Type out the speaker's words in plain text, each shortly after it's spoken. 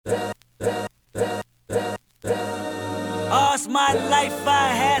my life I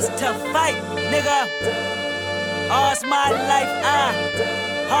has to fight, nigga. All's my life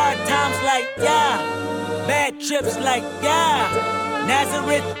hard times like, yeah. Bad trips like, yeah.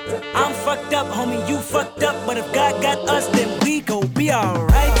 Nazareth, I'm fucked up, homie, you fucked up. But if God got us, then we gon' be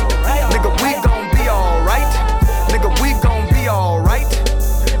alright. Nigga, we gon' be alright. Nigga, we gon' be alright.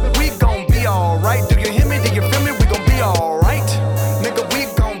 We gon' be alright. Do you hear me? Do you feel me? We gon' be alright. Nigga, we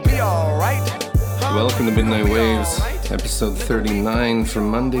gon' be alright. Welcome to Midnight Waves, episode 39 for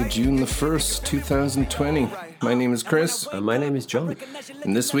Monday, June the 1st, 2020. My name is Chris. And my name is John.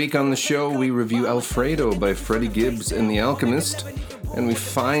 And this week on the show, we review Alfredo by Freddie Gibbs and The Alchemist. And we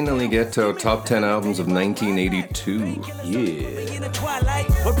finally get to our top 10 albums of 1982. Yeah.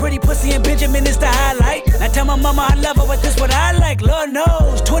 We're pretty pussy and Benjamin is the highlight. I tell my mama I love her, but this what I like. Lord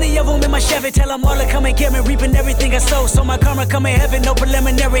knows, 20 of them in my Chevy. Tell them all to come and get me, reaping everything I sow. So my karma come in heaven, no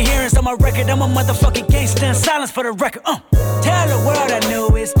preliminary hearings on my record. I'm a motherfucking gangster in silence for the record. Tell the world I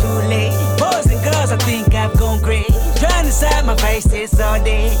know it's too late. Boys and girls, I think I've gone crazy. Trying to decide my face this all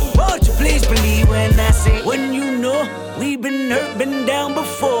day. Won't you please believe when I say, when you know we've been hurt, been down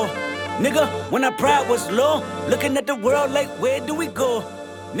before. Nigga, when our pride was low, looking at the world like, where do we go?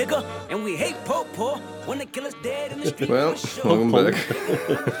 Nigga, and we hate po-po when they kill us dead in the street. Well, welcome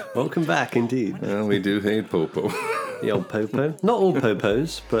back. Welcome back, indeed. Well, we do hate Popo. The old popo. Not all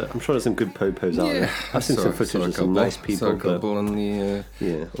popos, but I'm sure there's some good popos out there. I've seen some footage of some nice people. Saw a couple on the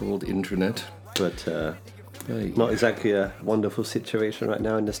old internet. But not exactly a wonderful situation right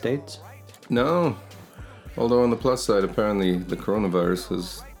now in the States. No. Although on the plus side, apparently the coronavirus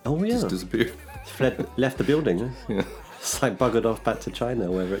has just disappeared. Left the building. Yeah. It's like buggered off back to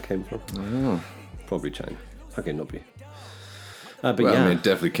China, wherever it came from. Oh. Probably China. Okay, not be. But well, yeah. I mean, it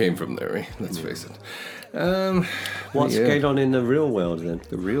definitely came from there, right? Let's face it. What's going on in the real world then?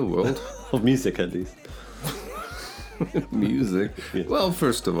 The real world? Of music, at least. Music? Yeah. Well,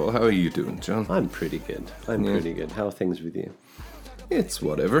 first of all, how are you doing, John? I'm pretty good. Pretty good. How are things with you? It's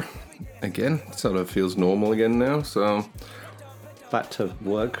whatever. Again, it sort of feels normal again now, so... Back to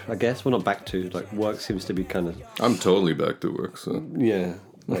work, I guess. Well, not back to, like, work seems to be kind of... I'm totally back to work, so... Yeah,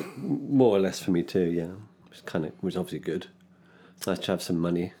 like, more or less for me too, yeah. Which is obviously good. It's nice to have some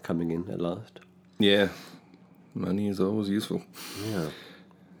money coming in at last. Yeah. Money is always useful. Yeah.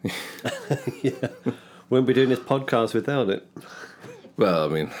 Yeah. Won't be doing this podcast without it. Well, I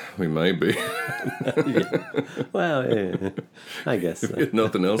mean, we might be. Yeah. Well, yeah. I guess so. We have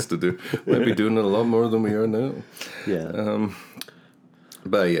nothing else to do. Might be doing it a lot more than we are now. Yeah.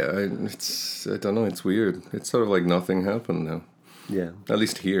 But yeah, I don't know, it's weird. It's sort of like nothing happened now. Yeah. At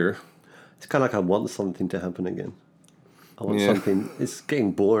least here. It's kind of like I want something to happen again. I want something. It's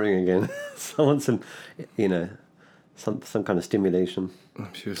getting boring again. So I want some, some kind of stimulation.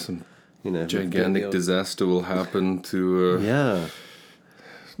 I'm sure some gigantic disaster will happen to...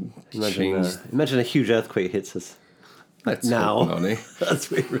 Imagine a huge earthquake hits us. Let's now. hope not, eh?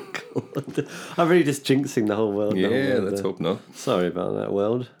 That's what we record. I'm really just jinxing the whole world. Yeah, let's hope not. Sorry about that,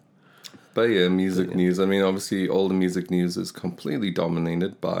 world. But yeah, music news. I mean, obviously, all the music news is completely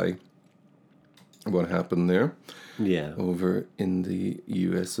dominated by what happened there. Yeah. Over in the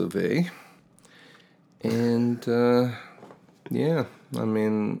US of A. And, I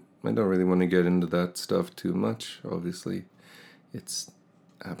mean, I don't really want to get into that stuff too much. Obviously, it's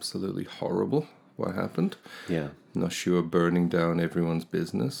absolutely horrible what happened. Yeah. Not sure burning down everyone's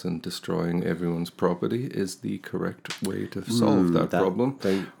business and destroying everyone's property is the correct way to solve that problem.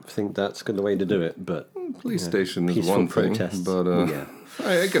 Don't think that's the way to do it, but... Police station is one protests. thing, but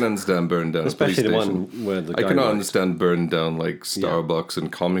I can understand burning down especially a police the station. One where the guy I can understand burning down like Starbucks and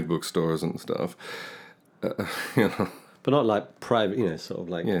comic book stores and stuff. But not like private, sort of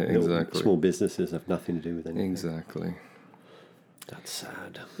like small businesses have nothing to do with anything. Exactly. That's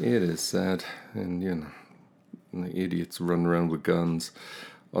sad. It is sad, and the idiots run around with guns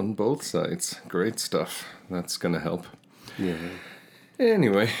on both sides. Great stuff. That's gonna help. Yeah.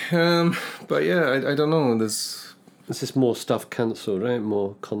 Anyway, but yeah, I don't know. There's just more stuff cancelled, right?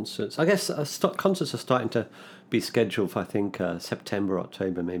 More concerts. I guess concerts are starting to be scheduled for, I think, September,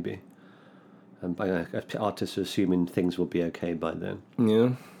 October, maybe. And artists are assuming things will be okay by then.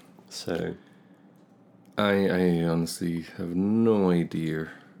 Yeah. So. I honestly have no idea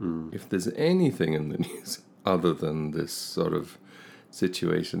if there's anything in the news other than this sort of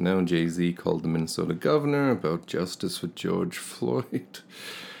situation. Now Jay-Z called the Minnesota governor about justice for George Floyd.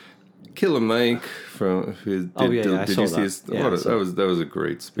 Killer Mike did you see his? That was a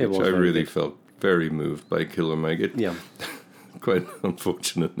great speech. I really felt very moved by Killer Mike. Quite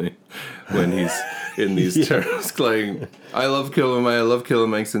unfortunately, when he's in these terms, like I love Killer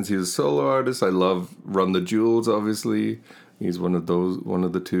Mike since he's a solo artist. I love Run the Jewels, obviously. He's one of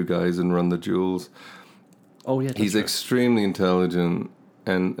the two guys in Run the Jewels. Oh yeah, that's He's right. extremely intelligent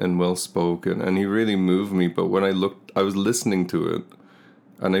and well spoken, and he really moved me. But when I was listening to it,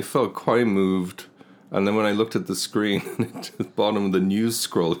 and I felt quite moved. And then when I looked at the screen, at the bottom of the news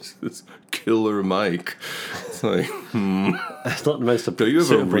scroll, it says Killer Mike. It's like, That's not the most. do you have a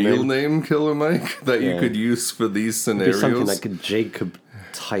suitable real name, Killer Mike, that you Yeah. could use for these It'd be scenarios? something like Jacob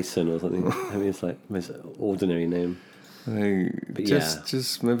Tyson or something. I mean, it's like the most ordinary name. But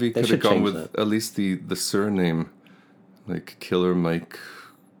Just maybe They could have should gone change with that. at least the surname, like Killer Mike,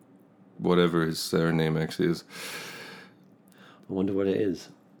 whatever his surname actually is. I wonder what it is.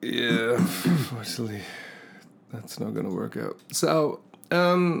 Yeah, unfortunately, that's not going to work out. So,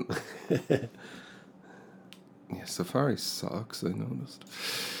 yeah, Safari sucks, I noticed.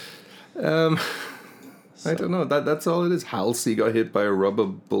 I don't know. That's all it is. Halsey got hit by a rubber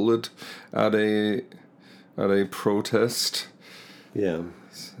bullet at a protest. Yeah,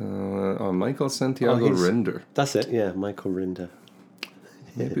 Michael Santiago he's- Render. that's it. Yeah, Michael Rinder.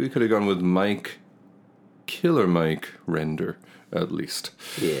 Maybe we could have gone with Killer Mike Render, at least.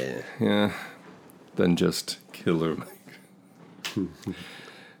 Yeah. Yeah, than just Killer Mike.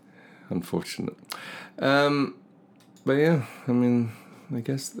 Unfortunate. But yeah, I mean, I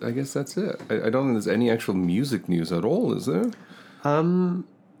guess that's it. I don't think there's any actual music news at all, is there? I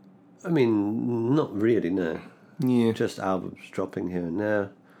mean, not really. No, Yeah. just albums dropping here and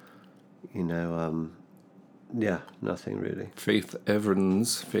there. You know, yeah, nothing really. Faith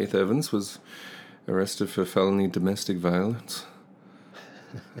Evans was arrested for felony domestic violence.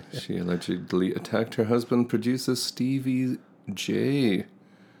 She allegedly attacked her husband, producer Stevie J.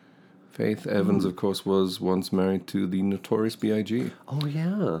 Faith Evans, of course, was once married to the Notorious B.I.G. Oh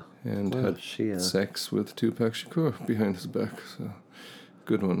yeah, and Well, had she, sex with Tupac Shakur behind his back. So,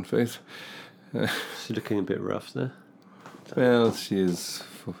 good one, Faith. she's looking a bit rough there. Well, she is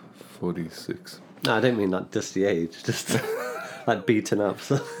 46. No, I don't mean like just the age, just like beaten up,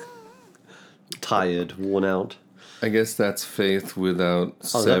 so tired, worn out. I guess that's Faith without Oh,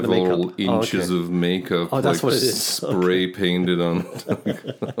 is that the several makeup? Oh, inches okay. of makeup, Oh, that's like what it is. spray painted on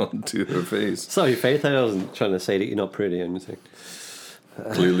onto her face. Sorry, Faith, I wasn't trying to say that you're not pretty or anything.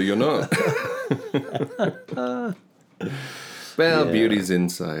 Clearly, you're not. Well, Yeah. beauty's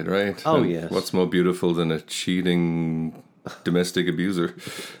inside, right? Oh, And yes. What's more beautiful than a cheating domestic abuser?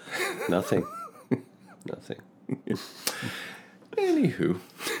 Nothing. Nothing. Anywho,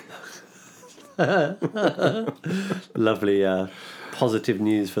 Lovely positive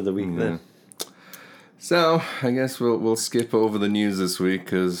news for the week there. so I guess we'll skip over the news this week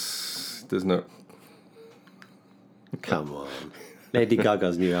because there's no. Come on. Lady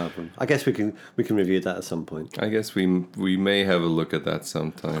Gaga's new album. I guess we can review that at some point. I guess we may have a look at that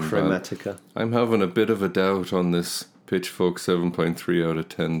sometime. but Chromatica. I'm having a bit of a doubt on this Pitchfork 7.3 out of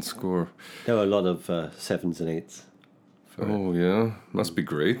 10 score. There were a lot of 7s and 8s. Oh yeah, must be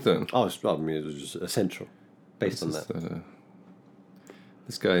great then. Oh, it was just essential based on that.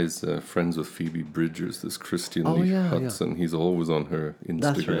 This guy is friends with Phoebe Bridgers, this Christian Oh, Lee yeah, Hudson. He's always on her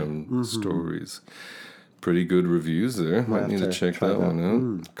That's right. Instagram stories. Pretty good reviews there. Might have need to to check try that that.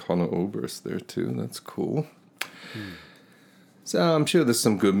 one out. Conor Oberst there too. That's cool. So I'm sure there's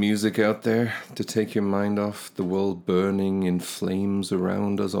some good music out there to take your mind off the world burning in flames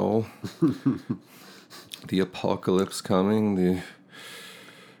around us all. The apocalypse coming.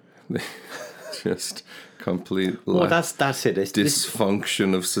 The just complete Well, that's it. This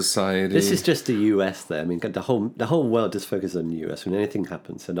dysfunction of society. is just the US there. I mean, the whole world just focuses on the US when anything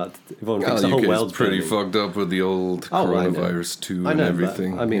happens. So that everyone thinks the whole UK's world's pretty burning. fucked up with the old Oh, I know. coronavirus too I and know,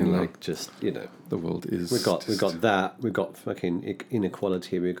 everything. but I mean, you know. like, just, you know, The world is. we got that. We got fucking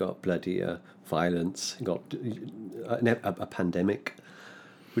inequality. We got bloody violence. We got a pandemic.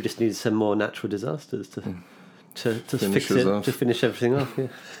 We just need some more natural disasters to Finish fix us it, off. to finish everything off. Yeah.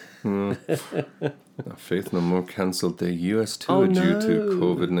 Faith No More cancelled their US tour Oh, due no. to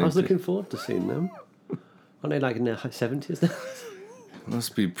COVID-19. I was looking forward to seeing them. Aren't they like in their high 70s now?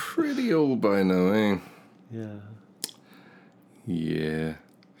 Must be pretty old by now, eh? Yeah. Yeah.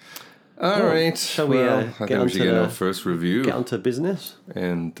 All right. shall we, well, I get think we on should to get the- our first review. Get on to business.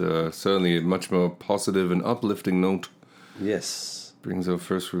 And certainly a much more positive and uplifting note Yes. brings our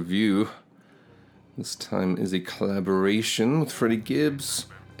first review. This time is a collaboration with Freddie Gibbs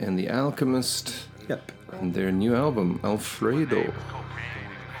and The Alchemist Yep. and their new album, Alfredo.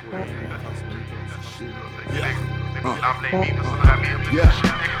 Yeah,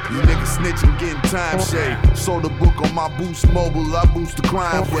 you niggas snitching, getting time shade. Sold a book on my Boost Mobile, I boost the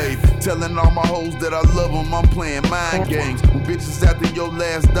crime wave. Telling all my hoes that I love them, I'm playing mind games. When bitches after your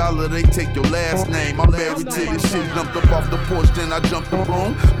last dollar, or they take your last name. I'm married to your shit, jumped up off the porch, then I jumped the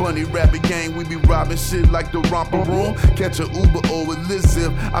broom. Bunny rabbit gang, we be robbing shit like the romper room. Catch a Uber or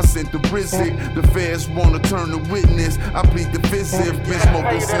Elizabeth, I sent the Brizzy. The feds wanna turn the witness, I plead the fifth. Been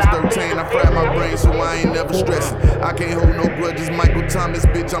smoking since 13, I fried my brain so I ain't never stressing. I can't hold no grudges, Michael Thomas,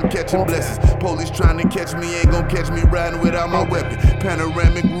 bitch, I'm catching blessings. Police trying to catch me, ain't gon' catch me riding without my weapon.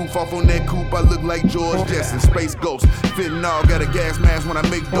 Panoramic roof off on that coupe, I look like George Jetson. Space Ghost, fentanyl, got a gas mask when I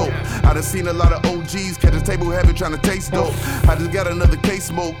make dope. I done seen a lot of OGs catch a table heavy trying to taste dope. I just got another case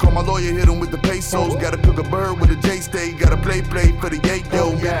smoke, call my lawyer, hit him with the pesos. Gotta cook a bird with a J-stay, gotta play for the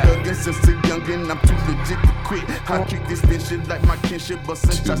yayo. Been thuggin' since a youngin', I'm too legit to quit. I treat this bitch shit like my kinship, but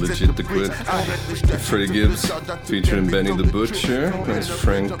since Too I legit set the to quit. bricks, I had distractions. Freddie Gibbs featuring Benny the Butcher. That's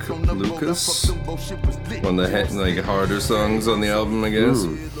Frank Lucas. One of the harder songs on the album, I guess.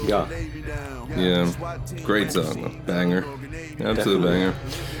 Yeah. Yeah, great song, banger, absolute banger.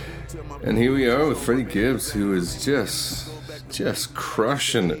 And here we are with Freddie Gibbs, who is just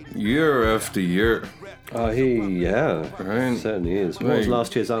crushing it year after year. Right. Certainly is. What was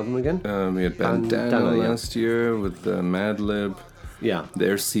last year's album again? We had Bandana yeah. last year with Madlib. Yeah.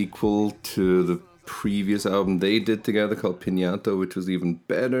 Their sequel to the previous album they did together called Piñata, which was even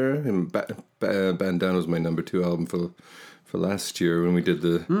better. And Bandana was my number 2 album for last year when we did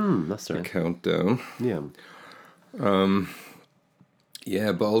the countdown. Yeah.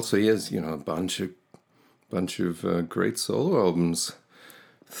 Yeah, but also he has, a bunch of great solo albums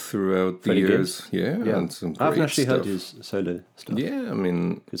throughout the Freddie years. Gibbs? Yeah, and some great I haven't actually stuff. heard his solo stuff. Yeah, I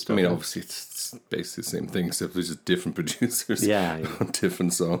mean, Good stuff, obviously it's basically the same thing, except there's just different producers Yeah. on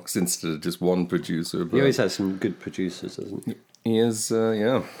different songs instead of just one producer. But He always has some good producers, doesn't he? he is,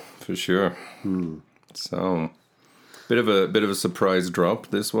 for sure. So, bit of a surprise drop.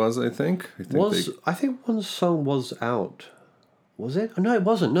 This was, I think. I think one song was out. Was it? No, it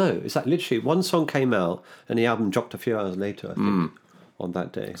wasn't. No, it's like literally one song came out and the album dropped a few hours later. I think on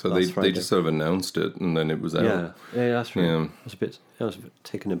that day. So they just sort of announced it and then it was out. Yeah, that's right. Yeah. I was a bit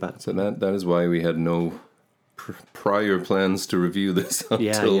taken aback. So that is why we had no prior plans to review this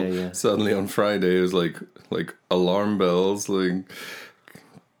until suddenly on Friday it was like alarm bells, like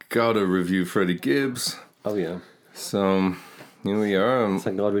gotta review Freddie Gibbs. Oh yeah. So here we are.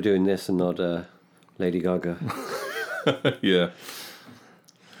 Thank God we're doing this and not Lady Gaga. Yeah.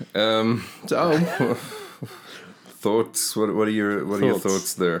 So thoughts. What are your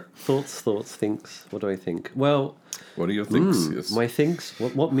thoughts there? Thoughts, thinks. What do I think? Well, what are your thinks? Yes. My thinks.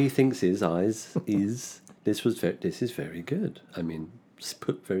 What me thinks is this is very good. I mean,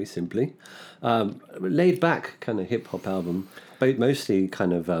 put very simply, laid back kind of hip hop album, but mostly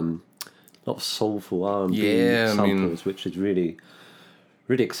kind of a lot of soulful R&B samples, which is really,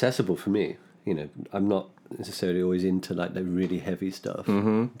 really accessible for me. I'm not necessarily always into like the really heavy stuff,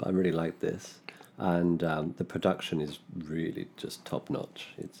 but I really like this. And the production is really just top notch.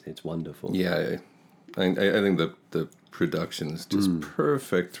 It's wonderful. Yeah, I think the production is just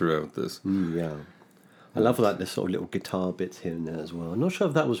perfect throughout this. Yeah, I love like the sort of little guitar bits here and there as well. I'm not sure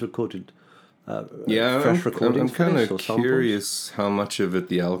if that was recorded. Fresh recordings. I'm kind of curious how much of it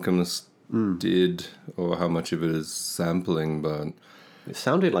the Alchemist did, or how much of it is sampling. But it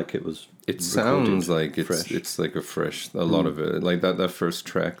sounded like it was. It sounds like fresh. It's like a lot of it, like that first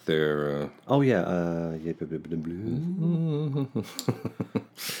track there. Oh yeah, what's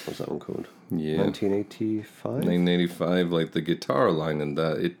that one called? Yeah, 1985. 1985. Like the guitar line in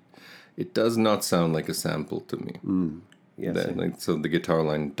that, it does not sound like a sample to me. Yeah, so the guitar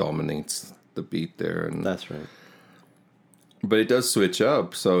line dominates the beat there, and that's right. But it does switch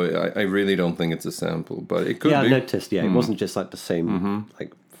up, so I really don't think it's a sample, but it could be. Yeah, I noticed. Yeah, it wasn't just like the same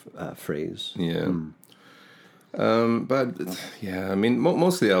phrase. Yeah. But yeah, I mean,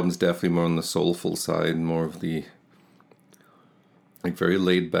 most of the album's definitely more on the soulful side, more of the like very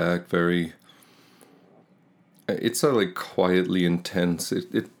laid back, very. It's sort of like quietly intense.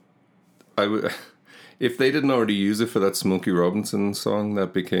 If they didn't already use it for that Smokey Robinson song,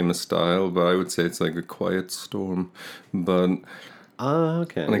 that became a style. But I would say it's like a quiet storm. But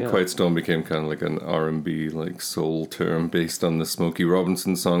okay. I think Quiet Storm became kind of like an R&B like soul term based on the Smokey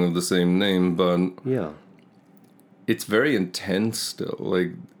Robinson song of the same name. But yeah, it's very intense still.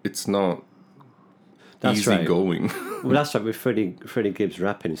 Like it's not easy going. Well, that's right. With Freddie Gibbs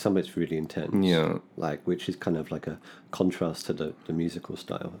rapping, some of it's really intense. Yeah, like which is kind of like a contrast to the musical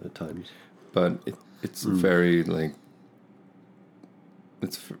style at times. But it's very like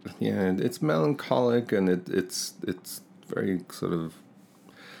it's melancholic and it's very sort of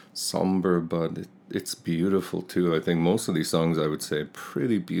somber, but it's beautiful too. I think most of these songs, I would say,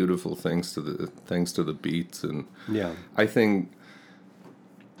 pretty beautiful thanks to the beats, and yeah, I think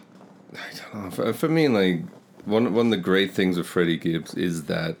I don't know. For me, like one of the great things with Freddie Gibbs is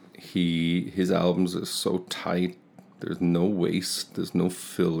that his albums are so tight. There's no waste. There's no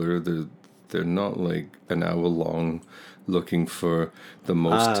filler. They're not like an hour long, looking for the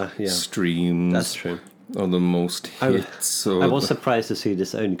most streams. That's true. Or the most hits. I was surprised to see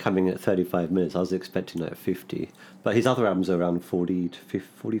this only coming at 35 minutes. I was expecting like 50. But his other albums are around 40 to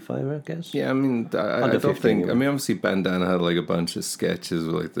 45, I guess. Yeah, I mean, I don't 15, think... yeah. I mean, obviously, Bandana had like a bunch of sketches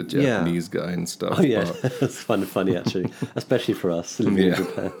with like the Japanese guy and stuff. Oh, yeah. but- That's funny, actually. Especially for us living in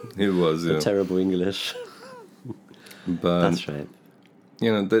Japan. it was, yeah. Terrible English. But, That's right.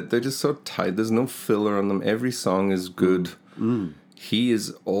 you know, they're just so tight. There's no filler on them. Every song is good. He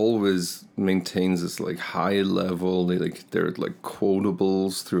is always maintains this like high level. They're like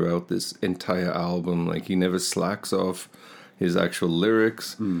quotables throughout this entire album. Like he never slacks off his actual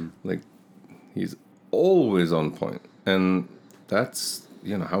lyrics. Like he's always on point. And that's,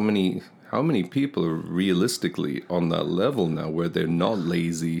 you know, how many people are realistically on that level now where they're not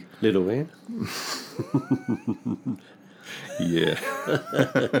lazy. Little Wayne. Yeah.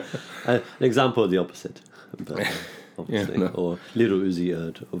 An example of the opposite. But, obviously. no. Or Little Uzi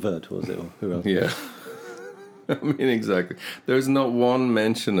Vert, was it? Or who else? Yeah. I mean, exactly. There's not one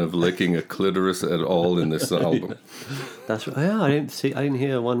mention of licking a clitoris at all in this album. That's right. Yeah, I didn't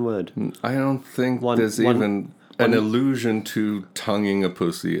hear one word. I don't think One- there's one- even an allusion to tonguing a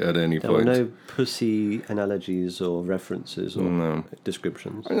pussy at any There were point. no pussy analogies or references or No.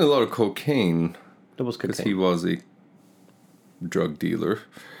 descriptions. I mean, a lot of cocaine, There was because cocaine. he was a drug dealer.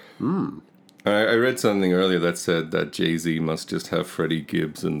 I read something earlier that said that Jay-Z must just have Freddie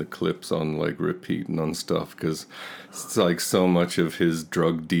Gibbs and the clips on like repeat non-stop, because it's like so much of his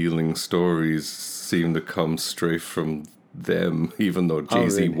drug dealing stories seem to come straight from them, even though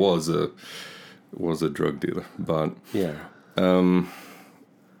Jay-Z really? was a drug dealer. But Yeah.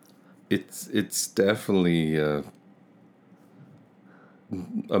 it's definitely a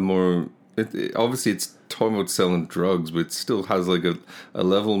more... obviously, it's talking about selling drugs, but it still has like a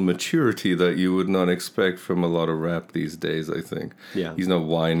level of maturity that you would not expect from a lot of rap these days, I think. Yeah. He's not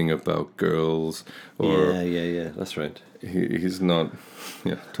whining about girls, or Yeah. That's right. he's not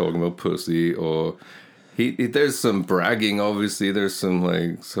talking about pussy, or he there's some bragging, obviously. There's some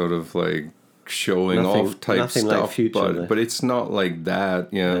like sort of like showing off type nothing like stuff, Future, though. but it's not like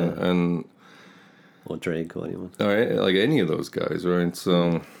that, and Or Drake or anyone. all right, like any of those guys, right?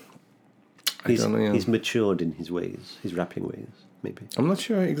 So I don't know. Yeah. He's matured in his ways, his rapping ways, maybe. I'm not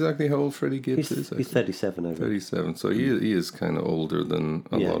sure exactly how old Freddie Gibbs is. He's 37 over. 37, so he is kind of older than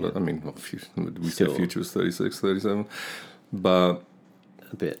a lot of... I mean, well, we say Still. Future was 36, 37. But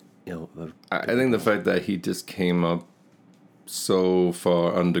A bit, I think the fact that he just came up so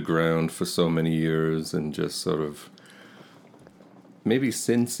far underground for so many years, and just sort of... Maybe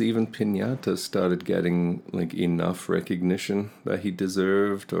since even Pinata started getting like enough recognition that he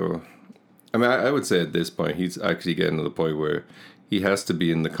deserved, or... I mean, I would say at this point, he's actually getting to the point where he has to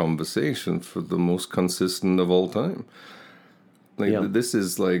be in the conversation for the most consistent of all time. Like, this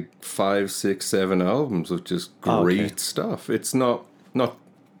is like 5, 6, 7 albums of just great stuff. It's not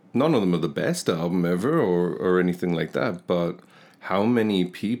none of them are the best album ever or anything like that, but how many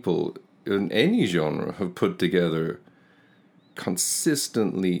people in any genre have put together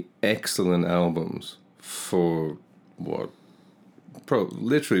consistently excellent albums for what?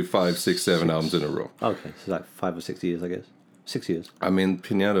 Literally 5, 6, 7 albums in a row. Okay, so like 5 or 6 years, I guess. 6 years. I mean,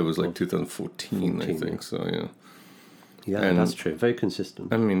 Pinata was like 2014, I 14, think. So yeah, Yeah, And- that's true. Very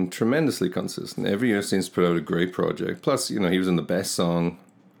consistent. I mean, tremendously consistent. Every year seems to put out a great project. Plus, he was in the best song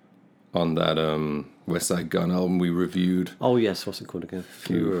on that West Side Gun album we reviewed Oh yes, what's it called again?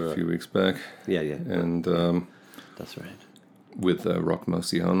 a few weeks back, Yeah, and that's right. with Rock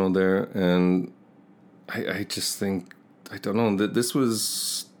Marciano there. And I just think, I don't know, that this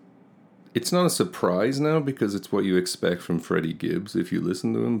was... It's not a surprise now because it's what you expect from Freddie Gibbs if you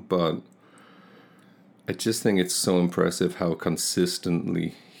listen to him, but I just think it's so impressive how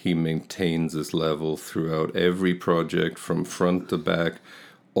consistently he maintains this level throughout every project from front to back,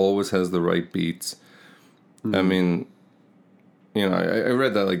 always has the right beats. I mean, I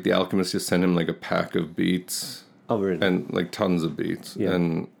read that like The Alchemist just sent him like a pack of beats Oh really? and like tons of beats. Yeah.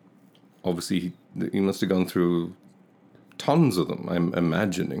 And obviously he must have gone through tons of them, I'm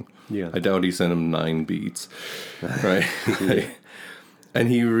imagining. Yeah. I doubt he sent him 9 beats, right? And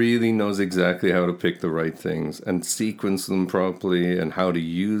he really knows exactly how to pick the right things and sequence them properly and how to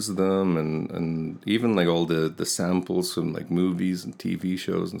use them, and even like all the samples from like movies and TV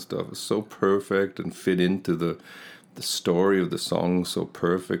shows and stuff is so perfect and fit into the story of the song so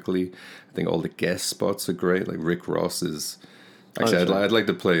perfectly. I think all the guest spots are great. Like Rick Ross's Actually, sorry. I'd like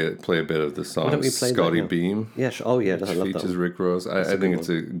to play a bit of the song don't we play that Scotty now? Beam, Yeah, oh yeah, I which love that features one. Rick Ross. I a think good it's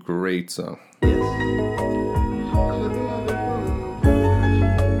a great song. Yes.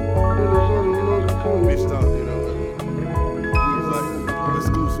 Bitched out, you know. He's like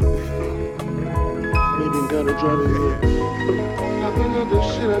exclusive. Baby, gotta drive it here. Popping up this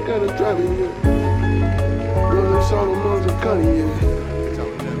shit, I gotta drive it here. Rolling Solomon's a Kanye.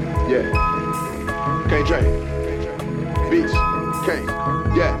 Yeah. Can't drink. Bitch. Can't.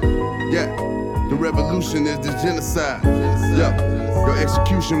 Yeah. The revolution is the genocide. Yeah. Your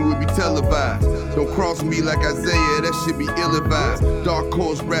execution will be televised. Don't cross me like Isaiah, that shit be ill-advised. Dark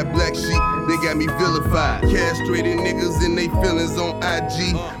horse, rap black sheep, they got me vilified. Castrated niggas and they feelings on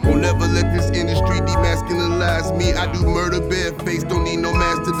IG. Won't never let this industry demasculinize me. I do murder bareface, don't need no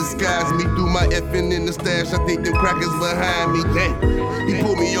mask to disguise me. Through my effing in the stash, I think them crackers behind me. Damn. He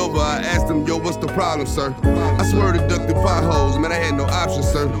pulled me over, I asked him, yo, what's the problem, sir? I swear to duck the potholes, man, I had no option,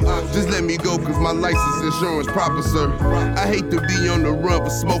 sir. Just let me go, cause my license insurance proper, sir. I hate to be on the run for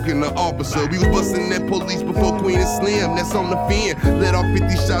smoking the officer. We was busting that police before Queen and Slim, that's on the fin. Let off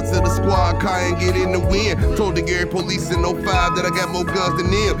 50 shots of the squad car and get in the wind. Told the Gary police in 05 that I got more guns than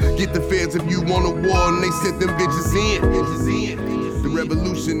them. Get the feds if you want a war, and they sent them bitches in. The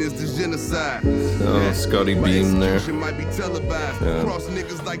revolution is the genocide. Oh, Scotty Beam there. Might be televised. Cross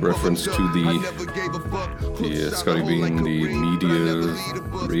niggas like Reference to Bubba the- Chuck. I never gave a fuck. Hook Scotty shot Beam, like the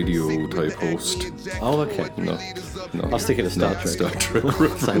Kareem. media radio type host. Oh, okay. No. I was thinking of Star Not Trek. Star Trek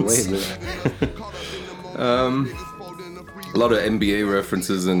It's like, reference. wait a minute. A lot of NBA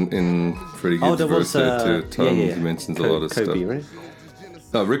references in Freddie Oh, Gibbs' there verse was. there too. Tom, yeah. he mentions a lot of Kobe, stuff.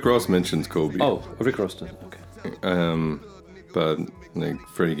 right? Rick Ross mentions Kobe. Oh, Rick Ross does. Okay. But like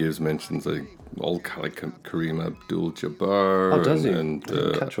Freddie Gibbs mentions like all like Kareem Abdul-Jabbar Oh, does he? and I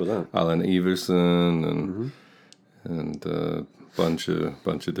didn't catch all that. Allen Iverson Mm-hmm. and bunch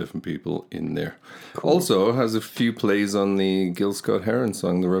of different people in there. Also has a few plays on the Gil Scott Heron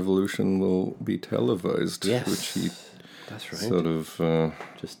song "The Revolution Will Be Televised," Yes. which he That's right. sort of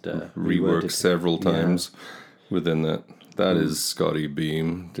Just reworked reworded. several Yeah. times within that. That is Scotty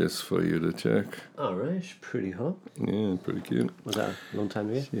Beam, just for you to check. All right, pretty hot. Yeah, pretty cute. Was that a long time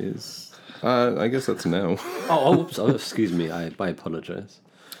ago? Yes. I guess that's now. Oops. Oh, excuse me. I apologize.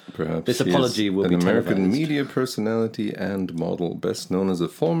 Perhaps This she is apology will an be American televised. media personality and model, best known as a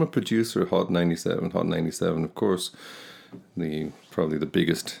former producer, Hot 97. Hot 97, of course, probably the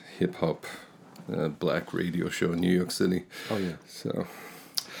biggest hip hop black radio show in New York City. Oh yeah. So,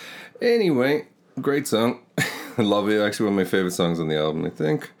 anyway, great song. I love it. Actually, one of my favorite songs on the album, I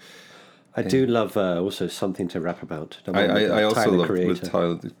think. I do love also Something to Rap About. The one with, I also Tyler love Creator. with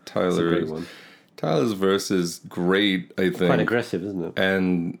Tyler. It's a Tyler great one. Tyler's verse is great, I think. Quite aggressive, isn't it?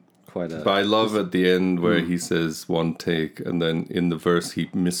 And Quite a. but I love at the end where he says one take, and then in the verse he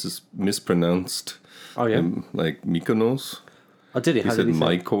mispronounced Oh yeah. like Mykonos. Oh, did he? He How said did he say?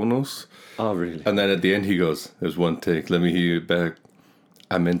 Mykonos. Oh really? And then at the end he goes, "There's one take. Let me hear it back.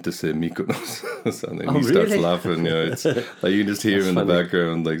 I meant to say Mykonos." And then Oh, he starts really? laughing. You know, it's like you just hear him in the funny.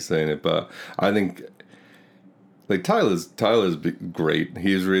 background like saying it. But I think like Tyler's great.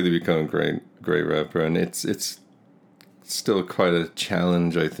 He's really become a great rapper, and it's still quite a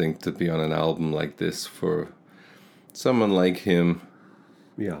challenge, I think, to be on an album like this for someone like him,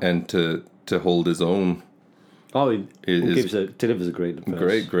 Yeah. and to hold his own. Oh, he is delivers a great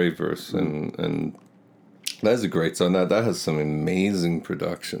verse. Great verse, and that's a great song. That has some amazing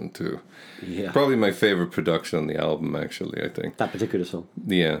production too. Yeah. Probably my favorite production on the album, actually. I think. That particular song.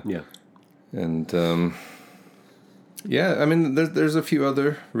 Yeah. Yeah. And yeah, I mean, there's a few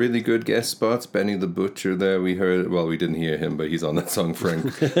other really good guest spots. Benny the Butcher there, we didn't hear him, but he's on that song.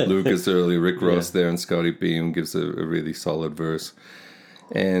 Frank Lucas earlier, Rick Ross there, and Scotty Beam gives a really solid verse.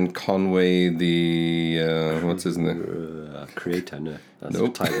 And Conway, the what's his name? Creator, no. That's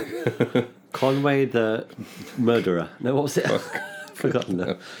Nope. the title. Conway the Murderer. No, what was it? Forgotten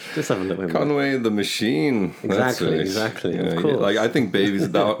now. Just have a look. Conway the Machine. That's Exactly, it. exactly, Yeah, of course. like I think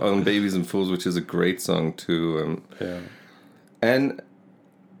Babies on Babies and Fools, which is a great song too. Yeah. And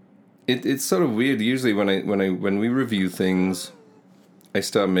it's sort of weird. Usually when we review things, I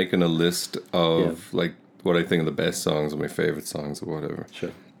start making a list of like what I think are the best songs or my favorite songs or whatever.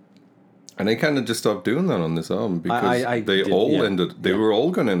 Sure. And I kind of just stopped doing that on this album because I they did, all yeah. ended. They Yeah. were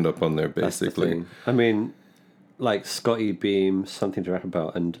all going to end up on there That's the basically. thing. I mean, like Scotty Beam, Something to Rap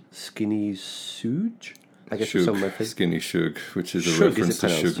About, and Skinny Suge. I guess it's some of my Shug, favorite. Skinny Shug, which is a Shug, reference is to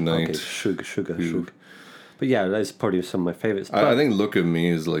it pronounced? Suge Knight. Okay, Shug. But yeah, that's probably some of my favorites. But, I think "Look at Me"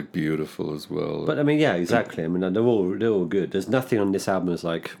 is like beautiful as well. but I mean, yeah, exactly. I mean, they're all good. There's nothing on this album that's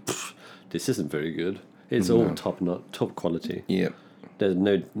like, this isn't very good. It's all top quality. Yeah. There's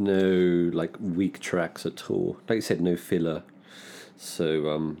no like weak tracks at all. Like you said, no filler.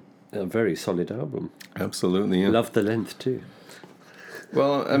 So a very solid album. Absolutely, yeah. Love the length too.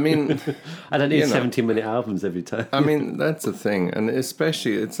 Well, I mean, I don't need you know, 70-minute albums every time. I mean, that's the thing. And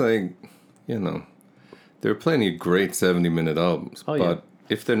especially, it's like, you know, there are plenty of great 70-minute albums. Oh, yeah. But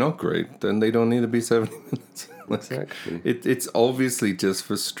if they're not great, then they don't need to be 70 minutes. Like, Exactly. It's obviously just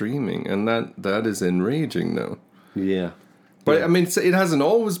for streaming. And that is enraging now. Yeah. But, I mean, it hasn't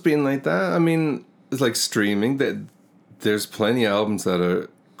always been like that. I mean, it's like streaming. There's plenty of albums that are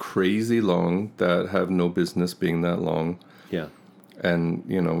crazy long that have no business being that long. Yeah. And,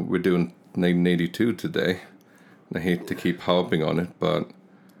 you know, we're doing 1982 today. And I hate to keep harping on it, but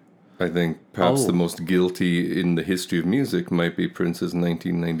I think perhaps the most guilty in the history of music might be Prince's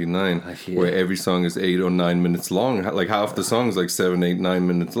 1999, Yeah. where every song is 8 or 9 minutes long. Like half the songs like 7, 8, 9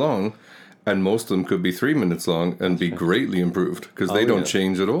 minutes long. And most of them could be 3 minutes long and be greatly improved because they don't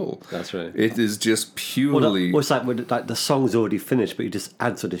change at all. That's right. It is just purely... Well, it's like when the song's already finished, but you just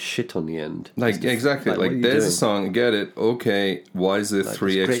add sort of shit on the end. Like, exactly. like, what are Like, you there's a doing? song, get it, okay, why is there Like,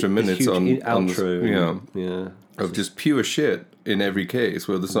 3 this extra great- this minutes huge on the... outro? Yeah. Of just pure shit in every case,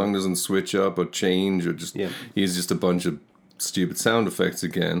 where the song doesn't switch up or change or just use just a bunch of stupid sound effects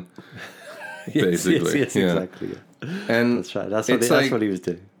again. Basically. Yes, yeah. exactly. Yeah. And That's right. That's it's what he was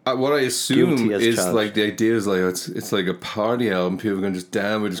doing. what I assume Guilty as is charged. like the idea is like it's like a party album. People are going to just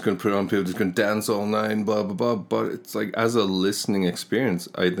we're just going to put it on. People are just going to dance all night and blah blah blah. But it's like as a listening experience,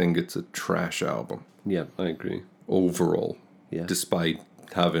 I think it's a trash album Yeah, I agree. overall. Yeah. Despite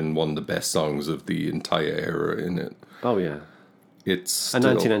having one of the best songs of the entire era in it, Oh, yeah. it's And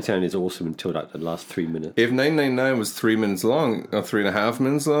still, 1999 is awesome until like the last 3 minutes. if 999 was 3 minutes long or 3.5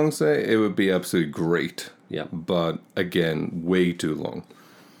 minutes long, say, it would be absolutely great. Yeah. But again, way too long.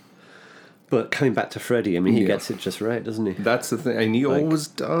 But coming back to Freddie, I mean, he Yeah. gets it just right, doesn't he? That's the thing, and he always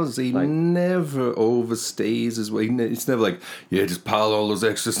does. He never overstays his way. It's never like, yeah, just pile all those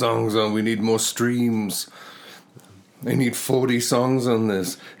extra songs on. We need more streams. I need 40 songs on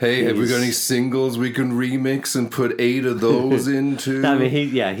this. Hey, have we got any singles we can remix and put 8 of those into? I mean,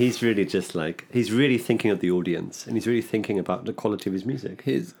 he's really just like, he's really thinking of the audience, and he's really thinking about the quality of his music.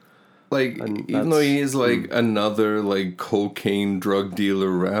 His, like, And even though he is that's- like another like cocaine drug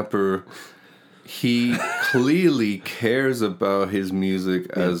dealer rapper, he clearly cares about his music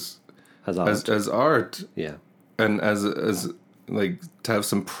as art. as art. Yeah. And as like to have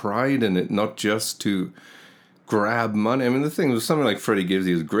some pride in it, not just to grab money. I mean, the thing with something like Freddie Gibbs,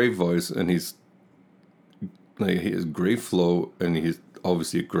 he has a great voice and he's like he has great flow and he's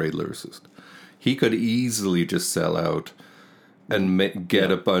obviously a great lyricist. He could easily just sell out and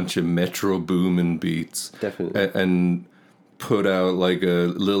get a bunch of Metro Boomin beats, Definitely. and put out like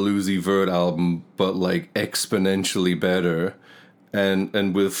a Lil Uzi Vert album, but like exponentially better,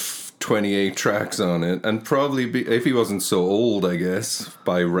 and with 28 tracks on it, and probably be, if he wasn't so old, I guess,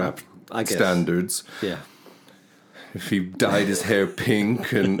 by rap I guess. standards, Yeah. if he dyed his hair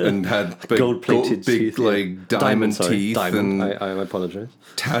pink and had big, Gold-plated big teeth, yeah. like diamond sorry. teeth Diamond. and I apologize.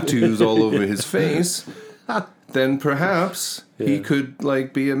 tattoos all over his face, then perhaps he could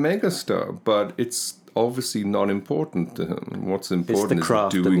like be a megastar. But it's obviously not important to him. What's important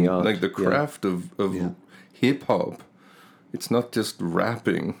craft is and doing the art. like the Yeah. craft of hip hop. It's not just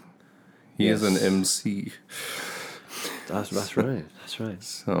rapping. He is an Yes. MC. That's right. That's right.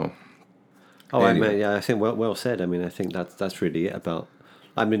 So Oh, Anyway. I mean, yeah, I think well said. I mean, I think that's really it about.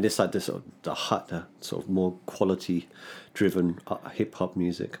 I mean, this like this sort of the sort of more quality driven hip hop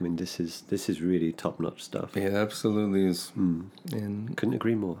music. I mean, this is really top notch stuff. it absolutely is. And Couldn't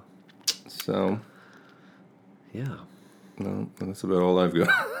agree more. so Yeah. no, that's about all I've got.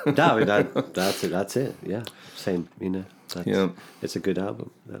 No, I mean, that's it. That's it. Yeah. Same. You know. That's, Yeah. It's a good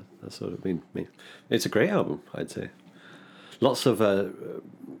album. That's what I mean. It's a great album, I'd say. Lots of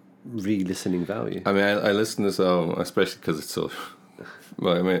re-listening value. I mean, I listen to this album, especially because it's so.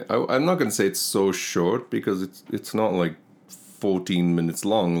 Well, I mean, I'm not going to say it's so short because it's not like 14 minutes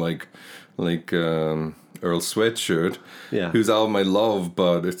long like Earl Sweatshirt, Yeah. whose album I love,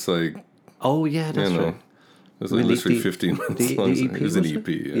 but it's like, Oh yeah, that's you know, right. it's I like mean, literally the- 15 minutes the long. EP, It was an was it? EP,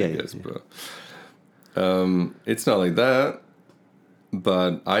 I Yeah, guess, yeah. but it's not like that.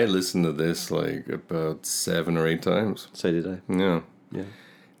 But I listened to this like about 7 or 8 times. So did I. Yeah. Yeah.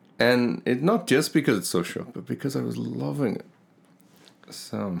 And it not just because it's so short, but because I was loving it.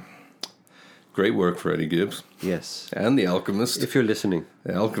 So, great work, Freddie Gibbs. Yes. And The Alchemist. If you're listening,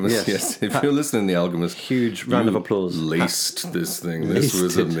 The Alchemist, Yes. yes. If you're listening to The Alchemist, huge round of you applause. Laced this thing. This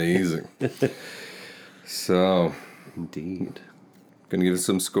was Laced it. amazing. So, Indeed. gonna give it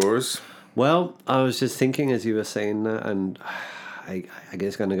some scores. Well, I was just thinking as you were saying that, and I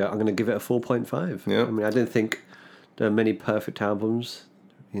guess I'm going to give it a 4.5. Yeah. I mean, I don't think there are many perfect albums,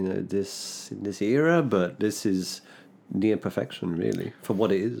 in this era, but this is near perfection, really, for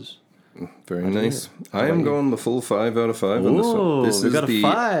what it is. Very nice. I am going the full 5 out of 5 on this one. This we is got a the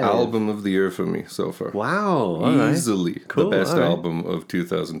 5. album of the year for me so far. Wow! All right. Easily Cool, the best all right. album of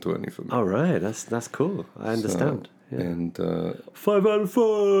 2020 for me. All right, that's cool. I understand. Yeah. And 5 out of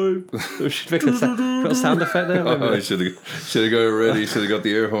 5. Should make got a sound effect there. I should have got it ready. Should have got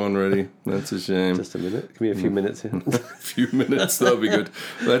the air horn ready. That's a shame. Just a minute. Give me a few minutes here. A few minutes, that'll be good.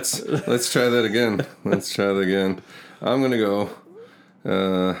 Let's try that again. Let's try that again. I'm gonna go.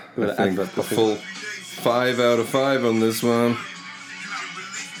 I think the full 5 out of 5 on this one.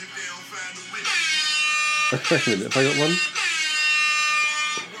 Wait a minute. Have I got one?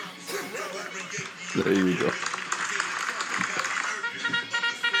 There you go.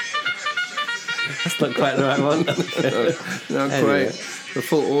 That's not quite the right one. Not Anyway. quite. The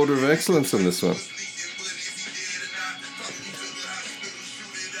full order of excellence on this one.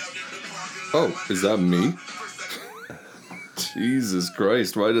 Oh, is that me? Jesus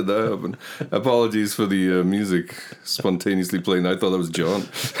Christ, why did that happen? Apologies for the music spontaneously playing. I thought that was John.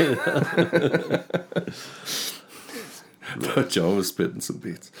 But John was spitting some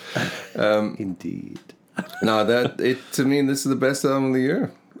beats. Indeed. No, to me, this is the best album of the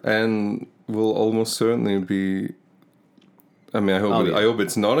year. And will almost certainly be... I mean, I hope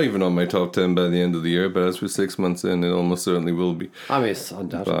it's not even on my top 10 by the end of the year, but as we're 6 months in, it almost certainly will be. I mean, it's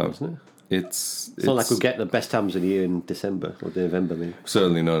undoubtedly, isn't it? It's It's not like we'll get the best albums of the year in December or November, maybe.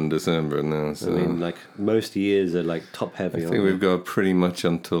 certainly not in December now. So I mean, like, most years are, like, top heavy. I think we've got pretty much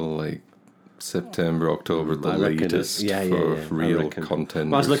until, like, September, October, the I reckon latest yeah, for I real reckon.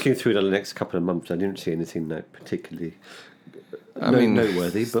 contenders. Well, I was looking through the next couple of months. I didn't see anything, like, particularly I mean,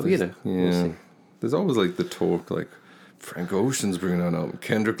 noteworthy, but, you know, yeah. we'll see. There's always, like, the talk, like, Frank Ocean's bringing out an album,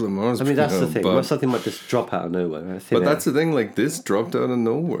 Kendrick Lamar's I mean, bringing that's the out, thing. but, Well, something might just drop out of nowhere. Right? but that's the thing, like, this dropped out of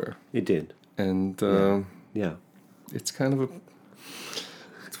nowhere. It did. And Yeah. it's kind of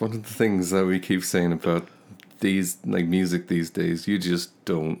it's one of the things that we keep saying about these, like, music these days. You just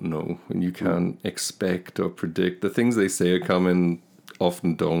don't know, and you can't expect or predict. The things they say are coming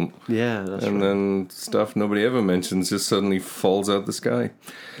often don't. Yeah, that's And right. then stuff nobody ever mentions just suddenly falls out the sky.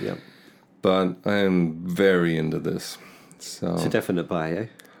 Yeah. But I am very into this. So It's a definite buy, eh?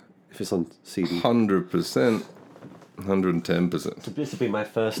 If it's on CD. 100%, 110%. This would be my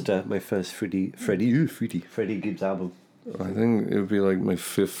first Freddie Gibbs album. I think it would be like my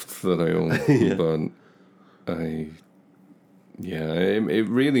 5th that I own. But it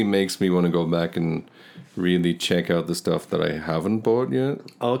really makes me want to go back and really check out the stuff that I haven't bought yet.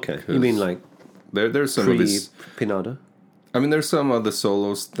 Oh, okay. You mean like There's some of his... Pinada? I mean, there's some other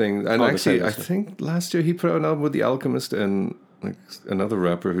solos things. And the actually, solos, I yeah. think last year he put out an album with The Alchemist and, like, another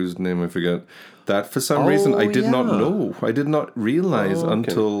rapper whose name I forget. That, for some reason, I did not yeah. know. I did not realize Oh, okay.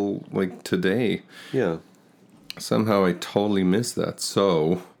 until, like, today. Yeah. Somehow I totally missed that.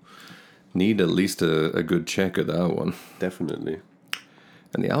 So, need at least a good check of that one. Definitely.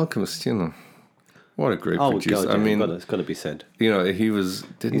 And The Alchemist, you know, what a great Oh, producer. God, I mean, it's got to be said. you know, he's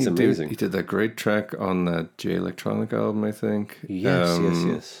He's amazing. He did that great track on that J Electronic album, I think. Yes.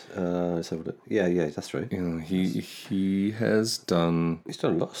 Let's have a look. Yeah, that's right. You know, he has done He's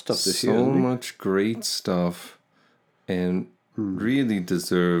done a lot of stuff this year. so hasn't he? much great stuff, and really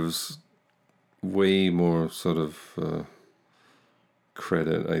deserves way more sort of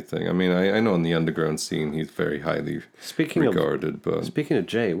credit, I think. I mean, I know in the underground scene he's very highly Speaking regarded, Speaking of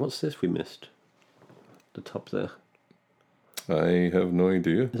Jay, what's this we missed? The top there. I have no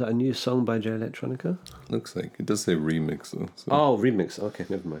idea. Is that a new song by Jay Electronica? Looks like it does say remix though. So. Oh, remix. Okay,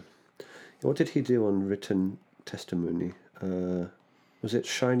 never mind. What did he do on Written Testimony? Was it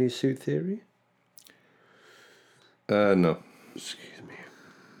Shiny Suit Theory? No, Excuse me.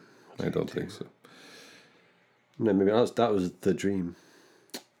 I don't think so. No, maybe that was The Dream.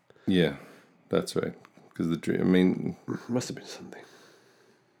 Yeah, that's right. Because the dream. I mean, Must have been something.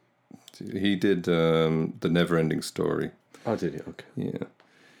 he did the Never-Ending Story. Oh, did he? Okay. Yeah.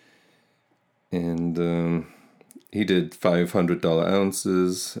 And he did $500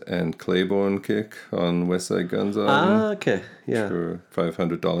 Ounces and Claiborne Kick on West Side Gun's album. Ah, okay. Yeah. Sure,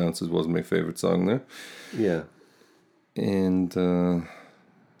 $500 Ounces was my favorite song there. Yeah. And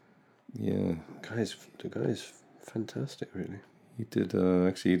yeah, The guy's fantastic, really. he did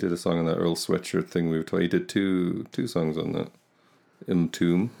he did a song on that Earl Sweatshirt thing we were talking. He did two songs on that.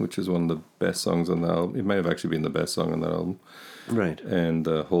 Tomb, which is one of the best songs on the album. It might have actually been the best song on that album. Right. And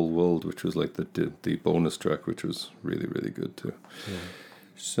Whole World, which was like the bonus track, which was really, really good too.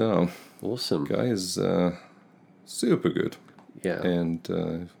 So, Awesome. guy is super good. Yeah. And He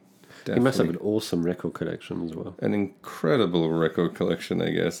must have definitely an awesome record collection as well. an incredible record collection,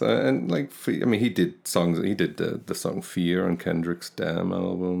 I guess. And like, he did songs. He did the song "Fear" on Kendrick's Damn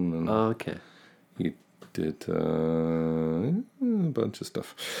album, and Oh, okay. he did a bunch of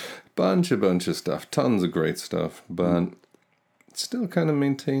stuff, bunch of stuff, tons of great stuff. But still, kind of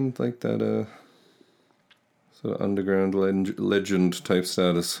maintained like that sort of underground legend type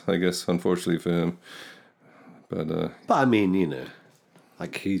status, I guess. Unfortunately for him, but I mean, you know,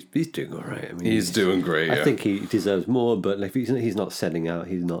 like he's doing all right. I mean, he's doing great. I Yeah. think he deserves more, but like he's not selling out.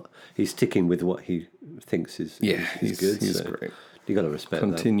 He's sticking with what he thinks is good. He's so great. You got to respect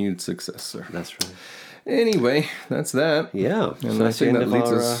Continued success, sir. that. That's right. Anyway, that's that. Yeah. And So I that's the think end that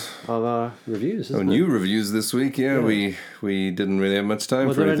of leads our reviews. Oh, Isn't new reviews this week. Yeah, we didn't really have much time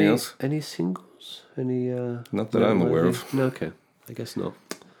Were for there anything else. any singles? Any? Not that I'm aware of. No. Okay. I guess not.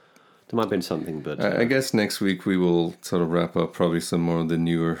 There might have been something, but I guess next week we will sort of wrap up probably some more of the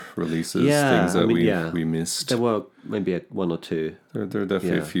newer releases, Yeah, things that I mean, we missed. there were maybe one or two. There are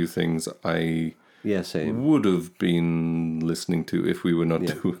definitely a yeah. few things I Yeah, same. would have been listening to if we were not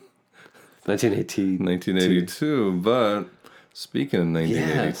doing 1980. 1982. But speaking of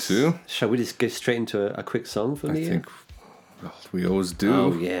 1982, Yes. Shall we just go straight into a quick song from I the year? think we always do.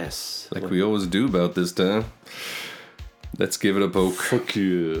 Oh yes. Like we always do about this time. Let's give it a poke. Fuck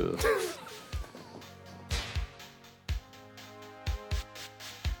you.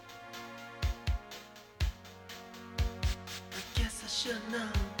 Guess I should know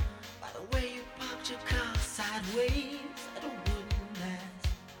by the way you parked your car sideways at a wooden last.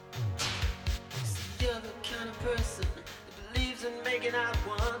 See, you're the kind of person that believes in making out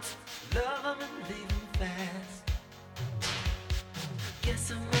once, love 'em and leave 'em fast.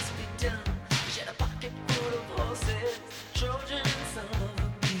 Guess I must be dumb. She had a pocket full of horses, Trojan and some of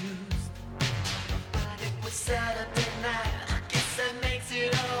abused. But it was Saturday night. I guess that makes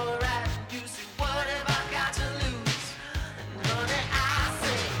it alright. You see, what have I got to lose? And honey, I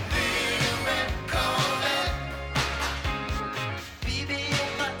say, leave it calling. Baby,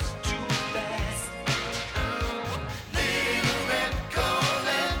 you're much too fast. Leave it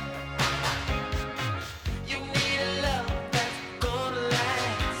calling. You need a love that's gonna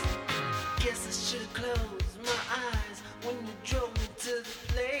last. Guess I should've closed my eyes when you drove me to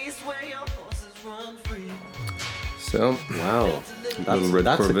the place where your horses run free. So Wow. Little Red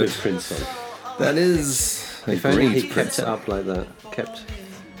That's a Corvette. good Prince song. that is a If only he great kept Prince. it up like that, kept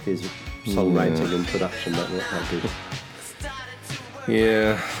his songwriting and production that good.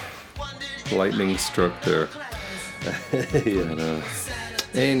 Yeah, lightning struck there. Yeah.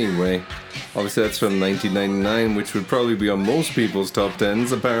 Anyway, obviously that's from 1999, which would probably be on most people's top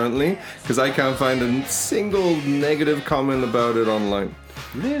 10s apparently, because I can't find a single negative comment about it online.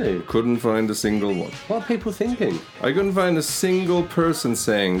 Really? Couldn't find a single one. What are people thinking? I couldn't find a single person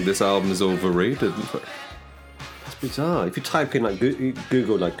saying this album is overrated. It's bizarre. If you type in like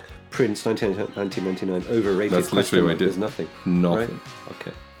Google like Prince 1999 overrated, That's literally what I did. There's nothing. Nothing. Right?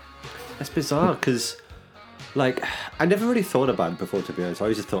 Okay. That's bizarre because, like, I never really thought about it before. To be honest, I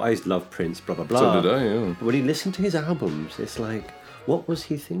always thought I used to love Prince, blah blah blah. So did I, yeah. But when you listen to his albums, it's like, what was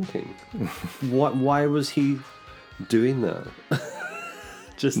he thinking? Why was he doing that?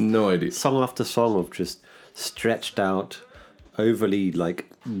 Just No idea. song after song of just stretched out, overly like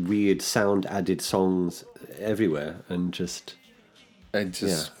weird sound added songs everywhere, and just I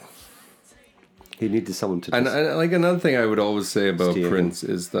just... he needed someone to. And Just, like another thing I would always say about Steer him. Prince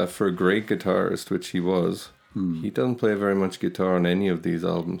is that for a great guitarist, which he was, he doesn't play very much guitar on any of these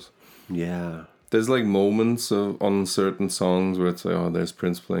albums. yeah, There's like moments on certain songs where it's like, oh, there's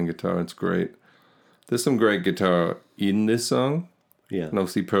Prince playing guitar, it's great. There's some great guitar in this song, yeah, and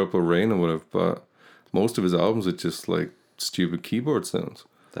obviously Purple Rain or whatever, but most of his albums are just like stupid keyboard sounds.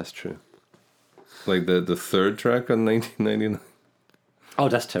 that's true. Like the third track on 1999. Oh,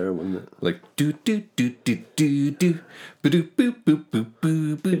 that's terrible, isn't it? Like do do do do do do do boop boop boop boop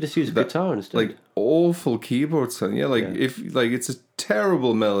You boop. just use a guitar instead. Like awful keyboard sound. Yeah, like if like it's a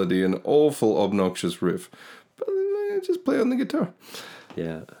terrible melody and awful obnoxious riff, but just play on the guitar.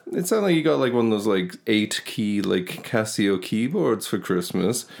 yeah, It sounded like you got like one of those like 8-key like Casio keyboards for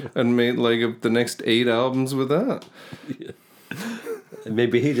Christmas and made like the next 8 albums with that.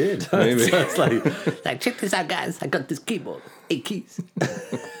 maybe he did. Maybe. So it's like check this out, guys! I got this keyboard, 8 keys.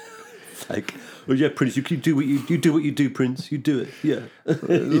 Like, oh yeah, Prince, you do what you do what you do, Prince. You do it, yeah.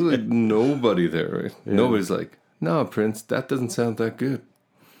 There's like nobody there, right? Nobody's like, no, Prince, that doesn't sound that good.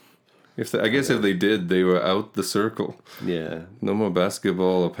 I guess if they did, they were out the circle. Yeah. No more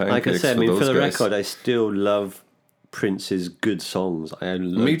basketball or pancakes. Like I said, for for those the guys. record, I still love Prince's good songs. I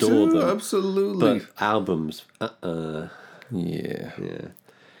Me adore too, them. absolutely. But albums, Yeah. yeah.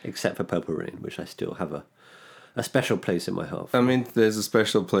 Except for Purple Rain, which I still have a special place in my heart for. I mean, there's a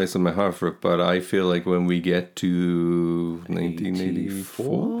special place in my heart for it, but I feel like when we get to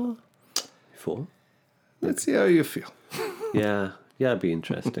 1984, 4? let's see how you feel. Yeah, it'd be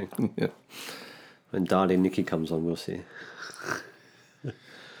interesting. Yeah. When Darling Nikki comes on, we'll see. Yeah.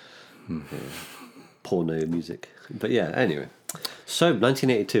 Porno music. But yeah, anyway. So,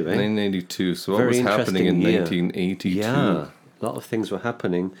 1982, eh? 1982. So what Very was happening in interesting year. 1982? Yeah, a lot of things were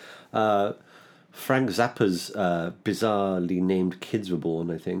happening. Frank Zappa's bizarrely named kids were born,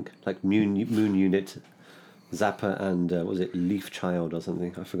 I think. Like Moon Unit, Zappa, and was it Leaf Child or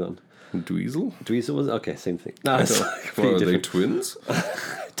something? I've forgotten. Dweezil? Dweezil was okay, same thing. No, it's What, completely are they different. twins? I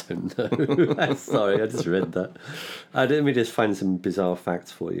don't know. Sorry, I just read that. Let me just find some bizarre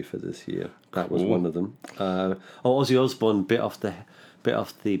facts for you for this year. That was one of them. Ozzy Osbourne bit off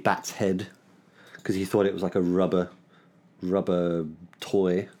the bat's head because he thought it was like a rubber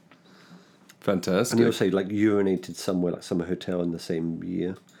toy. Fantastic. And he also like urinated somewhere, like some hotel in the same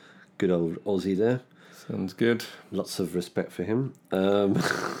year. Good old Ozzy there. Sounds good. Lots of respect for him.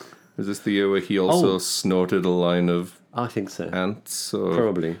 Is this the year where he also snorted a line of I think so. ants or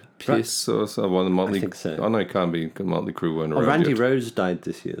Probably. piss or so? One of the Motley, I think so. Oh no, it can't be. Motley Crue went around. Randy yet. Rhodes died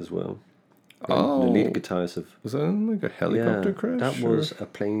this year as well. Oh. The lead guitarist of Was that like a helicopter crash? That or was a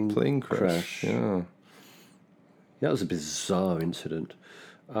plane crash. Yeah. That was a bizarre incident.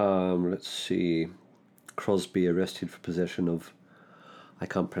 Let's see. Crosby arrested for possession of, I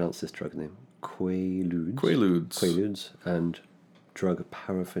can't pronounce this drug name, Quaaludes and drug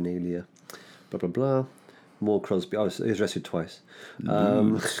paraphernalia. Blah, blah, blah. More Crosby. Oh, he was arrested twice. Dude.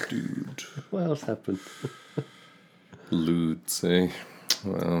 What else happened? Ludes, eh?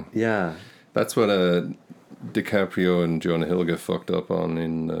 Well, Yeah. that's what DiCaprio and Jonah Hill get fucked up on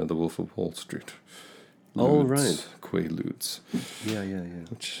in The Wolf of Wall Street. Oh, Ludes, right. Quaaludes. Yeah.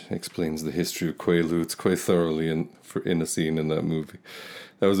 Which explains the history of Quaaludes quite thoroughly in a scene in that movie.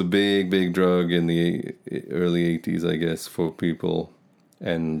 That was a big drug in the early 80s, I guess, for people,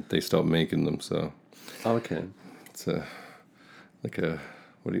 and they stopped making them, so Oh, okay. it's like a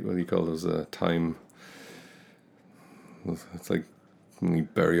what do you call those time? It's like when you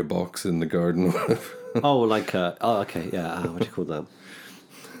bury a box in the garden. Oh, like, okay, yeah. What do you call that?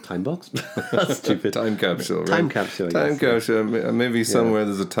 Time box? That's stupid. Time capsule, right? Time capsule, I Time guess, capsule. Maybe somewhere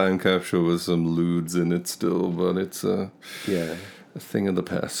there's a time capsule with some lewds in it still, but it's a thing of the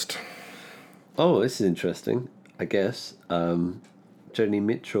past. Oh, this is interesting, I guess. Joni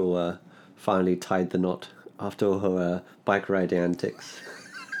Mitchell finally tied the knot after all her bike riding antics.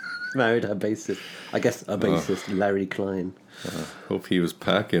 Married her bassist. I guess a bassist, Larry Klein. Hope he was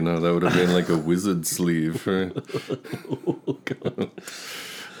packing. Oh, that would have been like a wizard sleeve. Right? Oh, God.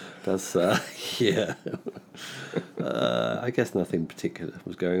 That's, yeah. I guess nothing particular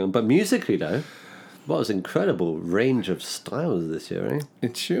was going on. But musically, though, what was incredible range of styles this year, eh?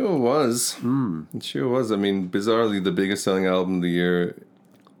 It sure was. It sure was. I mean, bizarrely, the biggest selling album of the year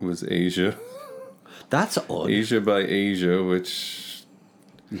was Asia. That's odd. Asia by Asia, which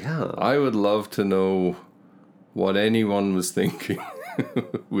Yeah. I would love to know what anyone was thinking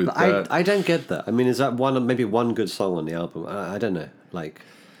with But that. I don't get that. I mean, is that maybe one good song on the album? I don't know. Like,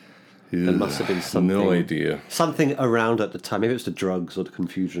 there must have been something. No idea. Something around at the time. Maybe it's the drugs or the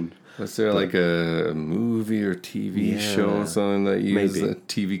confusion. Was there like a movie or TV show or something that used Maybe. a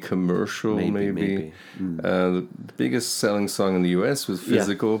TV commercial? Maybe. The biggest selling song in the US was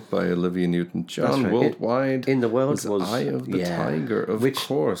 "Physical" by Olivia Newton-John. That's right. Worldwide, In the world was "Eye of the Tiger," of which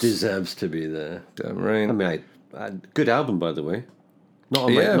course. deserves to be there. Damn right. I mean, good album, by the way. Not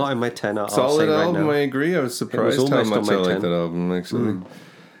on Yeah. not in my 10. I'll Solid say right album. now. I agree. I was surprised how almost on much my I liked 10. that album. Actually,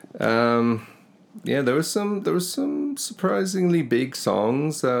 yeah, there was some surprisingly big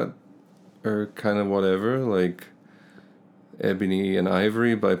songs that are kind of whatever, like Ebony and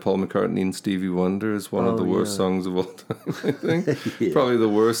Ivory by Paul McCartney and Stevie Wonder is one of the worst songs of all time, I think. Probably the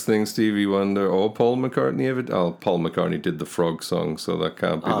worst thing Stevie Wonder or Paul McCartney ever did. Oh, Paul McCartney did the Frog song, so that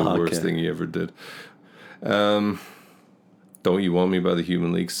can't be the worst thing he ever did. Don't You Want Me by the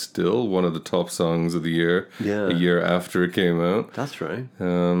Human League, still one of the top songs of the year, a year after it came out. That's right.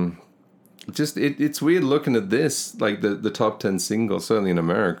 Just it's weird looking at this, like the top 10 singles, certainly in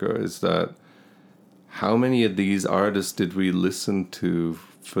America, is that how many of these artists did we listen to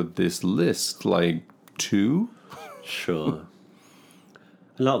for this list? Like 2? Sure.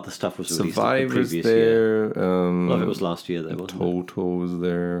 A lot of the stuff was released the Survivor's previous year. there. A lot of it was last year, though, wasn't it? Toto was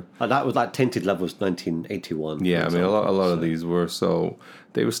there. That was like Tainted Love was 1981. Yeah, I mean a lot of these were, so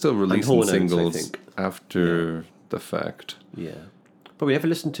they were still releasing Hall Notes, I singles think. after the fact. Yeah. But we never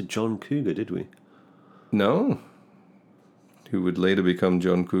listened to John Cougar, did we? No. Who would later become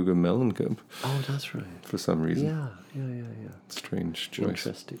John Cougar Mellencamp Oh, that's right. for some reason. Yeah. Strange choice.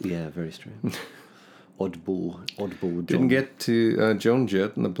 Interesting. Yeah, very strange. Oddball John. Didn't get to Joan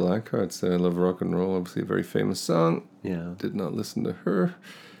Jett and the Blackhearts there. I Love Rock and Roll, obviously a very famous song. Yeah. Did not listen to her.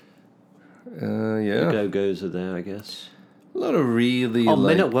 Yeah. Go-Go's are there, I guess. A lot of really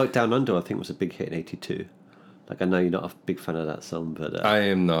Men at Work Down Under, I think, was a big hit in '82. Like, I know you're not a big fan of that song, but I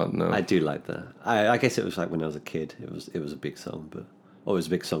am not, no. I do like that. I guess it was like when I was a kid. It was a big song, but it was a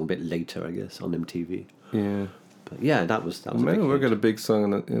big song a bit later, I guess, on MTV. Yeah. But yeah, that was a Men big at Work hit. got a big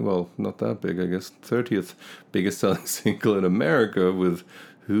song, well, not that big, I guess. 30th biggest selling single in America with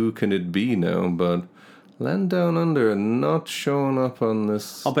Who Can It Be Now, but Land Down Under not showing up on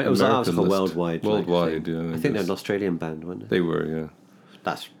this. Oh, but it was an American article list. worldwide. Worldwide, thing. yeah. I think they're guess. an Australian band, weren't they? They were, yeah.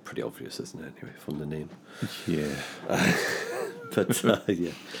 That's pretty obvious, isn't it? Anyway, from the name. Yeah. But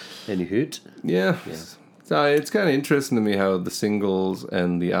yeah. Any hoot? Yeah. So it's kind of interesting to me how the singles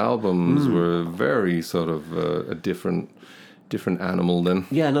and the albums were very sort of a different animal then.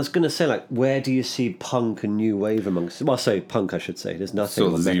 Yeah, and I was going to say, like, where do you see punk and new wave amongst? Well, sorry, punk, I should say. There's nothing.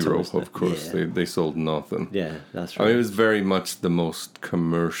 So on metal, zero, isn't there? of course. Yeah. They sold nothing. Yeah, that's I right. mean, it was very much the most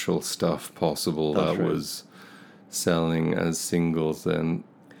commercial stuff possible That's that right. was selling as singles then.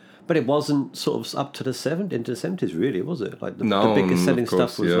 But it wasn't sort of up to the into the 70s, really, was it? Like the No, biggest of selling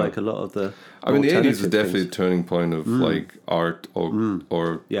course, stuff was yeah. like a lot of the. I mean, the 80s was alternative definitely a things. turning point of like art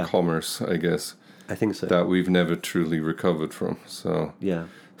or Yeah. commerce, I guess, I think so. that we've never truly recovered from. So Yeah.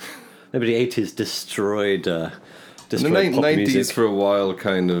 Maybe the 80s destroyed the pop 90s music. for a while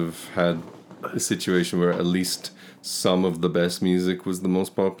kind of had a situation where at least some of the best music was the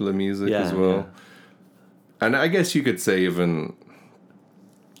most popular music Yeah, as well. yeah. And I guess you could say even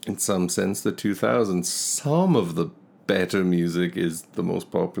in some sense the 2000s, some of the better music is the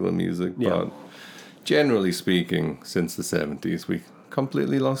most popular music. Yeah. But generally speaking, since the 70s, we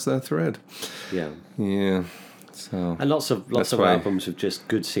completely lost that thread. Yeah. Yeah. So And lots of That's why- albums with just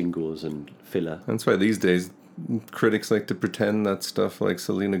good singles and filler. that's why these days critics like to pretend that stuff like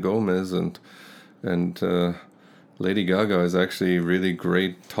Selena Gomez and Lady Gaga is actually really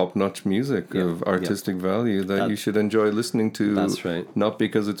great, top-notch music of artistic value that you should enjoy listening to. That's right. Not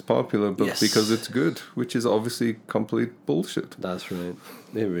because it's popular, but Yes. because it's good, which is obviously complete bullshit. That's right.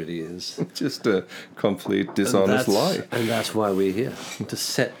 It really is. Just a complete dishonest lie. And that's why we're here. To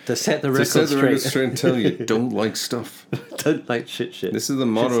set the To record set the record straight. straight and tell you, don't like stuff. Don't like shit. This is the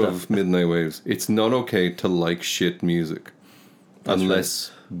motto stuff. of Midnight Waves. It's not okay to like shit music.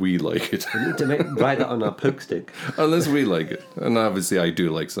 Unless we like it. We need to write that on our poke stick. Unless we like it. And obviously I do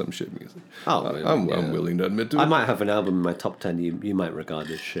like some shit music. Oh, I'm yeah. willing to admit to I it. might have an album in my top 10 you might regard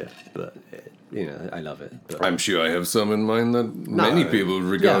as shit, but I love it. But, I'm sure I have some in mind that many people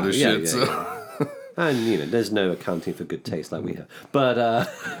regard as shit. So. yeah. And there's no accounting for good taste like we have. But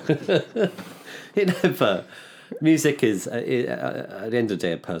but music is at the end of the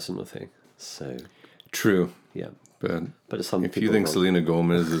day a personal thing. So True. yeah, But but some if people you think won't. Selena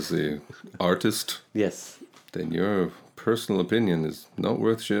Gomez is a artist, Yes. then your personal opinion is not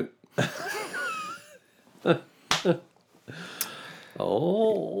worth shit.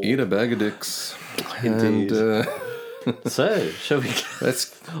 Oh, Eat a bag of dicks. Indeed. And so shall we?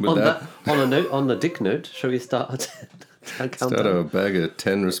 let's with on that on the dick note, shall we start our start countdown? a bag of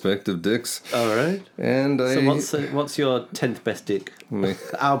 10 respective dicks. All right. And So what's your 10th best dick my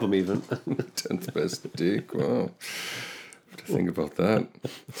album even? 10th best dick. Wow. Have to think about that.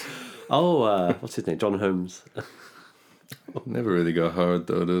 Oh, what's his name? John Holmes. Never really got hard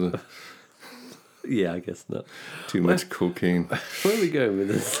though, did it? Yeah, I guess not. Too much cocaine. Where are we going with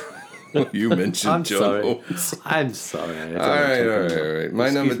this? You mentioned I'm John sorry. Holmes. I'm sorry. I don't All wanna right, take all right, it. all right. My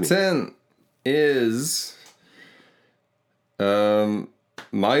Excuse number me. 10 is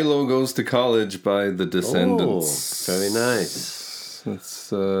Milo Goes to College by The Descendants. Oh, very nice.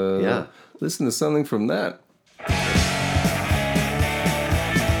 Let's Yeah. listen to something from that.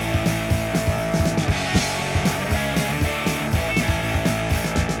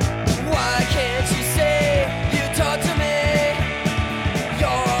 Why can't you say you talk to me? You're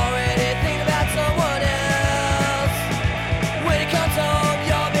already thinking about someone else. When it comes home,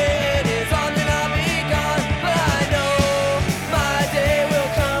 your bed is on and I'll be gone. But I know my day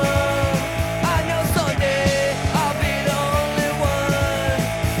will come. I know someday I'll be the only one.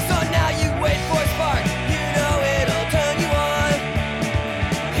 So now you wait for a spark. You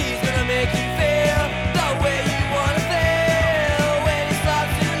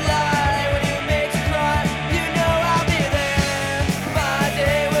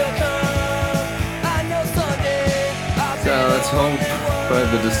Hope by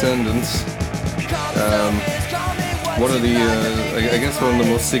the Descendants. One of the, I guess one of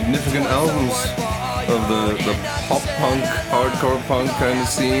the most significant albums of the pop punk, hardcore punk kind of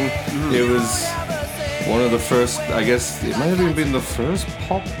scene. It was one of the first, I guess it might have even been the first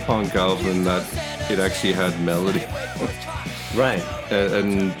pop punk album that it actually had melody. Right.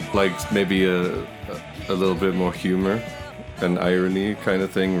 And like maybe a little bit more humor and irony kind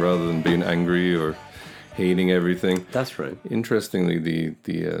of thing rather than being angry or hating everything. That's right. Interestingly,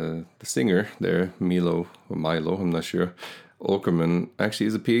 the singer there, Milo, I'm not sure, Åkerman, actually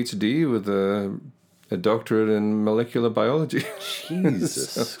is a PhD with a doctorate in molecular biology.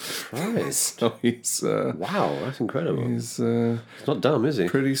 Jesus Christ. So he's Wow, that's incredible. he's It's not dumb, is he?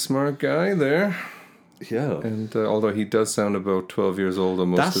 pretty smart guy there. Yeah. And although he does sound about 12 years old on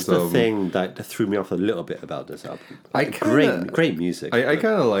most of That's his the album. thing that threw me off a little bit about this album. I kinda- Great music. I but-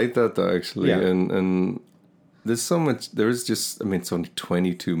 kind of like that though, actually. Yeah. And there's so much, there's just, I mean, it's only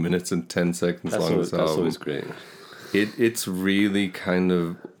 22 minutes and 10 seconds long, this that's album. always great. It's really kind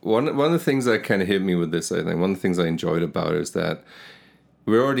of, one of the things that kind of hit me with this, I think, one of the things I enjoyed about it is that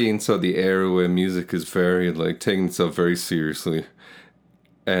we're already in sort of the era where music is very, like, taking itself very seriously.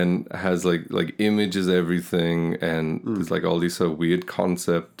 And has like images, everything, and there's like all these sort of weird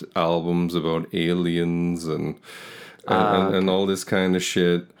concept albums about aliens and all this kind of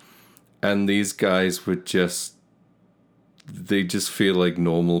shit. And these guys would they just feel like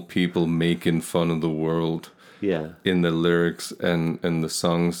normal people making fun of the world Yeah. in the lyrics, and the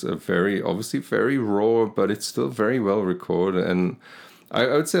songs are obviously very raw, but it's still very well recorded. And I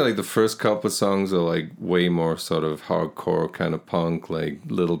would say like the first couple of songs are like way more sort of hardcore kind of punk, like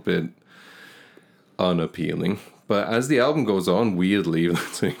little bit unappealing. But as the album goes on, weirdly,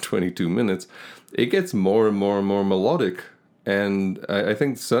 it's only 22 minutes, it gets more and more and more melodic. And I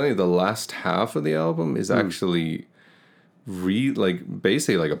think certainly the last half of the album is actually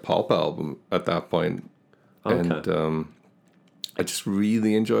basically like a pop album at that point. Okay. And I just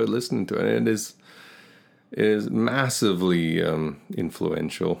really enjoyed listening to it. And it is massively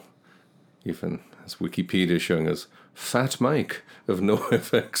influential. Even as Wikipedia showing us, Fat Mike of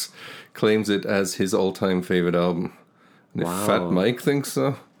NoFX claims it as his all-time favorite album. And if Fat Mike thinks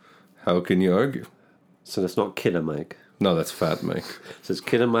so, how can you argue? So that's not Killer Mike. No, that's Fat Mike. So there's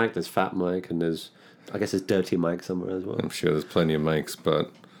Killer Mike, there's Fat Mike, and I guess there's Dirty Mike somewhere as well. I'm sure there's plenty of Mikes,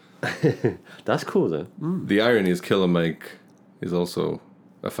 but That's cool though. the irony is Killer Mike is also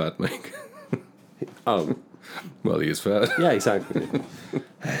a Fat Mike. Oh, Well, he is fat. yeah, exactly.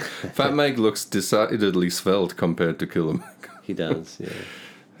 Fat Mike looks decidedly svelte compared to Killer Mike. He does, yeah.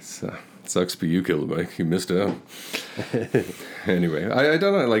 So, sucks for you, Killer Mike. You missed out. Anyway, I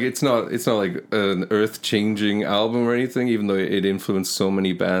don't know. Like, it's not like an earth-changing album or anything, even though it influenced so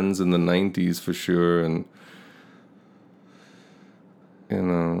many bands in the 90s for sure. And, you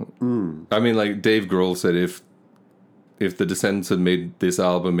know, I mean, like Dave Grohl said, if the Descendants had made this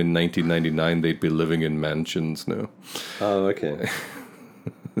album in 1999, they'd be living in mansions now. Oh, okay.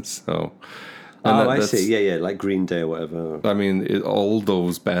 So, I see. Yeah, like Green Day or whatever. I mean, all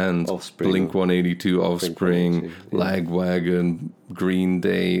those bands, Offspring. Blink 182, Offspring, 182, yeah. Lagwagon, Green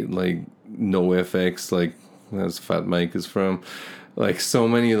Day, like NoFX, like as Fat Mike is from, like so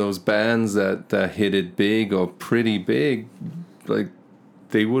many of those bands that hit it big or pretty big, like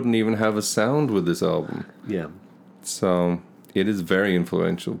they wouldn't even have a sound with this album. Yeah. So it is very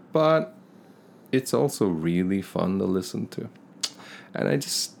influential, but it's also really fun to listen to. And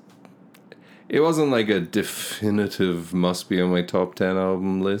it wasn't like a definitive must be on my top 10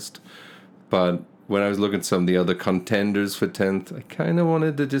 album list, but when I was looking at some of the other contenders for 10th, I kind of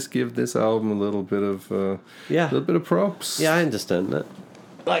wanted to just give this album a little bit of props. Yeah, I understand that.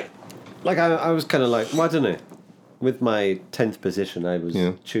 Like I was kind of like, well, I don't know. With my 10th position, I was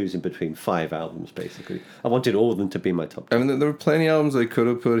choosing between 5 albums, basically. I wanted all of them to be my top 10. I mean, there were plenty of albums I could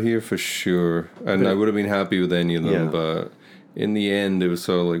have put here for sure, and I would have been happy with any of them, Yeah. but in the end, it was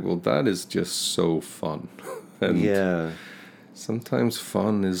sort of like, well, that is just so fun. And Yeah. sometimes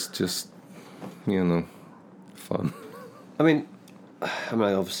fun is just, fun. I mean,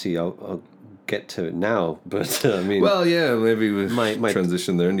 obviously, I'll get to it now, but I mean... Well, yeah, maybe we My-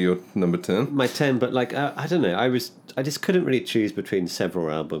 transition there into your number 10. my 10, but like I don't know, I just couldn't really choose between several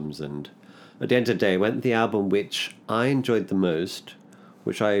albums, and at the end of the day I went with the album which I enjoyed the most,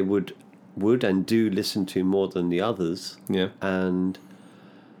 which I would and do listen to more than the others. Yeah. And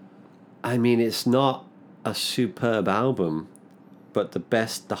I mean, it's not a superb album, but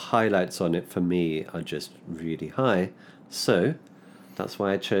the highlights on it for me are just really high, so that's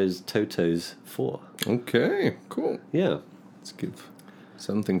why I chose Toto's 4. Okay, cool. Yeah, Let's give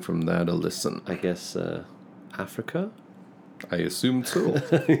something from that a listen. I guess Africa. I assumed so.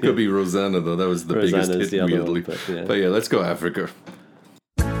 Could be Rosanna, though. That was the Rosanna's biggest the hit, other weirdly. one, But yeah, let's go Africa.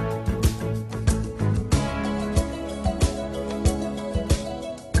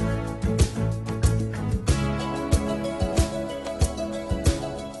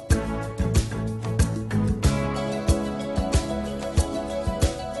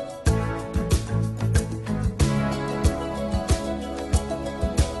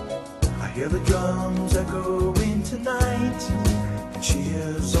 I hear the drums echoing tonight, and she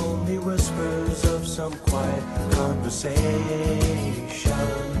hears only whispers of some quiet conversation.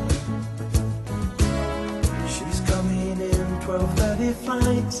 She's coming in 12:30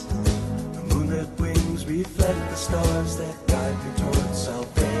 flight. The moonlit wings reflect the stars that guide me towards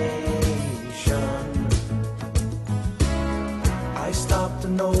salvation. I stopped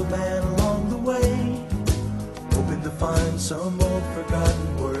an old man along the way, hoping to find some old forgotten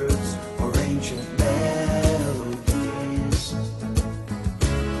words or ancient melodies.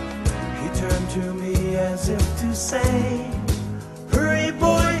 He turned to me as if to say, hurry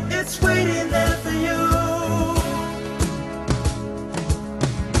boy, it's waiting there for you.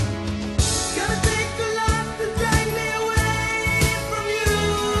 Gonna take a lot to drag me away from you.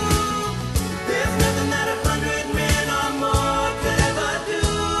 There's nothing that 100 men or more could ever do.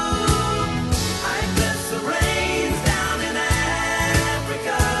 I guess the rain's down in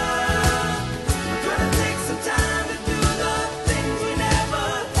Africa. We're gonna take some time to do the things we never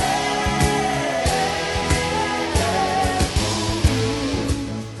had.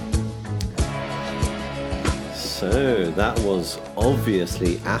 So that was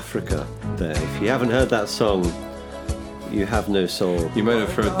obviously Africa there. If you haven't heard that song, you have no soul. You might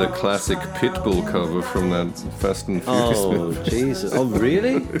have heard the classic Pitbull cover from that Fast and Furious Oh, movie. Jesus. Oh,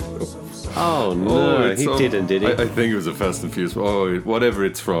 really? Oh, no. it's He on- didn't, did he? I think it was a Fast and Furious. Whatever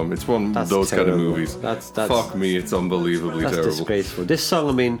it's from. It's one of That's those kind of terrible. movies. That's- Fuck me, it's unbelievably That's terrible. disgraceful. This song,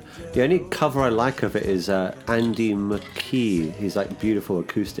 I mean, the only cover I like of it is Andy McKee. He's like beautiful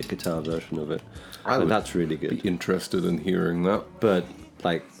acoustic guitar version of it. I And would that's really Be good. interested in hearing that. But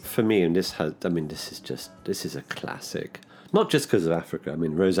like for me, and this is a classic. Not just because of Africa. I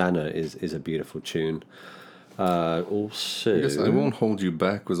mean, Rosanna is a beautiful tune. Also, I guess I Won't Hold You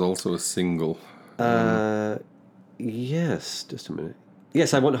Back was also a single. Yes, just a minute.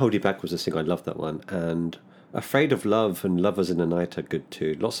 Yes, I Won't Hold You Back was a single. I love that one. And Afraid of Love and Lovers in the Night are good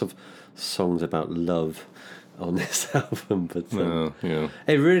too. Lots of songs about love on this album. But Yeah.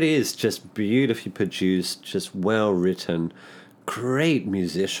 it really is just beautifully produced, just well written, great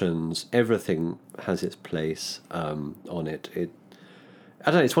musicians. Everything has its place on it. I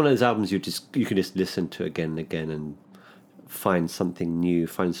don't know. It's one of those albums you can just listen to again and again and find something new,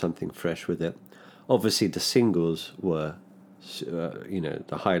 find something fresh with it. Obviously, the singles were, the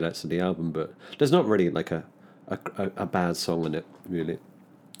highlights of the album, but there's not really like a bad song in it, really.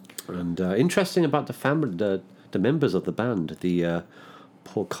 And interesting about the family, the members of the band, the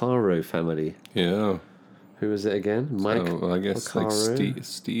Porcaro family. Yeah. Who is it again? Mike. I guess Porcaro? like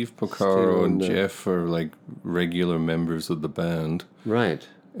Steve Porcaro and and, Jeff are like regular members of the band, Right.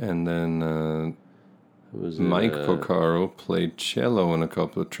 and then Who was it? Mike Porcaro played cello on a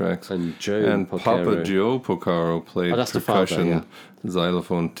couple of tracks, And Joe and Porcaro. Papa Joe Porcaro played Oh, that's the father, percussion, yeah.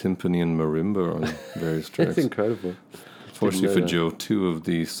 xylophone, timpani, and marimba on various tracks. It's incredible. Fortunately know for that. Joe, 2 of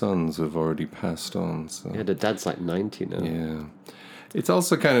the sons have already passed on. So Yeah, the dad's like 90 now. yeah. It's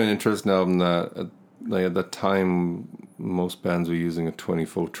also kind of an interesting album that at that time most bands were using a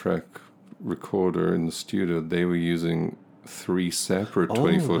 24-track recorder in the studio. They were using 3 separate Oh,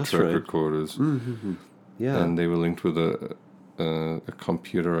 24-track that's right. recorders, Yeah. and they were linked with a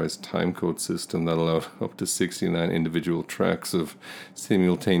computerized timecode system that allowed up to 69 individual tracks of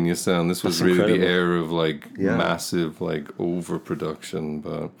simultaneous sound. This was That's really incredible. the era of like Yeah. massive like overproduction,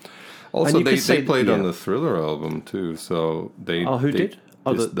 but And also you they could say- played on yeah. the Thriller album too. So they Oh, who they- did?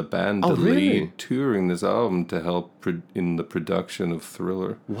 Oh, the band oh, delayed really? touring this album to help in the production of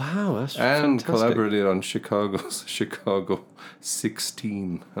Thriller, Wow, that's and fantastic. collaborated on Chicago's Chicago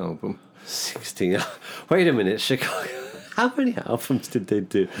 16 album. 16. Wait a minute, Chicago. How many albums did they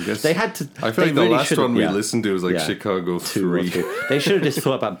do? guess- They had to. I feel they like the really last should've- one we yeah. listened to was like Yeah. Chicago 2 or 3. 3. They should have just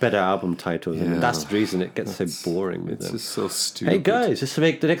thought about better album titles, Yeah. and that's the reason it gets so boring with It's them. just so stupid. Hey guys, let's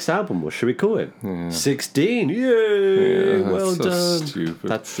make the next album. What should we call it? 16. Yay! Yeah, well that's so done. stupid.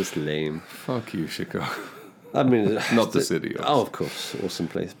 That's just lame. Fuck you, Chicago. I mean, Not the city, Oh, of course, awesome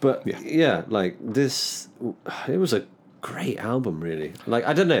place. But yeah, like this, it was a great album, really. Like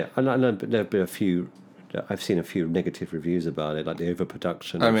I don't know, I know there've been a few. I've seen a few negative reviews about it, like the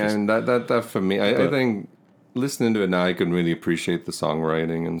overproduction. I which is- mean, that for me, I think listening to it now, I can really appreciate the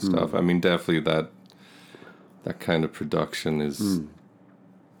songwriting and stuff. I mean, definitely that that kind of production is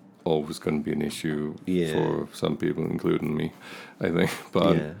always going to be an issue Yeah. for some people, including me, I think.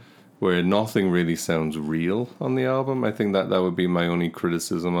 But Yeah. where nothing really sounds real on the album, I think that would be my only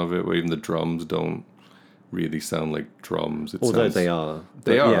criticism of it, where even the drums don't really sound like drums. Although sounds, they are.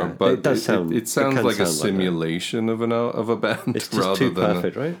 They are, yeah, but it does sound. it sounds can like a sound that. simulation of a band It's just rather too than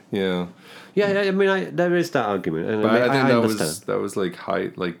perfect, right? Yeah. Yeah, I mean, there is that argument, and But I, I think I that understand. was like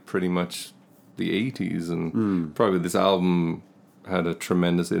pretty much the 80s, and Hmm. probably this album had a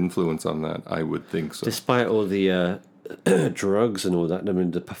tremendous influence on that. I would think so. Despite all the drugs and all that, I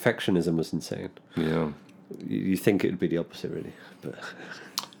mean, the perfectionism was insane. Yeah, You think it would be the opposite, really, but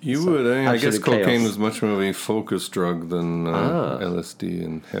you would. I guess absolute cocaine chaos. was much more of a focus drug than LSD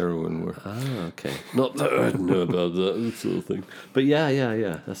and heroin were. okay. Not that I know about that sort of thing, but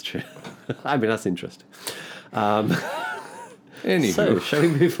yeah, that's true. I mean, that's interesting. Anywho, So, shall we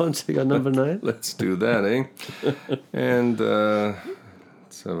move on to your number 9? let's do that, eh? And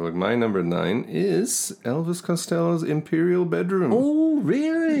so like my number 9 is Elvis Costello's Imperial Bedroom. Oh,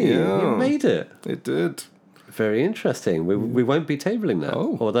 really? Yeah. You made it. It did. Very interesting. We won't be tabling that.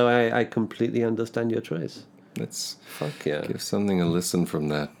 Oh. Although I completely understand your choice. Let's Fuck yeah. give something a listen from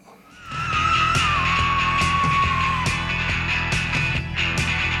that.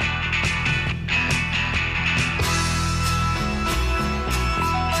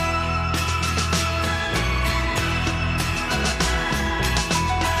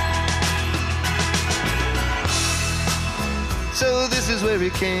 So this is where he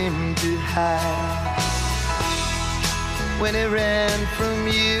came to hide when he ran from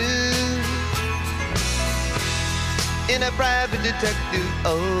you in a private detective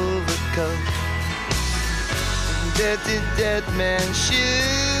overcoat, dirty dead man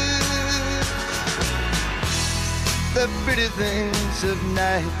shoes, the pretty things of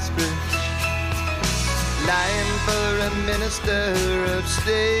Knightsbridge, lying for a minister of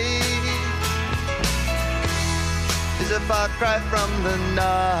state is a far cry from the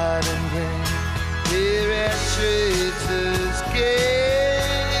Notting Hill here at Traitors' Gate.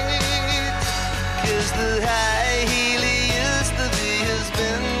 'Cause the high heel he used to be has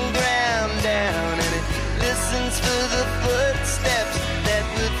been ground down, and he listens for the footsteps that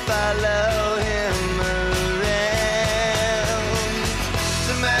would follow him around.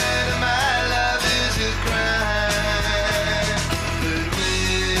 So man, my love is a crime, but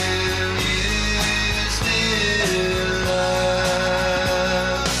will you still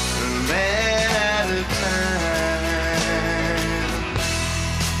love a man out of time?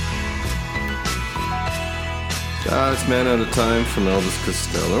 It's Man Out of Time from Elvis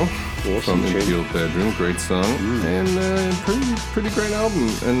Costello. From Imperial Bedroom, great song, and pretty great album.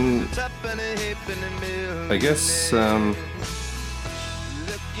 And I guess one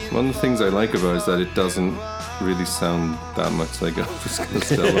of the things I like about it is that it doesn't really sound that much like Elvis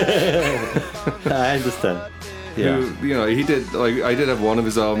Costello. I understand. Yeah. Who, you know, he did like I did have one of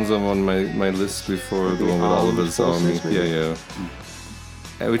his albums on my list before, the one with Oliver's on. Yeah.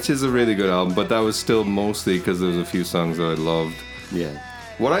 Which is a really good album, but that was still mostly because there was a few songs that I loved. Yeah.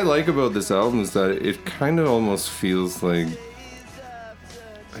 What I like about this album is that it kind of almost feels like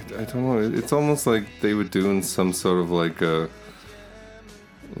I don't know. It's almost like they were doing some sort of like the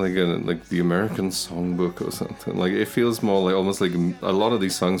American Songbook or something. Like it feels more like almost like a lot of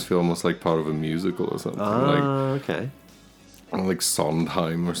these songs feel almost like part of a musical or something. Okay. Like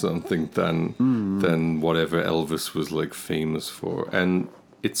Sondheim or something than whatever Elvis was like famous for. And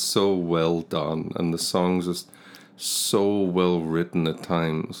it's so well done, and the songs are so well written at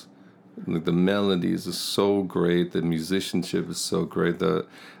times. Like the melodies are so great, the musicianship is so great. At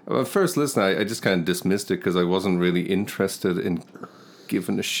first listen, I just kind of dismissed it because I wasn't really interested in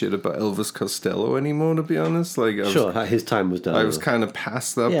giving a shit about Elvis Costello anymore, to be honest. Like His time was done. I was kind of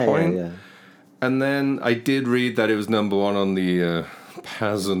past that yeah, point. Yeah. And then I did read that it was number 1 on the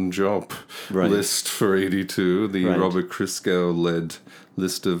Paz and Job list for 82, the Robert Christgau led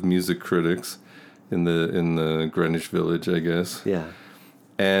list of music critics in the Greenwich Village, I guess. Yeah.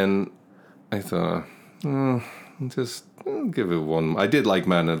 And I thought, just give it one. I did like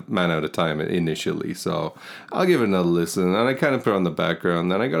Man Out of Time initially, so I'll give it another listen. And I kind of put it on the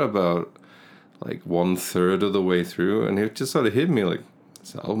background. Then I got about like 1/3 of the way through, and it just sort of hit me like,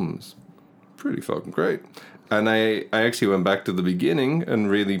 this album's pretty fucking great. And I actually went back to the beginning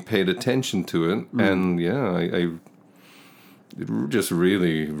and really paid attention to it. And yeah, I just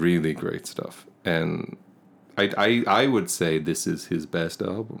really, really great stuff. And I would say this is his best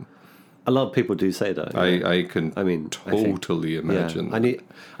album. A lot of people do say that. yeah. I can I mean, I think- totally Yeah, imagine.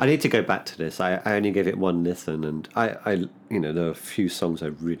 I need to go back to this. I only gave it one listen, and I there are a few songs I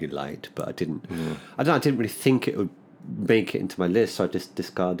really liked, but I didn't. I didn't really think it would make it into my list, so I just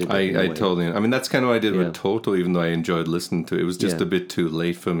discarded it. in a I way. totally. I mean, that's kind of what I did Yeah. with Toto. Even though I enjoyed listening to it, it was just Yeah. a bit too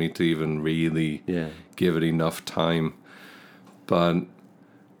late for me to even really Yeah. give it enough time. But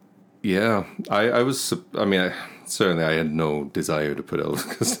yeah, I was. I mean, certainly I had no desire to put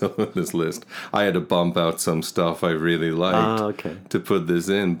Elvis Costello on this list. I had to bump out some stuff I really liked Okay. to put this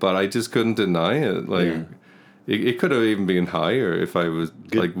in, but I just couldn't deny it. Like. Yeah. It could have even been higher if I was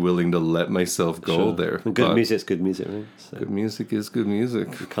like willing to let myself go Sure. there. And good But music's good music, right? So Good music is good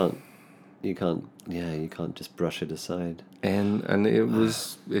music. you can't just brush it aside. And it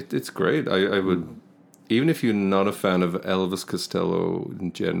was it's great. I would even if you're not a fan of Elvis Costello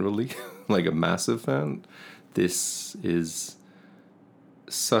generally, like a massive fan, this is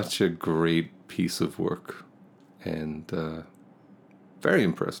such a great piece of work, and very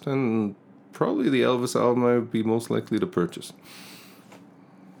impressed. And probably the Elvis album I would be most likely to purchase.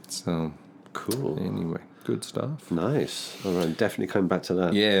 So Cool. anyway, good stuff. Nice. All right, definitely coming back to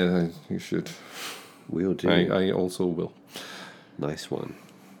that. Yeah, you should. We'll do. I also will. Nice one.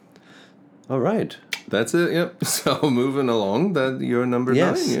 All right. That's it. Yep. So moving along, that you're number 9.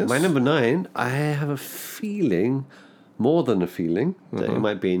 Yes. My number 9. I have a feeling, more than a feeling, that it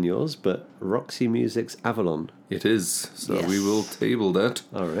might be in yours, but Roxy Music's Avalon. It is. So Yes. we will table that.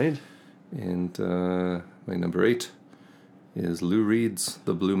 All right. And my number 8 is Lou Reed's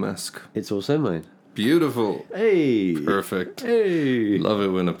The Blue Mask. It's also mine. Beautiful. Hey. Perfect. Hey. Love it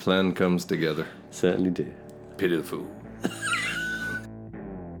when a plan comes together. Certainly do. Pitiful.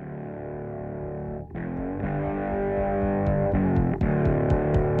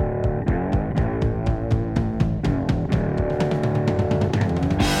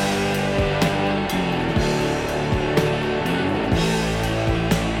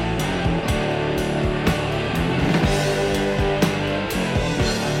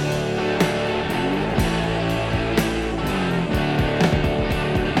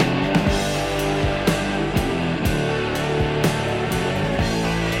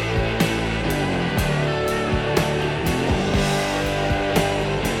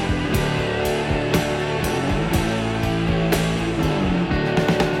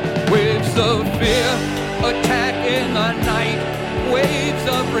 Waves of fear attack in the night. Waves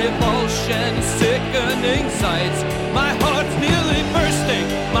of revulsion, sickening sights. My heart's nearly bursting,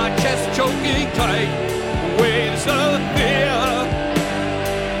 my chest choking tight. Waves of fear.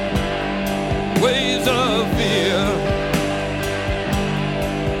 Waves of fear.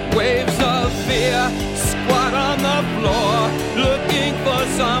 Waves of fear. Squat on the floor, looking for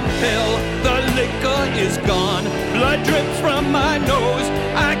some pill. The liquor is gone. Blood drips from my nose.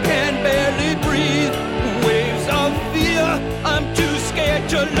 I can barely breathe. Waves of fear. I'm too scared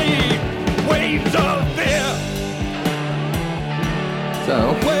to leave. Waves of fear. So,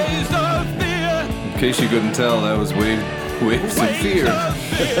 Waves of fear. in case you couldn't tell, that was Waves of Fear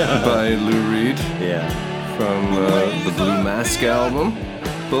by Lou Reed Yeah. from the Blue Mask album.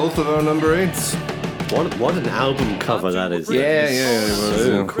 Both of our number 8s. What an album cover that is. Yeah, it was,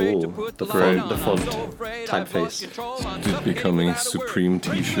 So yeah. cool. The Great. font, typeface. Did becoming a Supreme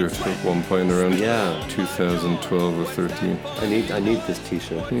t-shirt at one point around Yeah. 2012 or 13. I need this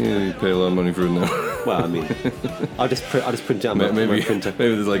T-shirt. Yeah, you pay a lot of money for it now. Well, I mean, I'll just print it on my maybe printer.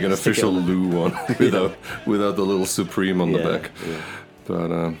 maybe there's like an Stick it official on. Lou one without the little Supreme on the Yeah, back. yeah.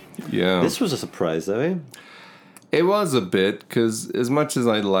 But yeah, This was a surprise, though. Eh? it was a bit because as much as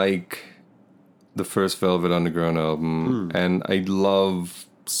I like the first Velvet Underground album, and I love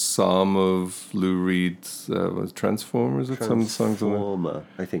some of Lou Reed's was Transformers or some songs on there. Transformer,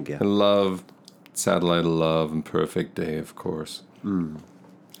 I think. Yeah. I love Satellite of Love and Perfect Day, of course.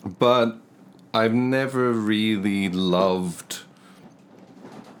 But I've never really loved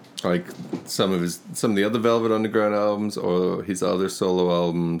like some of the other Velvet Underground albums or his other solo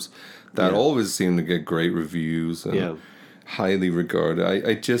albums that Yeah. always seem to get great reviews and Yeah. highly regarded.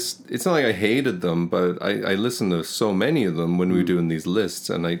 I just, it's not like I hated them, but I listened to so many of them when we were doing these lists,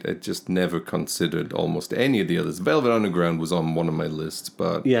 and I just never considered almost any of the others. Velvet Underground was on one of my lists,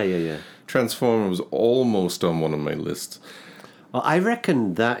 but Yeah. Transformer was almost on one of my lists. Well, I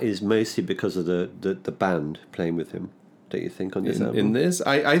reckon that is mostly because of the band playing with him. Don't you think on this album? In this,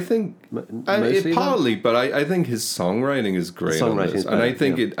 I think mostly partly, but I think his songwriting is great The on songwriting this, is and I better,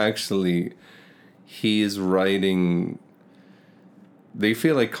 think yeah. it actually he is writing. They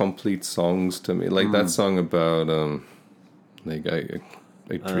feel like complete songs to me, like that song about like I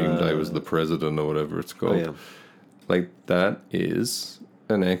dreamed I was the president or whatever it's called. yeah. Like that is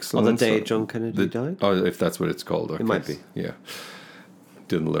an excellent. On the day song. John Kennedy died? Oh, if that's what it's called. Okay. It might be. Yeah.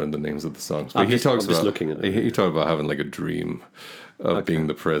 Didn't learn the names of the songs. I'm But just looking at it. He talked about having like a dream of being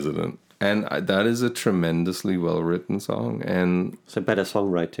the president. And that is a tremendously well-written song. And So better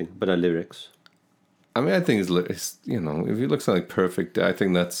songwriting, better lyrics. I mean, I think it's you know, if you look at like Perfect Day, I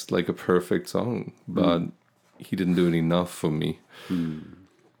think that's like a perfect song. But he didn't do it enough for me.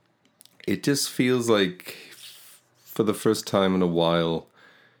 It just feels like, for the first time in a while,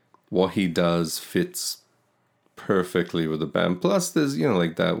 what he does fits perfectly with the band. Plus, there's, you know,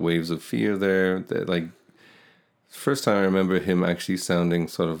 like that Waves of Fear there. That, like, first time I remember him actually sounding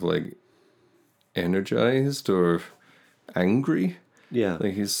sort of like energized or angry. Yeah.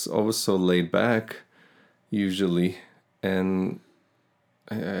 Like, he's always so laid back, usually. And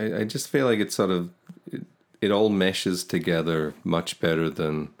I just feel like it's sort of, it all meshes together much better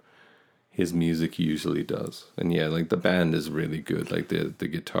than his music usually does. And yeah, like the band is really good. Like the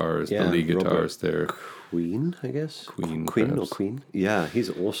guitars, the lead guitars there. Queen, I guess. Queen, or perhaps. Queen. Yeah, he's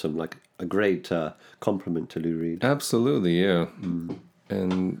awesome. Like a great compliment to Lou Reed. Absolutely, yeah.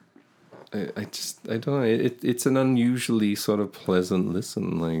 And I don't know. It's an unusually sort of pleasant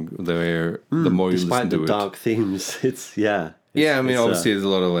listen. Like the more you Despite listen to the it, dark themes, it's yeah. I mean, it's, obviously, there's a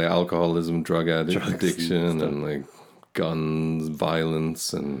lot of like alcoholism, drug drugs addiction, and and like guns,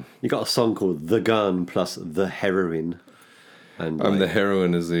 violence, and you got a song called "The Gun" plus "The Heroin," and the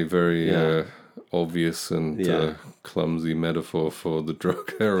heroin is a very obvious and Yeah. clumsy metaphor for the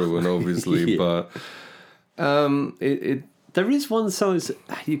drug heroin, obviously. Yeah. But it there is one song.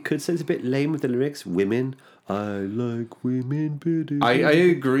 You could say it's a bit lame with the lyrics. Women, I like women better. I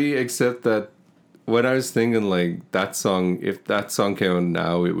agree, except that when I was thinking like that song, if that song came out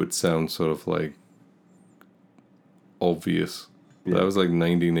now, it would sound sort of like obvious. Yeah. That was like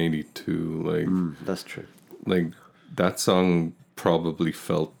 1982. Like That's true. like that song probably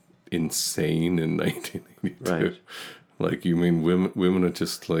felt insane in 1982. Right. Like, you mean women are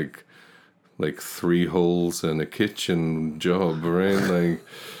just like 3 holes and a kitchen job, right? Like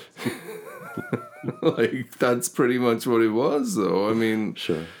like that's pretty much what it was, though. I mean,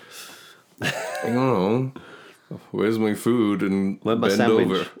 Sure. I don't know. Where's my food? And Where's my bend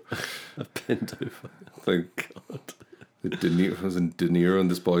sandwich? over. Bend over. Like, De Niro in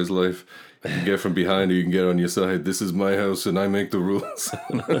This Boy's Life. You can get from behind or you can get on your side. This is my house and I make the rules.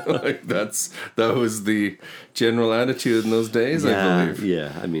 Like, that was the general attitude in those days, I believe.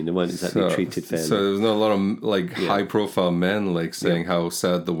 Yeah, I mean, they weren't exactly treated fairly. So there was not a lot of like high profile men like saying how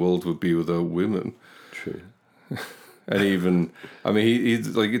sad the world would be without women. True. And even, I mean, he's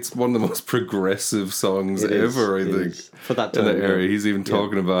like, it's one of the most progressive songs It is, ever, I it think. is. For that in time, that area. yeah. He's even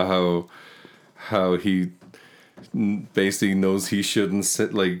talking about how he basically knows he shouldn't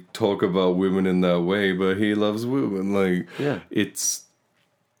talk about women in that way, but he loves women. Like, it's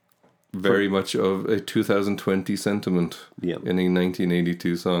very much of a 2020 sentiment in a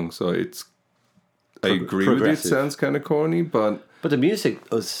 1982 song. So it's, I agree with you. It sounds kind of corny, but the music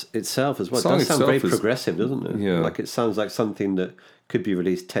itself as well song does sound very itself is- progressive, doesn't it? Yeah. Like it sounds like something that could be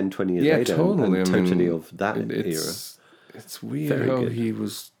released 10, 20 years yeah, later. totally. And I mean, totally of that era. It's weird Very how good. he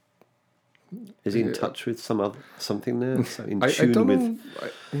was. Is he in touch with something there? So in I tune don't with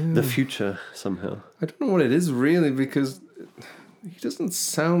know. the future somehow. I don't know what it is really, because he doesn't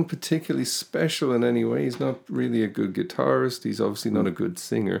sound particularly special in any way. He's not really a good guitarist. He's obviously not a good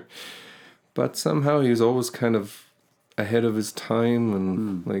singer. But somehow he was always kind of ahead of his time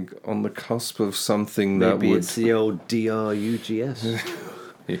and like on the cusp of something Maybe that would... it's the old DRUGS.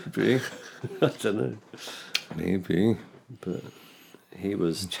 Maybe. I don't know. Maybe. But he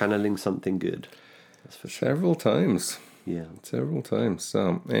was channeling something good. That's for sure. Several times. Yeah. Several times.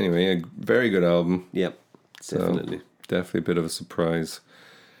 So anyway, a very good album. Yep. So, Definitely. definitely a bit of a surprise.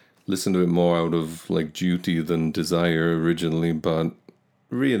 Listened to it more out of like duty than desire originally, but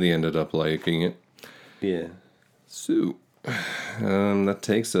really ended up liking it. Yeah. So that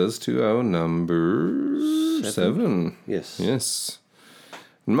takes us to our number 7. Yes. Yes.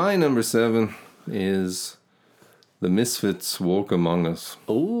 My number 7 is The Misfits Walk Among Us.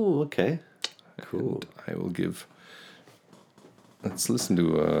 Oh, okay. Cool. And I will give... Let's listen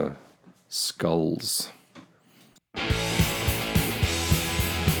to Skulls.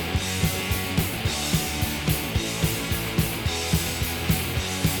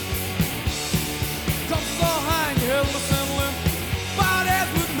 Come so high, you hear whistling. Bodies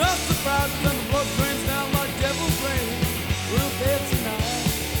with no surprises, and the blood drains down like devil's rain. We'll bed tonight.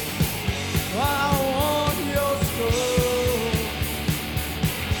 I want your skull.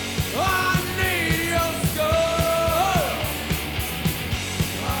 I need your skull.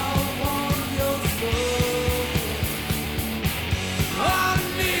 I want your skull. I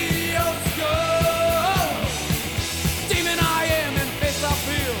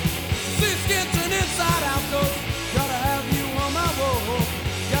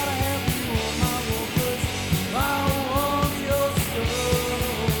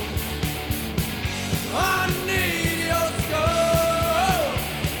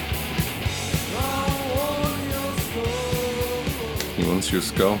Balance Your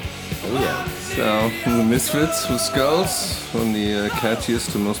Skull. Oh yeah. So, The Misfits with Skulls, one of the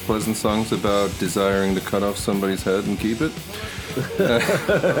catchiest and most pleasant songs about desiring to cut off somebody's head and keep it.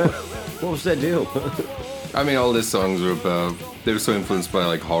 What was their deal? I mean, all these songs are about, they were so influenced by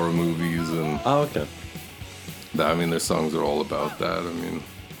like horror movies and, Oh, okay. I mean, their songs are all about that. I mean,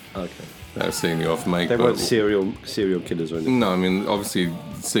 Okay. I was saying you off mic, They but weren't serial killers or anything. no, I mean, obviously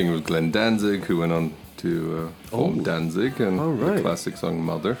singing with Glenn Danzig, who went on to form Danzig, and Oh, right. the classic song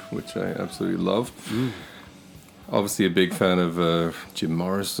Mother, which I absolutely love. Obviously a big fan of Jim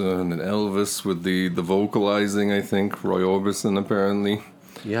Morrison and Elvis with the vocalizing, I think. Roy Orbison, apparently.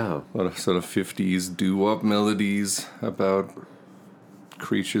 Yeah. A lot of sort of 50s doo-wop melodies about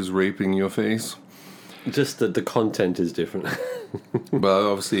creatures raping your face. Just that the content is different. But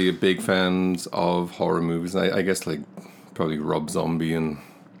obviously big fans of horror movies. I guess like probably Rob Zombie and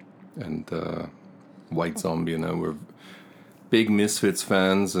White Zombie and I were big Misfits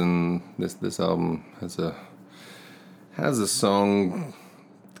fans, and this album has a song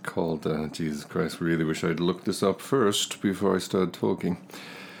called Jesus Christ, really wish I'd looked this up first before I started talking.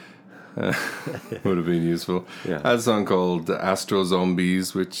 Would have been useful. Yeah. Has a song called Astro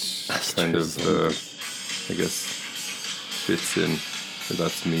Zombies, which kind of I guess fits in.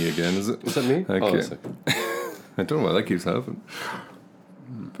 That's me again, is it? Is that me? Okay. Oh, it's I don't know why that keeps happening.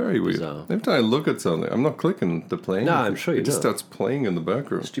 Very weird. Bizarre. Every time I look at something, I'm not clicking the play. No, I'm sure it you're just not. starts playing in the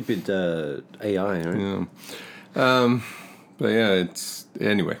background. Stupid AI, right? Yeah. But yeah, it's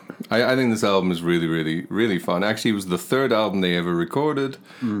anyway. I think this album is really, really, really fun. Actually, it was the third album they ever recorded,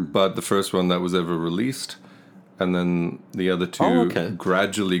 but the first one that was ever released, and then the other two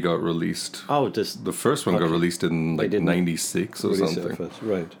gradually got released. Oh, just The first one got released in like '96 or release it something. first.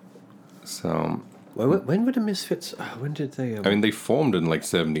 Right. So When were the Misfits? When did they? I mean, they formed in like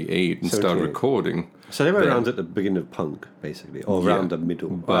 '78 and started 78. recording. So they were then. around at the beginning of punk, basically, or Yeah. around the middle,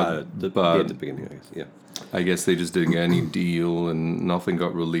 But- near the beginning, I guess. Yeah. I guess they just didn't get any deal, and nothing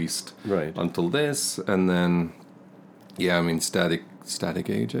got released Right. until this, and then yeah, I mean, Static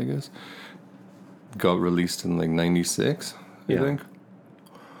Age, I guess, got released in like '96, I Yeah. think,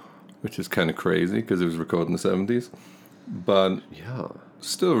 which is kind of crazy because it was recorded in the '70s, but Yeah.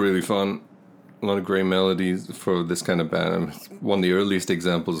 still really fun. A lot of great melodies for this kind of band. I mean, one of the earliest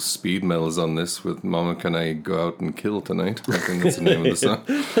examples of speed metal is on this with "Mama, Can I Go Out and Kill Tonight?" I think that's the name of the song.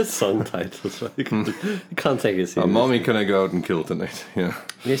 The song titles, right? You can't take it seriously. "Mommy, Can I Go Out and Kill Tonight?" Yeah.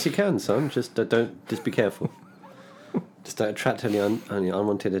 Yes, you can, son. Just just be careful. Just don't attract any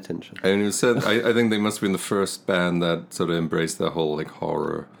unwanted attention. And it said, I think they must have been the first band that sort of embraced that whole like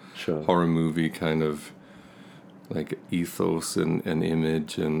horror movie kind of like ethos and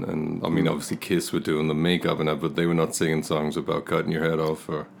image, and I mean obviously Kiss were doing the makeup and that, but they were not singing songs about cutting your head off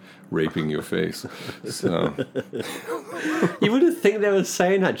or raping your face. So You wouldn't think they were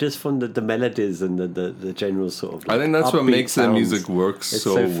saying that just from the melodies and the general sort of. I think that's what upbeat makes their sounds. music work It's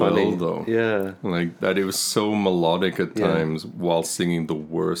so funny. well, though. Yeah, Like that, it was so melodic at Yeah. times while singing the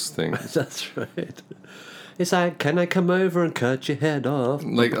worst things. that's right. It's like, can I come over and cut your head off?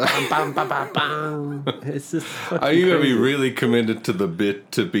 Like, Bam, bam, bam, bam. It's just. are you gonna be crazy. really committed to the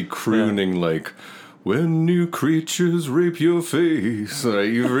bit to be crooning like, "When new creatures rape your face"? Like,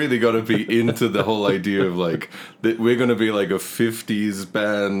 you've really got to be into the whole idea of like that we're gonna be like a '50s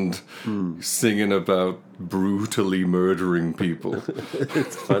band singing about brutally murdering people.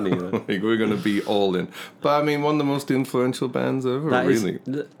 It's funny. Right? Like we're gonna be all in. But I mean, one of the most influential bands ever. That is really,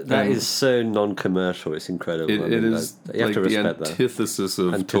 that And is so non-commercial. It's incredible. I It mean, is you have like to the respect that. antithesis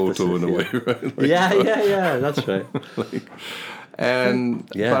of Toto in a way, right? Like, Yeah. That's right. And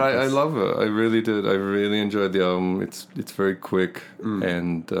Yeah, but I that's- love it. I really did. I really enjoyed the album. It's very quick,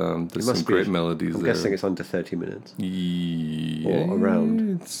 and there's It some must be- great melodies I'm there. guessing it's under 30 minutes. Yeah, Or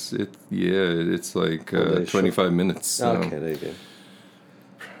around. It's like they're 25 minutes. So, Okay, there you go.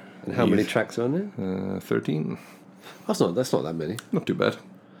 And how many tracks are on there? 13. That's not that many. Not too bad.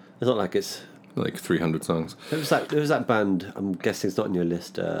 It's not like it's. Like 300 songs. There was that band. I'm guessing it's not on your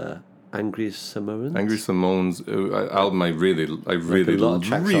list. Angry Samoans. Angry Samoans album. I really a lot of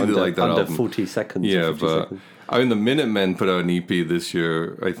tracks really under, like that under album. 40 seconds. Yeah, 50 but seconds. I mean, the Minutemen put out an EP this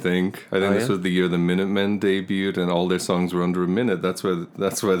year. I think this yeah? was the year the Minutemen debuted, and all their songs were under a minute. That's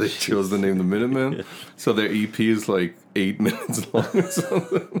why they chose the name the Minutemen. So their EP is like 8 minutes long or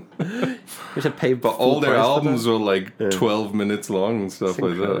something. We should pay. But all their albums were like 12 minutes long and stuff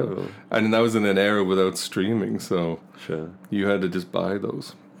like that. incredible. And that was in an era without streaming, so Sure. you had to just buy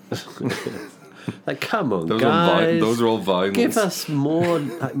those. Like, come on, Those guys. those are all vinyls. Give us more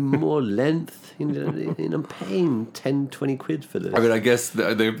length. I'm paying 10, 20 quid for this. I mean, I guess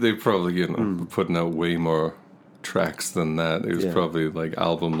they're probably putting out way more tracks than that. It was Yeah. probably like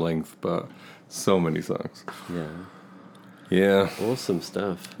album length, but so many songs. Yeah. Yeah. Awesome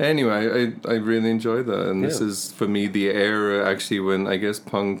stuff. Anyway, I really enjoyed that, and this Yeah. is for me the era actually when I guess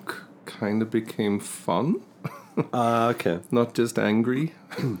punk kind of became fun, Okay. not just angry.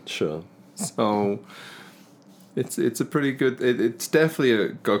 Sure. So it's a pretty good. It's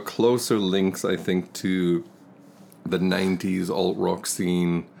definitely got closer links, I think, to the '90s alt rock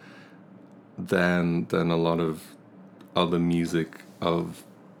scene than a lot of other music of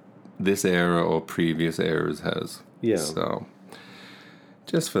this era or previous eras has. Yeah. So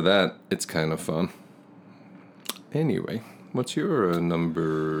just for that, it's kind of fun. Anyway, what's your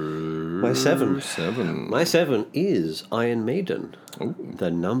number? My 7. 7. My 7 is Iron Maiden, Oh,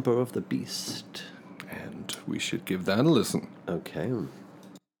 The Number of the Beast. and we should give that a listen. Okay.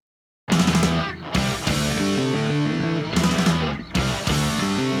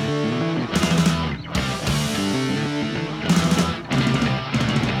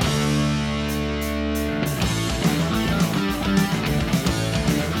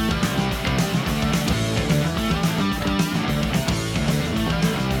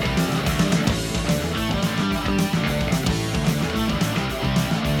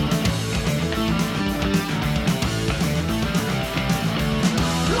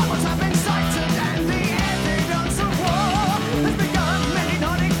 Lovers have been sighted and the evidence of war has begun. Many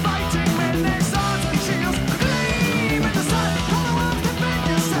Nordic fighting men, their swords and shields gleam in the sun. All the world defend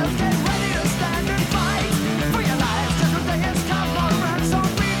yourselves, get ready to stand and fight for your lives. Judgment day has come for ransom.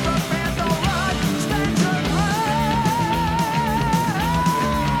 Be prepared to run, stand your ground.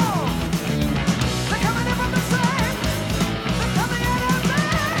 They're coming in from the same, they're coming out of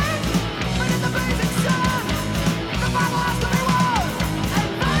bed. But in the blazing sun, the battle has to be won.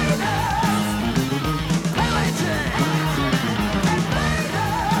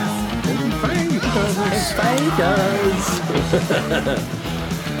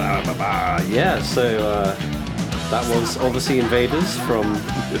 Yeah, so that was obviously Invaders from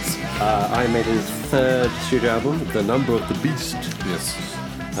Iron Maiden's third studio album, The Number of the Beast. Yes.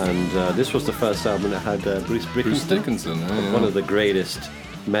 And this was the first album that had Bruce Bruce Dickinson, Dickinson, yeah. one of the greatest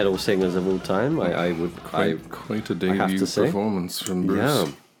metal singers of all time. I would Quite a I have debut to say. performance from Bruce.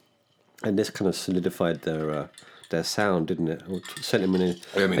 Yeah, and this kind of solidified their sound, didn't it? Or sent them in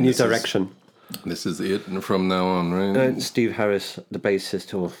I mean, a new this is- direction. This is it from now on, right? And Steve Harris, the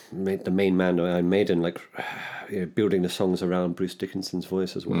bassist or the main man of Iron Maiden, building the songs around Bruce Dickinson's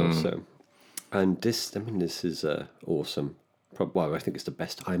voice as well. So, and this is awesome. Well, I think it's the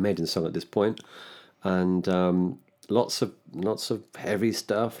best Iron Maiden song at this point, and lots of heavy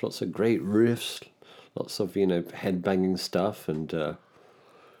stuff, lots of great riffs, lots of head banging stuff, and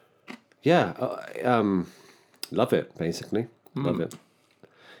love it basically, love it.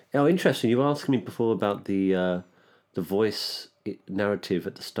 Oh, interesting. You were asking me before about the voice narrative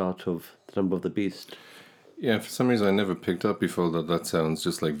at the start of The Number of the Beast. Yeah, for some reason I never picked up before that sounds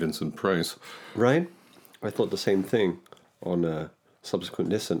just like Vincent Price. Right? I thought the same thing on a subsequent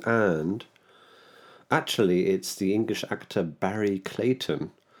listen. And actually, it's the English actor Barry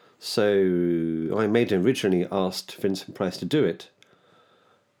Clayton. So Iron Maiden originally asked Vincent Price to do it,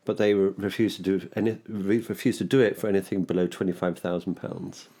 but they refused to do it for anything below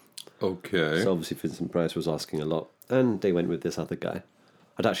 £25,000. Okay. So obviously Vincent Price was asking a lot, and they went with this other guy.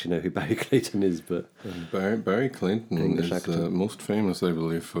 I don't actually know who Barry Clayton is, but Barry Clayton English is actor. most famous, I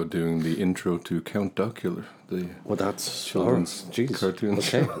believe, for doing the intro to Count Duckula, the well, that's children's jeez. cartoon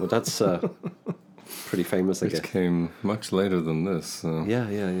Okay, show, well that's pretty famous, I which guess. came much later than this. So. Yeah.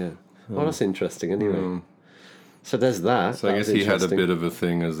 Well, that's interesting. Anyway, so there's that. So I That guess was he had a interesting. bit of a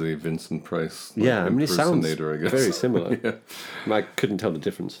thing as a Vincent Price Yeah, I mean, it sounds impersonator, I guess. very similar. Yeah. I couldn't tell the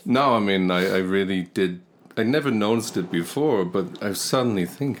difference. No, I mean, I really did. I never noticed it before, but I suddenly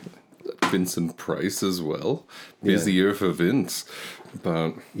think Vincent Price as well. Busy year for Vince.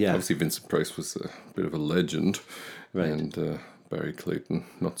 But Yeah. obviously Vincent Price was a bit of a legend. Right. And Barry Clayton,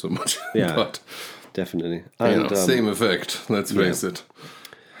 not so much. Yeah. But, Definitely. you And, know, same effect, let's face it.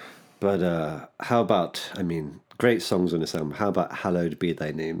 But how about? I mean, great songs on this album. How about "Hallowed Be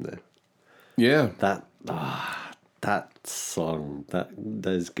Thy Name"? Though Yeah. that song,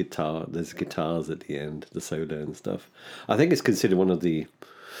 there's guitars at the end, the solo and stuff. I think it's considered one of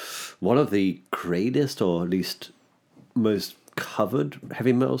the greatest, or at least most covered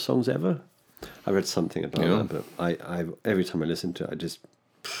heavy metal songs ever. I read something about Yeah. that, but I every time I listen to it, I just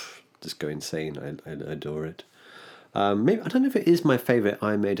go insane. I adore it. Maybe I don't know if it is my favorite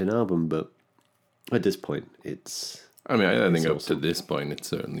Iron Maiden album, but at this point, it's. I mean, I think up awesome. to this point, it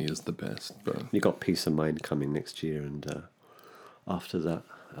certainly is the best. But You got Peace of Mind coming next year, and after that,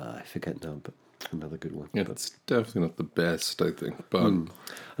 I forget now, but Another good one. Yeah, it's definitely not the best, I think. But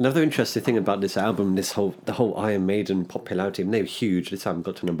Another interesting thing about this album, the whole Iron Maiden popularity, I mean, they were huge. This album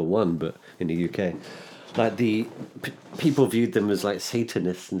got to number 1, but in the UK, like people viewed them as like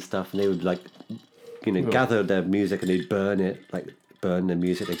Satanists and stuff, and they would like, gather their music and they'd burn their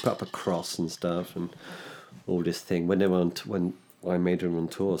music. They put up a cross and stuff and all this thing when they were when Iron Maiden were on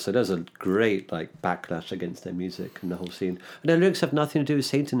tour. So there's a great like backlash against their music and the whole scene. And their lyrics have nothing to do with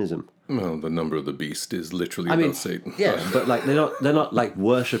Satanism. well, the number of the beast is literally about Satan. Yeah, but like they're not like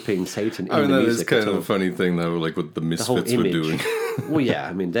worshipping Satan in I mean, the that music. is kind at of all. a funny thing that like what the The whole Misfits were image. doing. Well, yeah,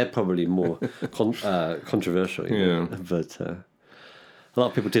 I mean they're probably more controversial. Yeah. But a lot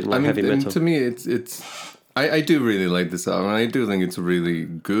of people didn't like I mean, heavy and metal. to me, it's. I do really like this album. I do think it's really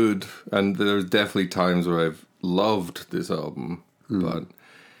good, and there's definitely times where I've loved this album, but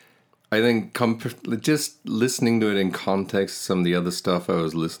I think just listening to it in context, some of the other stuff I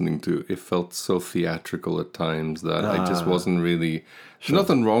was listening to, it felt so theatrical at times that I just wasn't really. There's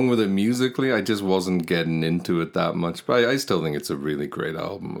nothing wrong with it musically. I just wasn't getting into it that much, but I still think it's a really great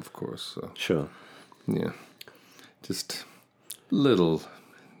album, of course. So. Sure. Yeah, just little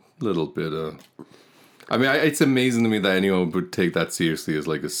bit of. I mean, it's amazing to me that anyone would take that seriously as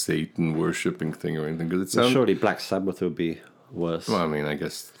like a Satan worshipping thing or anything. Because it sounds. Surely Black Sabbath would be worse. Well, I mean, I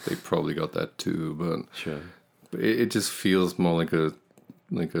guess they probably got that too, but Sure. it just feels more like a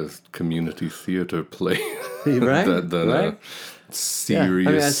community theater play, Right, than right. a serious.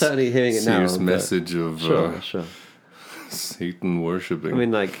 I mean, I'm certainly hearing it now, serious but- message of Sure. Satan worshipping. I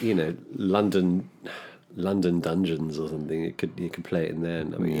mean, like London Dungeons or something. You could play it in there.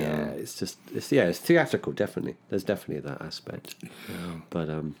 And, I mean, it's theatrical. Definitely, there's definitely that aspect. Yeah. But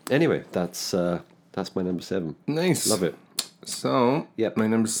anyway, that's my number 7. Nice, Love it. So, Yep. my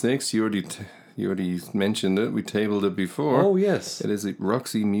number 6. You already mentioned it. We tabled it before. Oh yes, It is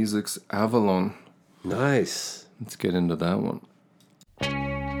Roxy Music's Avalon. nice. Let's get into that one.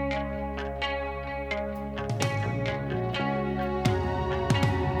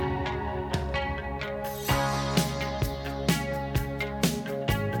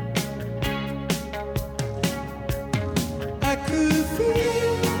 I could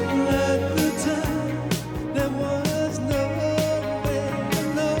feel at the time there was no way of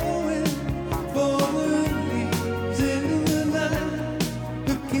knowing, for the leaves in the night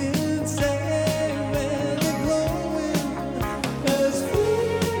looking sad and glowing, as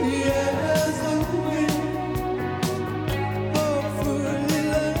free as the wind, hopefully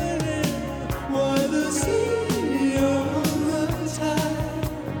learning why the sea on the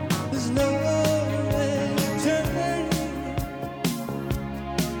tide is no way turning.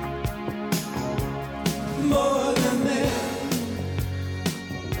 More than that,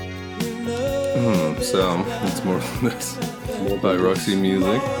 you know. So, it's more than this. By Roxy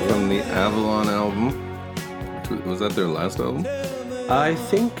Music from the Avalon album. Was that their last album? I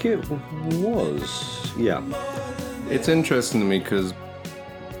think it was. Yeah. It's interesting to me because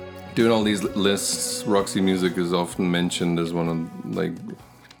doing all these lists, Roxy Music is often mentioned as one of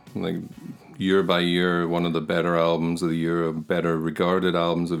like year by year one of the better albums of the year, or better regarded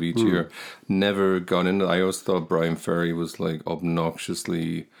albums of each year. Never got into. I always thought Brian Ferry was like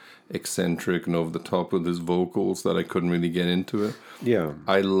obnoxiously eccentric and over the top with his vocals that I couldn't really get into it. Yeah.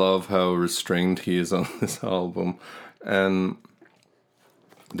 I love how restrained he is on this album. And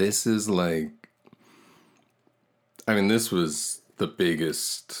this is like, I mean, this was the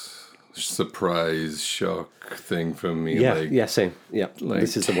biggest surprise shock thing for me. Yeah. like, Yeah. Same. Yeah. like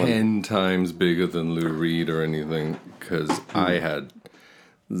This is the 10 one. times bigger than Lou Reed or anything, because I had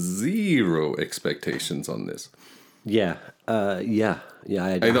zero expectations on this. Yeah. Yeah.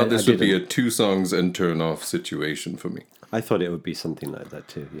 I thought this would be a didn't. 2 songs and turn off situation for me. I thought it would be something like that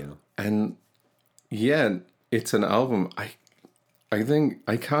too. Yeah. And yeah, it's an album. I think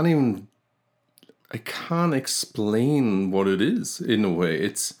I can't explain what it is in a way.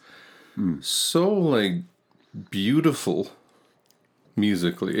 It's so like beautiful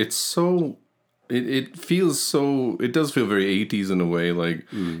musically. It's so it feels so, it does feel very 80s in a way. Like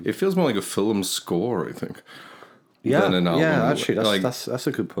it feels more like a film score, I think. Yeah. Than an album. Yeah. Actually, Like, that's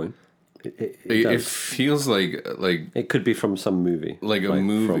a good point. It it does. feels like It could be from some movie. a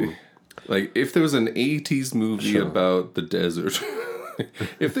movie. from- Like if there was an 80s movie Sure. about the desert.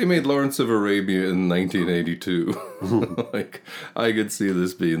 If they made Lawrence of Arabia in 1982, like I could see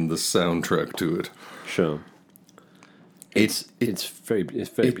this being the soundtrack to it. Sure. It's very It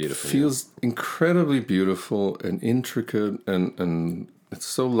beautiful. yeah. feels incredibly beautiful and intricate, and it's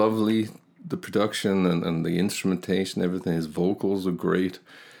so lovely. The production and the instrumentation, everything. His vocals are great.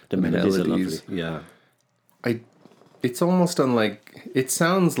 The melodies are lovely. Yeah. it's almost unlike. It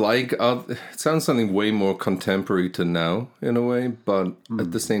sounds something way more contemporary to now in a way, but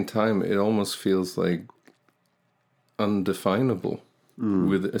at the same time, it almost feels like undefinable,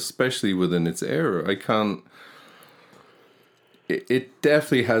 especially within its era. I can't. It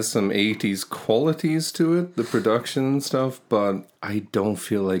definitely has some 80s qualities to it, the production and stuff, but I don't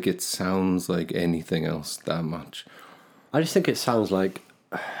feel like it sounds like anything else that much. I just think it sounds like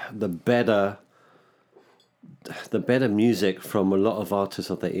the better music from a lot of artists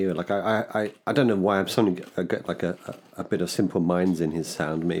of the era. Like I don't know why I'm suddenly get like a bit of Simple Minds in his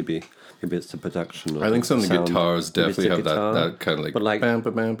sound. Maybe it's the production. Or I think some of the sound. guitars Maybe it's definitely the have guitar. that kind of like, But like, bam,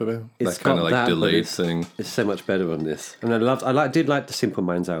 bam, bam, bam, bam, it's that kind got of like that, but delayed it's, thing. It's so much better on this, and I did like the Simple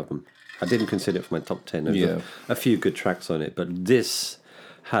Minds album. I didn't consider it for my top 10. There's a few good tracks on it, but this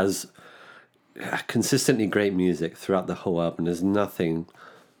has consistently great music throughout the whole album. There's nothing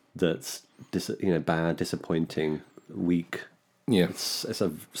that's bad, disappointing, weak. Yeah, It's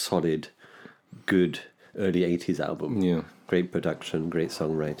a solid, good early 80s album. Yeah. Great production, great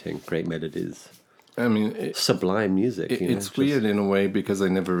songwriting, great melodies. I mean, Sublime music. it's weird in a way because I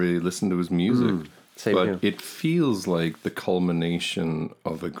never really listened to his music. Same but here. it feels like the culmination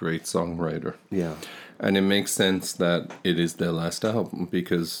of a great songwriter. Yeah. And it makes sense that it is their last album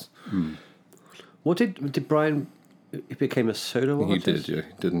because What did Brian? He became a solo he artist. did,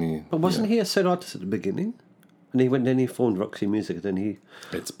 didn't he? But wasn't he a solo artist at the beginning? And then he formed Roxy Music. And then he.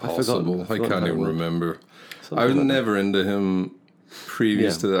 It's I've forgotten- possible. I've I forgotten can't how it even went. remember. Something I was like that. never into him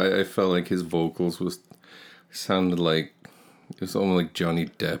previous Yeah. to that. I felt like his vocals sounded like it was almost like Johnny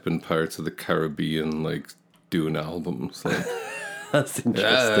Depp in Pirates of the Caribbean, like doing albums. Like, That's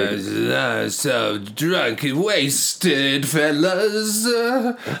interesting. so drunk and wasted, fellas.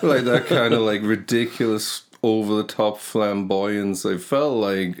 Like that kind of like ridiculous, over the top flamboyance. I felt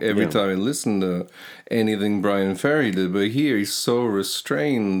like every time I listened to anything Brian Ferry did, but here he's so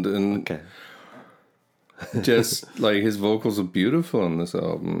restrained and Okay. just like his vocals are beautiful on this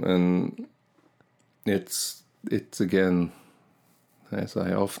album, and it's again, as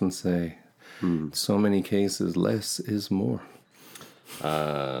I often say, in so many cases, less is more.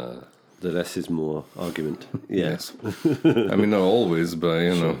 The less is more argument. Yes. I mean, not always, but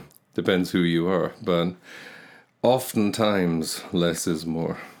you know, depends who you are. But oftentimes, less is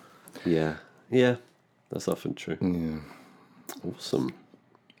more. Yeah. Yeah. That's often true. Yeah. Awesome.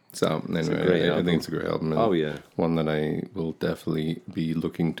 So a anyway, great I album. think it's a great album. And Oh, yeah. one that I will definitely be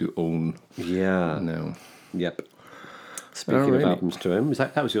looking to own Yeah. now. Yep. Speaking of Alrighty. albums to own,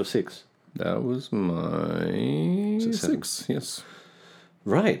 that was your 6? That was my it 6. Yes.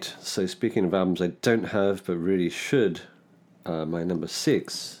 Right. So speaking of albums I don't have but really should, my number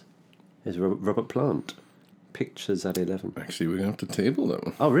 6 is Robert Plant. Pictures at 11. Actually, we're going to have to table that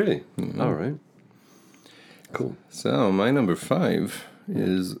one. Oh, really? All right. Cool. So, my number 5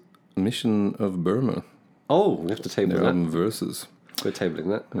 is Mission of Burma. Oh, we have to table Their that. album Versus. We're tabling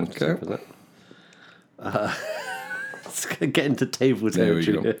that. We have to Okay. table that. Let's get into table There we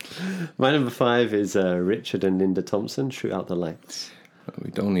territory. go. Here. My number 5 is Richard and Linda Thompson, Shoot Out the Lights.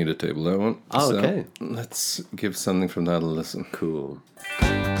 We don't need to table that one. Oh, okay. Let's give something from that a listen. Cool.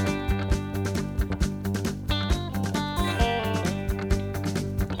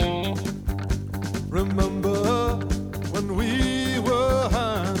 Remember when we were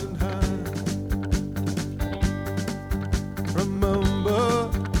hand in hand? Remember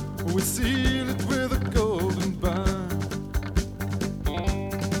we sealed it with a golden band?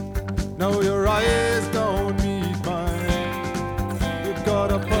 Now your eyes don't meet mine. You've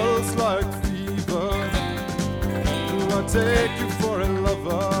got a pulse like fever. Do I take you for a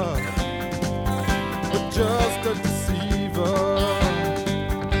lover, but just a deceiver?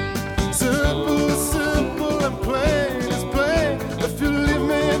 Simple and plain is plain. If you leave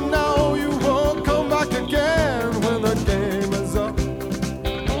me now, you won't come back again when the game is up.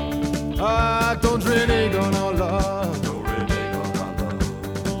 I don't renege on our love. Don't renege on our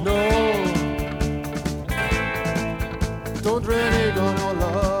love. No. Don't renege on our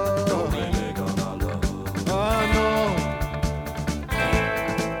love. Don't renege on our love. I know.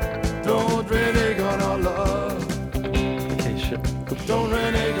 Don't renege on our love. Okay, shit. Don't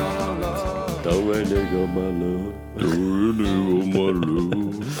renege on our love. Don't renege on my love.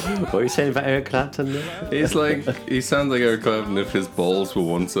 What are you saying about Eric Clapton there? He's like, he sounds like Eric Clapton if his balls were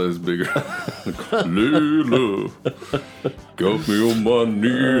one size bigger. Layla, got me on my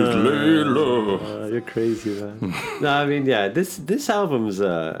knees, Layla. You're crazy, man. No, I mean, yeah, this album's,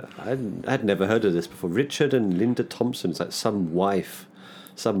 I'd never heard of this before. Richard and Linda Thompson, it's like some wife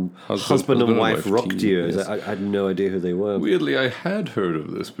some husband and wife rock team, duos. yes. I had no idea who they were. Weirdly, I had heard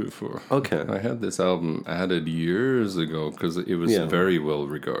of this before. Okay. I had this album added years ago because it was Yeah. very well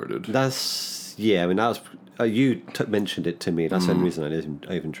regarded. That's I mean, that was you mentioned it to me. That's the only reason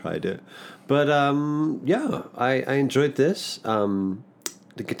I even tried it. But yeah, I enjoyed this.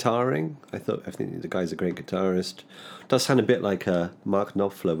 The guitaring, I think the guy's a great guitarist. Does sound a bit like Mark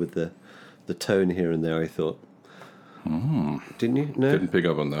Knopfler with the tone here and there. I thought. Didn't you? No. Didn't pick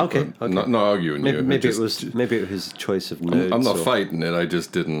up on that. Okay, but okay. Not arguing you. Maybe just- it was his choice of notes. I'm not or- fighting it. I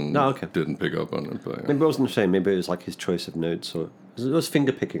just didn't. No, okay. Didn't pick up on it. But Maybe I wasn't saying. Maybe it was like his choice of notes, or it was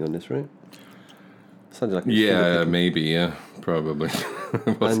finger picking on this, right? Sounded like it was finger yeah, picking. maybe. Yeah, probably.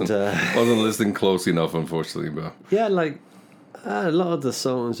 wasn't listening close enough, unfortunately. But Yeah, like a lot of the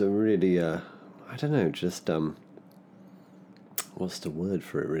songs are really, I don't know, just what's the word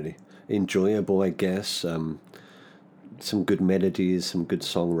for it? Really enjoyable, I guess. Some good melodies, some good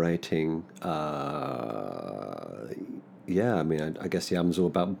songwriting. Yeah, I mean, I guess the album's all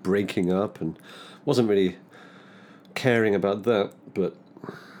about breaking up, and wasn't really caring about that, but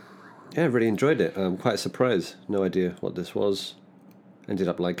yeah, really enjoyed it. Quite surprised, no idea what this was. Ended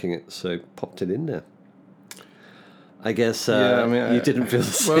up liking it, so popped it in there. I guess you didn't feel the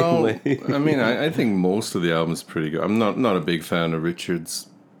same way. I mean, I think most of the album's pretty good. I'm not a big fan of Richard's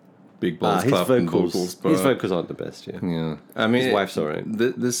big balls His clapping vocals, but his vocals aren't the best. Yeah, yeah. I mean, his wife's alright.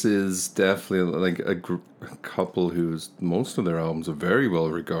 This is definitely like a couple whose most of their albums are very well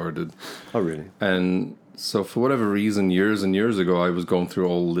regarded. Oh, really? And so, for whatever reason, years and years ago, I was going through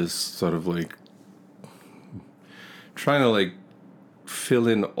all this sort of like trying to like fill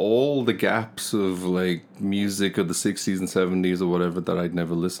in all the gaps of like music of the 60s and 70s or whatever that I'd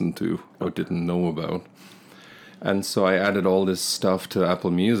never listened to or didn't know about. And so I added all this stuff to Apple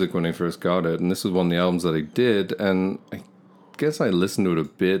Music when I first got it, and this was one of the albums that I did, and I guess I listened to it a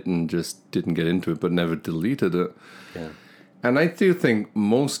bit and just didn't get into it, but never deleted it. Yeah. And I do think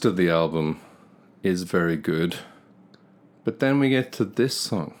most of the album is very good, but then we get to this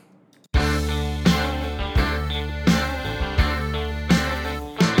song.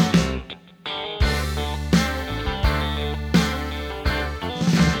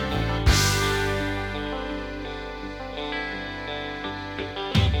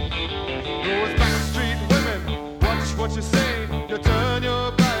 Those backstreet women, watch what you say. You turn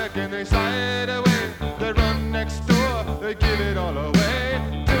your back and they slide away. They run next door, they give it all away.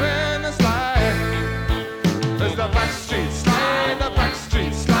 Doing the slide. There's the backstreet slide, the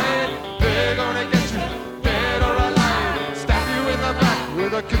backstreet slide. They're gonna get you, dead or alive. Stab you in the back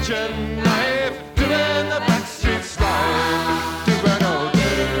with a kitchen knife. Doing the backstreet slide. Doing all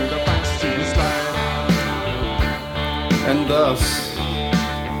day, the backstreet slide. And thus,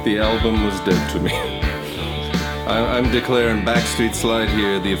 the album was dead to me. I'm declaring Backstreet Slide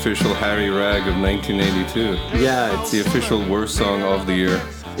here the official Harry Rag of 1982. Yeah, It's the official worst song of the year.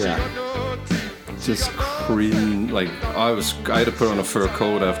 yeah. Just cringe. Like, I had to put on a fur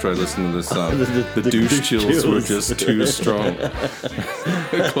coat after I listened to this song. The douche chills were just too strong.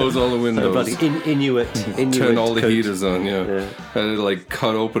 Close all the windows. Bloody Inuit Turn all the coat. heaters on, yeah. Had to like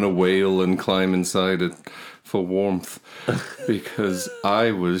cut open a whale and climb inside it for warmth because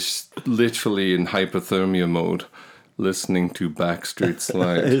I was literally in hypothermia mode listening to Backstreet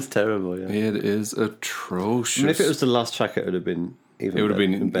Slide. It's terrible. Yeah. It is atrocious. I mean, if it was the last track, it would have been even. It would have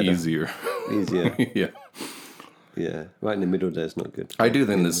been better. easier. Easier. Yeah. Yeah, right in the middle there is not good. I do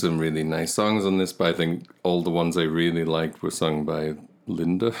think there's some really nice songs on this, but I think all the ones I really liked were sung by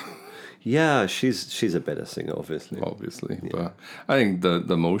Linda. Yeah, she's a better singer, obviously. Obviously, but I think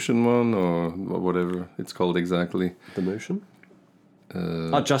the motion one or whatever it's called exactly, The Motion?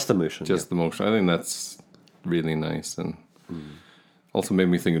 Just the Motion. just the motion. I think that's really nice and also made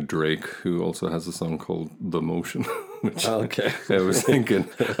me think of Drake, who also has a song called The Motion. Which Oh, okay. I was thinking,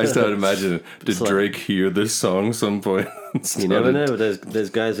 I started imagining, did like- Drake hear this song some point? You never know. There's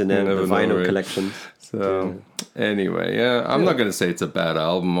guys in there never with know, vinyl right? collections. So anyway, yeah, I'm not gonna say it's a bad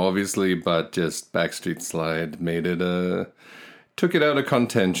album, obviously, but just Backstreet Slide made it took it out of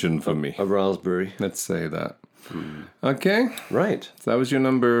contention for me. A raspberry. Let's say that. Okay, Right. so that was your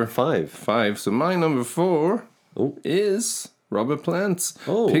number 5. So my number 4 Oh. is Robert Plant's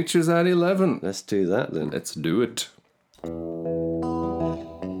Oh. Pictures at 11. Let's do that then. Let's do it.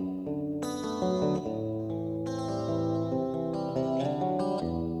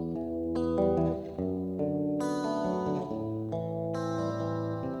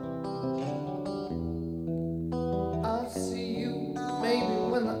 I'll see you maybe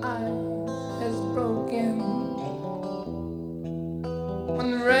when the ice has broken.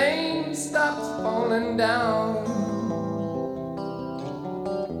 When the rain stops falling down.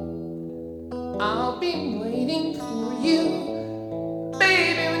 I'll be waiting for you,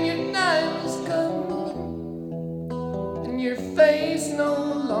 baby, when your time has come and your face no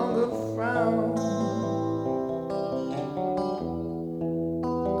longer frowns.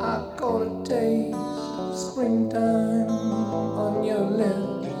 I got a taste of springtime on your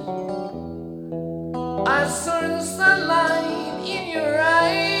lips. I saw the sunlight in your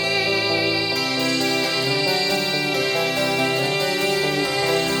eyes.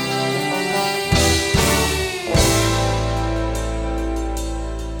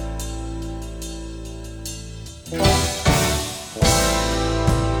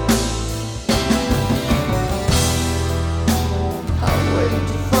 I wait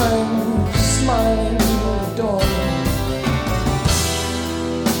to find you smiling in the door.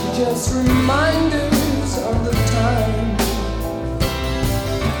 Just reminders of the time.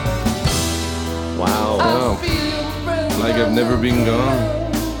 Wow. Wow. Like I've Never Been Gone.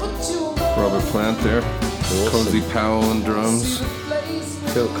 Robert Plant there. Cozy Powell on drums.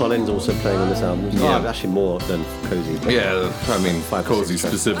 Phil Collins also playing on this album. Yeah. Oh, actually more than Cozy. But Yeah, I mean, Five or Cozy six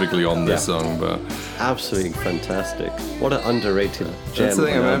tracks. specifically on this Yeah. song, but Absolutely fantastic. What an underrated gem. that's the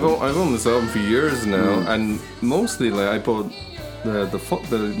thing. of an I mean, album. I've owned this album for years now, and mostly like I bought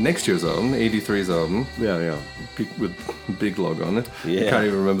the next year's album, 83's album, Yeah. with Big Log on it. Yeah. I can't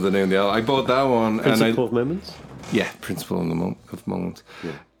even remember the name of the album. I bought that one, Principle of Moments? Yeah, Principle of Moments.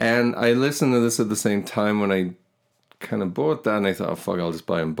 And I listened to this at the same time when I kind of bought that, and I thought, oh, fuck, I'll just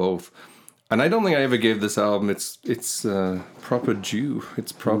buy them both. And I don't think I ever gave this album its proper due,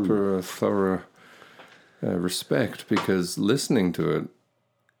 its proper thorough respect, because listening to it,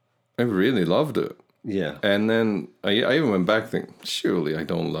 I really loved it. Yeah. And then I even went back thinking, surely I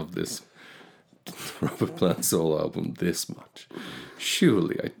don't love this Robert Plant solo album this much.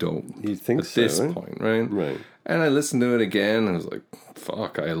 Surely I don't. You'd think at so, this right? point, right? Right. And I listened to it again, and I was like,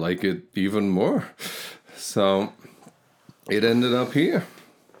 fuck, I like it even more. So it ended up here.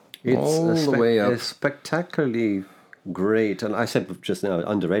 All the way up. It's spectacularly great. And I said just now,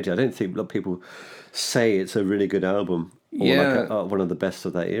 underrated. I don't think a lot of people say it's a really good album. Or Yeah. like one of the best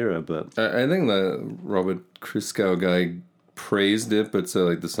of that era, but I think the Robert Christgau guy praised it, but said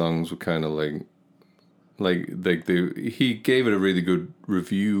like the songs were kind of he gave it a really good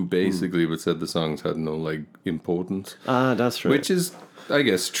review basically, but said the songs had no like importance. that's right. Which is, I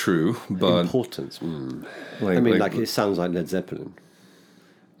guess, true, but importance. It sounds like Led Zeppelin.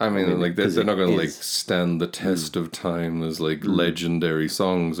 I mean, like they're 'cause not going to it like is. stand the test of time as like legendary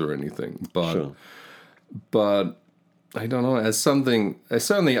songs or anything, but Sure. but I don't know, as something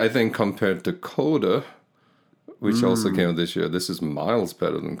certainly I think compared to Coda, which also came out this year, this is miles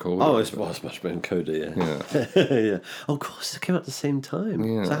better than Coda. Oh, it's much better than Coda, yeah. Yeah. Oh, of course, it came out at the same time.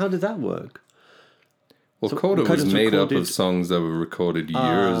 Yeah. So how did that work? Well, So Coda was Coda's made up recorded- of songs that were recorded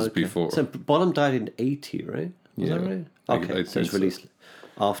years Okay. before. So Bonham died in 80, right? Was that Yeah. right? I Okay, so think it's released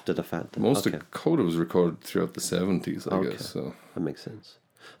after the fact. Most okay. of Coda was recorded throughout the 70s, I Okay. guess. So That makes sense.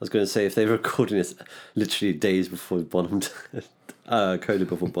 I was going to say, if they were recording this literally days before Bonham died, Coda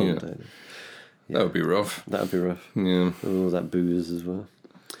before Bonham Yeah. died. that would be rough. That would be rough. Yeah. With all that booze as well.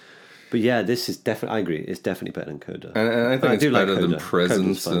 But yeah, this is definitely, I agree, it's definitely better than Coda. And I think it's do like better than Coda.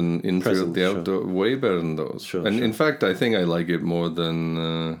 Presence Coda's fun. and Into Presence, the sure. Outdoor. Way better than those. Sure, and sure. in fact, I think I like it more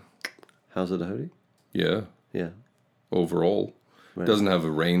than, House of the Holy? yeah, Yeah. overall. Right. Doesn't have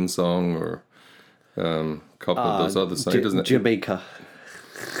a Rain song or a couple of those other songs. Doesn't it? Jamaica.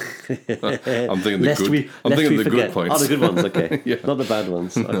 I'm thinking the Lest good. we- I'm lest thinking we the forget. good points. Oh, the good ones, okay. Yeah. Not the bad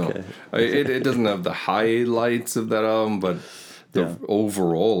ones. No. Okay. It doesn't have the highlights of that album, but Yeah.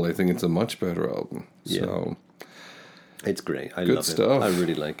 overall, I think it's a much better album. Yeah. So It's great. I good love stuff. it. I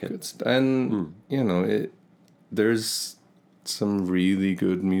really like it. Good and you know, there's some really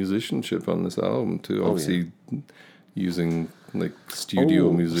good musicianship on this album too. Obviously, using like studio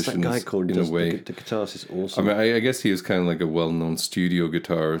what's musicians that guy called? in a way. The guitarist is I awesome. mean, I guess he was kind of like a well-known studio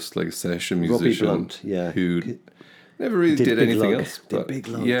guitarist, like a session Robbie musician, Blunt, yeah. who never really Did did Big anything Lug. else. Did But Big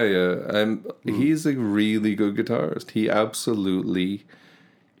Lug. yeah. He's a really good guitarist. He absolutely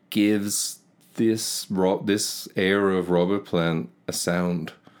gives this era of Robert Plant a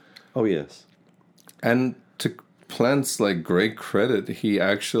sound. Oh, yes. And to Plant's like great credit, he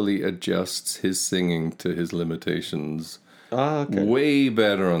actually adjusts his singing to his limitations. Okay. Way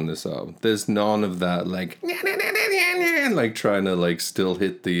better on this album. There's none of that like trying to like still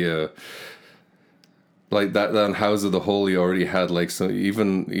hit the like that on House of the Holy already had like some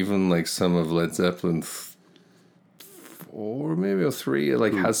even like some of Led Zeppelin 4 maybe or 3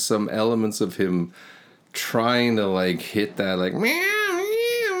 like has some elements of him trying to like hit that like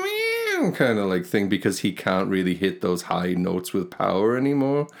kind of like thing because he can't really hit those high notes with power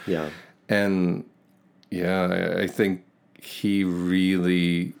anymore. Yeah. And yeah, I think he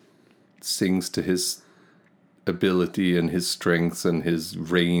really sings to his ability and his strengths and his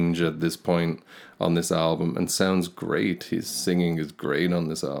range at this point on this album, and sounds great. His singing is great on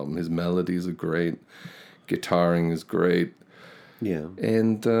this album. His melodies are great. Guitaring is great. Yeah.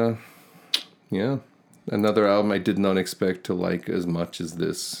 And yeah, another album I did not expect to like as much as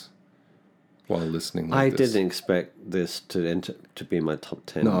this while listening like I this. didn't expect this to be in my top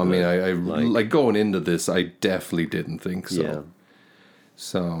 10. No, I mean, but, I like going into this, I definitely didn't think so. Yeah.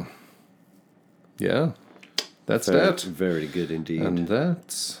 So, yeah, that's very, that. Very good indeed. And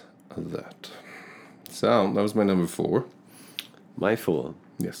that's that. So, that was my number 4. My 4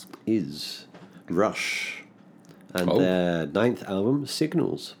 Yes. is Rush and Oh. their 9th album,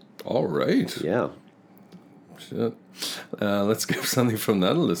 Signals. All right. Yeah. Shit. Let's give something from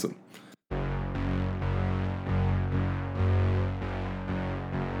that a listen.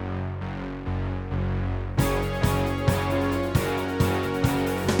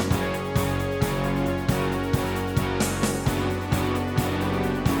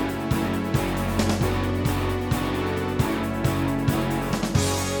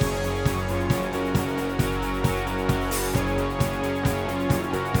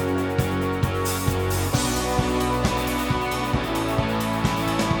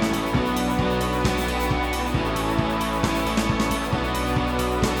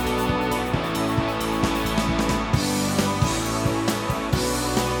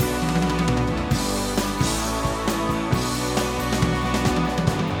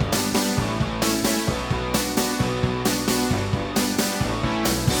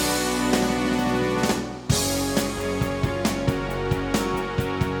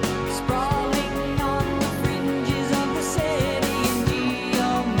 Sprawling on the fringes of the city in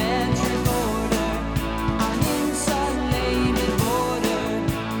geometric order, an insulated border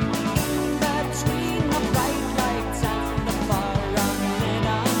between the bright lights and the far unlit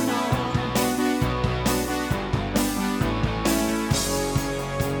unknown.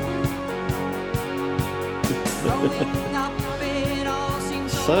 Up it all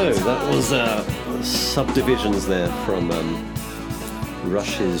seems So that was Subdivisions there from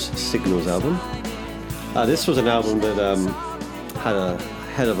Rush's Signals album. This was an album that had a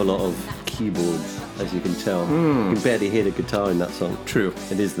hell of a lot of keyboards, as you can tell. You can barely hear the guitar in that song. True.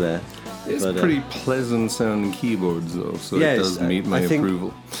 It is there. It's But, pretty pleasant sounding keyboards, though, so Yeah, it it's- does meet my I think-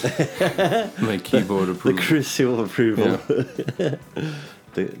 approval. My keyboard The approval. crucial approval. Yeah.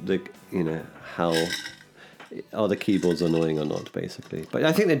 the you know how are the keyboards annoying or not, basically. But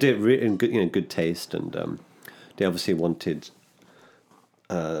I think they did it in good, good taste, and they obviously wanted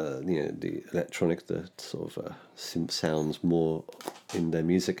the electronic, the sort of synth sounds more in their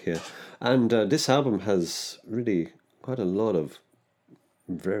music here. And this album has really quite a lot of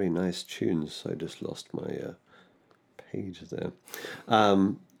very nice tunes. I just lost my page there.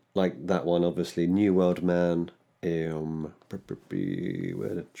 Like that one, obviously, New World Man. Where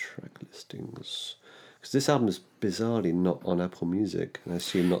are the track listings? Because this album is bizarrely not on Apple Music, and I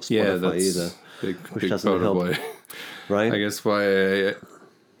assume not Spotify Yeah, that's either. big doesn't part help. of why. Right? I guess why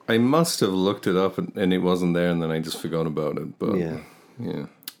I must have looked it up and it wasn't there, and then I just forgot about it. But yeah.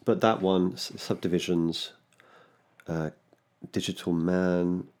 But that one, Subdivisions, Digital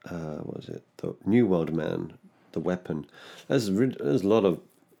Man, what was it? The New World Man, The Weapon. There's a lot of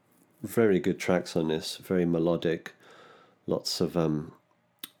very good tracks on this, very melodic, lots of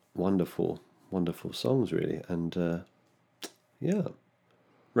wonderful songs, really. And yeah,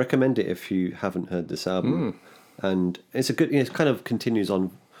 recommend it if you haven't heard this album. And it's a good, it kind of continues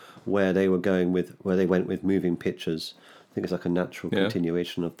on where they went with Moving Pictures. I think it's like a natural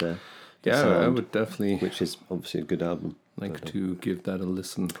continuation of their sound, I would definitely, which is obviously a good album. to give that a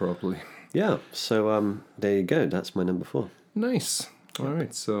listen properly. Yeah, so there you go. That's my number 4. Nice. All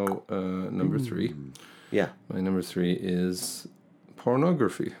right, so number 3. Yeah. My number 3 is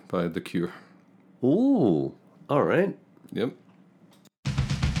Pornography by The Cure. Ooh, all right. Yep.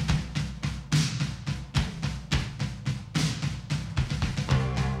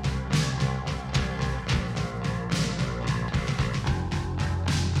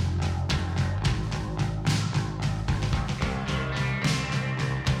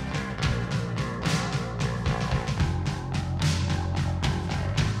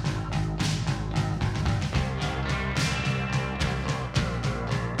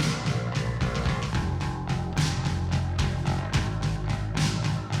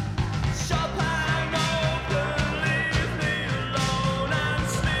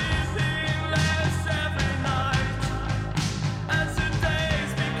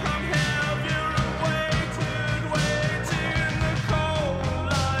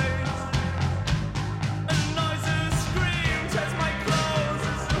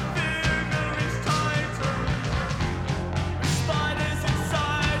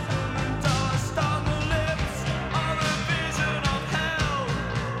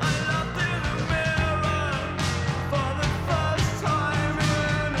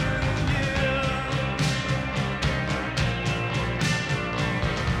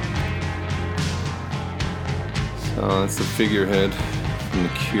 It's the Figurehead from The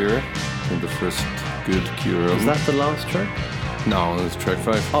Cure, I think the first good Cure album. Is that the last track? No, it's track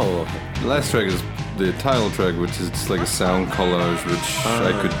 5. Oh, okay. The last track is the title track, which is just like a sound collage, which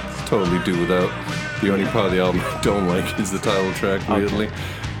I could totally do without. The only part of the album I don't like is the title track, weirdly.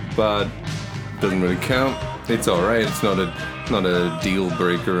 But doesn't really count. It's alright, it's not a deal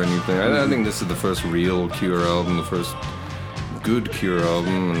breaker or anything. I think this is the first real Cure album, the first good Cure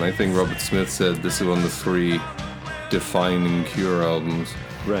album, and I think Robert Smith said this is one of the 3 defining Cure albums.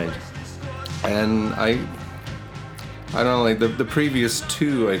 Right. And I don't know, like the previous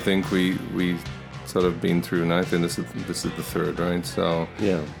 2, I think we sort of been through, and I think this is the 3rd, right? So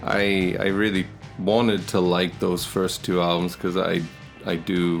yeah, I really wanted to like those first 2 albums because I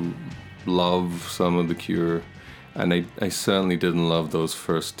do love some of the Cure, and I certainly didn't love those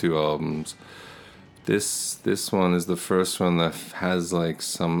first 2 albums. This one is the first one that has like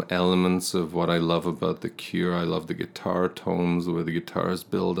some elements of what I love about the Cure. I love the guitar tones, the way the guitars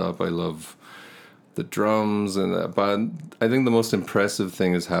build up. I love the drums and that. But I think the most impressive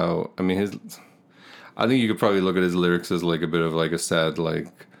thing is how, I mean, I think you could probably look at his lyrics as like a bit of like a sad, like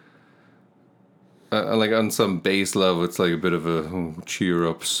on some base level, it's like a bit of a cheer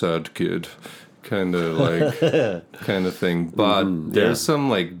up, sad kid kind of like kind of thing. But there's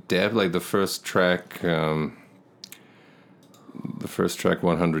some like depth, like the first track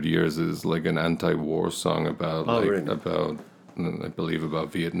 100 Years is like an anti-war song about about I believe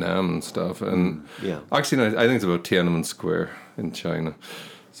about Vietnam and stuff. And actually no, I think it's about Tiananmen Square in China.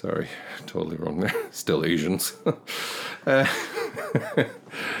 Sorry, totally wrong there. Still Asians.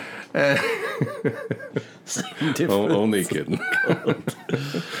 Only kidding.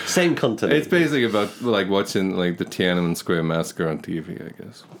 Same content. It's basically about like watching like the Tiananmen Square massacre on TV, I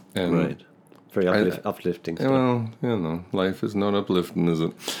guess. And right. Very uplifting stuff. Well, you know, life is not uplifting, is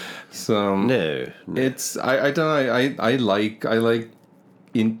it? So no. It's I don't know. I like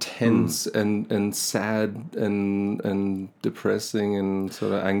intense and sad and depressing and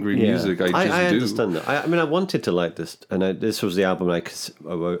sort of angry music. I understand that. I mean, I wanted to like this, and this was the album I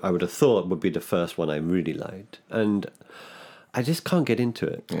would have thought would be the first one I really liked, and I just can't get into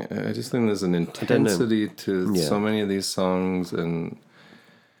it. Yeah, I just think there's an intensity to so many of these songs, and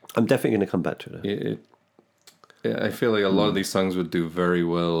I'm definitely going to come back to it. I feel like a lot of these songs would do very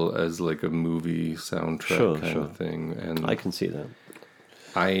well as like a movie soundtrack kind of thing, and I can see that.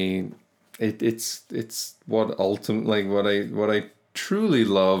 It's what ultimately like what I truly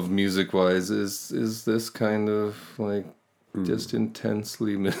love music wise is this kind of like just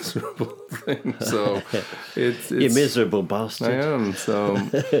intensely miserable thing. So it's you miserable bastard. I am so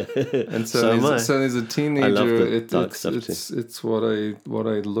and so as a teenager, I love the dark stuff it's what I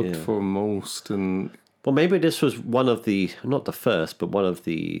looked for most. And well, maybe this was one of the not the first, but one of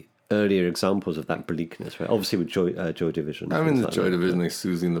the earlier examples of that bleakness, right? Obviously with Joy Division. I mean, the Joy Division, like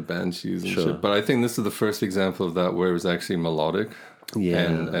Susie and the Banshees and shit. But I think this is the first example of that where it was actually melodic,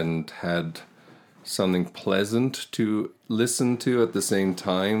 and had something pleasant to listen to at the same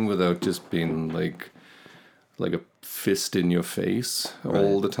time without just being like a fist in your face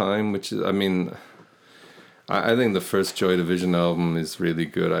all the time. Which is, I mean, I think the first Joy Division album is really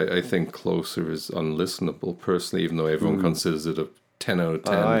good. I think Closer is unlistenable personally, even though everyone considers it a 10 out of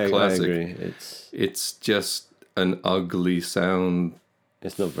 10 classic. I agree. It's just an ugly sound.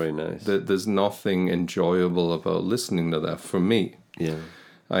 It's not very nice. There's nothing enjoyable about listening to that for me. Yeah,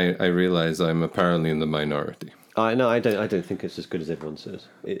 I realize I'm apparently in the minority. I don't think it's as good as everyone says.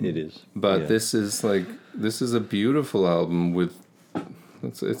 It is. But this is a beautiful album with.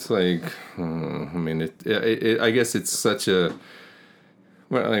 It's like I mean I guess it's such a.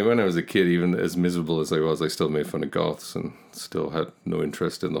 Well, when I was a kid, even as miserable as I was, I still made fun of goths and still had no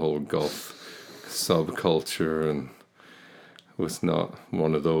interest in the whole goth subculture and was not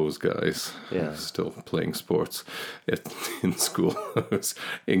one of those guys. Yeah. I was still playing sports in school. I was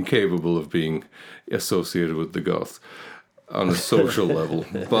incapable of being associated with the goths on a social level.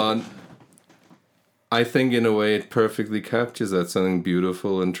 But I think in a way it perfectly captures that, something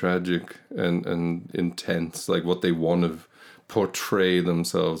beautiful and tragic and intense, like what they want to portray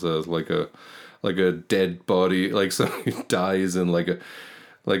themselves as, like a dead body, like somebody dies in like a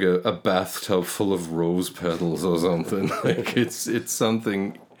bathtub full of rose petals or something. Like it's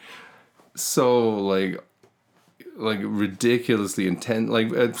something so like ridiculously intense,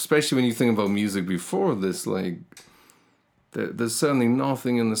 like especially when you think about music before this, like there's certainly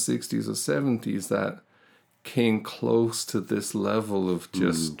nothing in the 60s or 70s that came close to this level of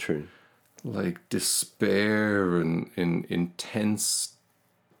just true. Like despair and intense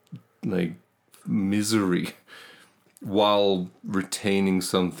like misery while retaining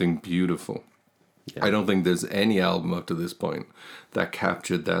something beautiful. I don't think there's any album up to this point that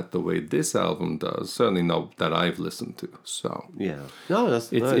captured that the way this album does. Certainly not that I've listened to. So Yeah. No,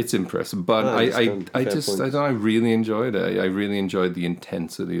 it's impressive. But No, I fair point. really enjoyed it. I really enjoyed the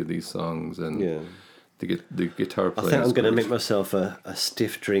intensity of these songs and the guitar I playing. think I'm going to make myself a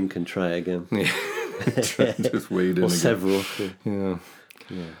stiff drink and try it again. Just wade in or again. several. Yeah.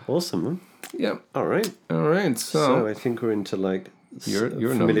 Awesome, man. Yeah. All right. All right. So I think we're into like you're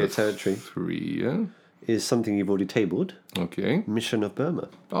familiar number territory. 3, yeah? Is something you've already tabled. Okay. Mission of Burma.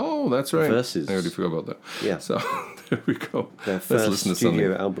 Oh, that's right. Versus. I already forgot about that. Yeah. So there we go. Their Let's first listen to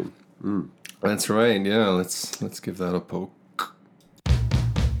studio something. album. That's right. Yeah. Let's give that a poke.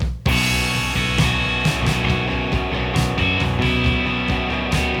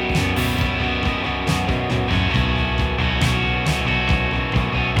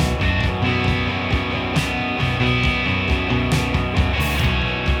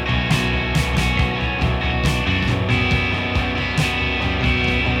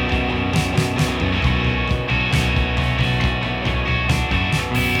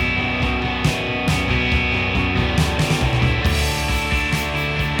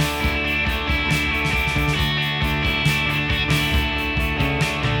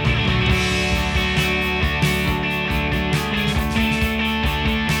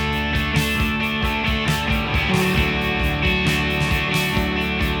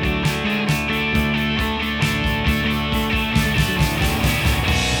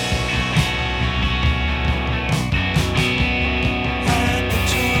 Had the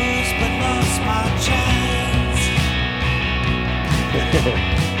tools but lost my chance.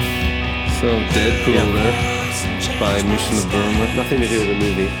 So Deadpool there by Mission of Burma. Nothing to do with the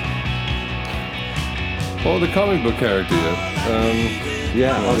movie. Oh, the comic book character.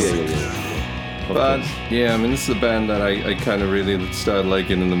 Yeah. Oh, yeah. But yeah, I mean, this is a band that I kind of really started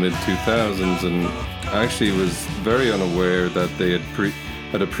liking in the mid 2000s, and I actually was very unaware that they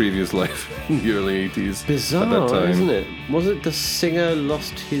had a previous life in the early 80s. Bizarre, at that time. isn't it? Was it the singer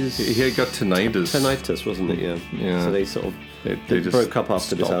lost his... He had got tinnitus. Tinnitus, wasn't it? Yeah. Yeah. So they sort of They just broke up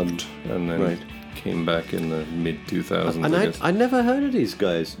after this album. stopped and then Right. came back in the mid 2000s. And I guess. I never heard of these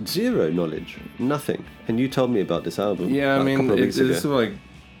guys. Zero knowledge. Nothing. And you told me about this album. Yeah, I a mean, couple of weeks ago.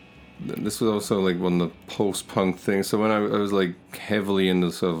 this was also like one of the post-punk things. So when I was like heavily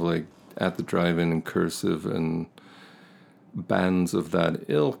into sort of like At the Drive-In and Cursive and bands of that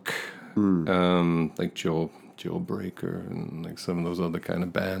ilk, like Joe Breaker and like some of those other kind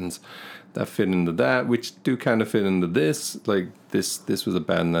of bands that fit into that, which do kind of fit into this. Like this was a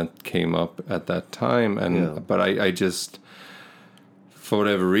band that came up at that time, and but I just, for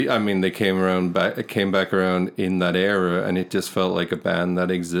whatever reason, I mean, they came back around in that era, and it just felt like a band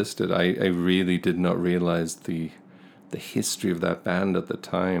that existed. I really did not realize the history of that band at the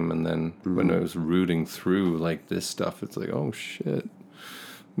time, and then when I was rooting through like this stuff, it's like, oh shit,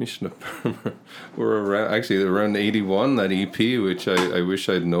 Mission of Burma were around 81, that EP, which I wish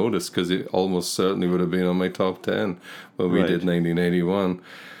I'd noticed, because it almost certainly would have been on my top 10 when we did 1981.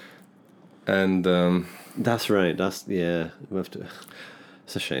 And that's right. We have to.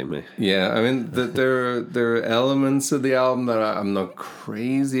 It's a shame, eh? yeah, I mean, there are elements of the album that I'm not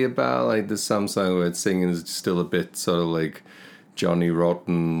crazy about. Like the some song where it's singing is still a bit sort of like Johnny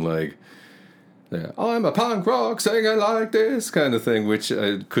Rotten, like, yeah, I'm a punk rock singer like this kind of thing, which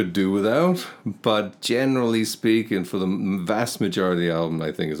I could do without. But generally speaking, for the vast majority of the album,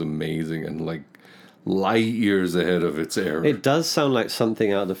 I think is amazing and like light years ahead of its era. It does sound like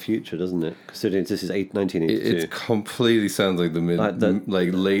something out of the future, doesn't it? Considering this is 1982. It completely sounds like the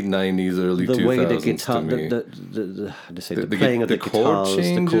late 90s, early 2000s. The way the guitar, to me. the playing of the chord guitars,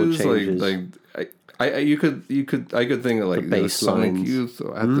 changes, the chord changes. I could think of like The bass Sonic lines. Youth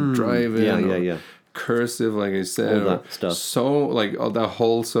or At the Drive-In, yeah. Cursive, like I said, All that stuff. So like that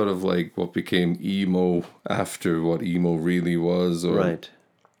whole sort of like what became emo after what emo really was, or Right.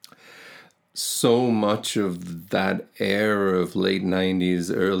 so much of that era of late 90s,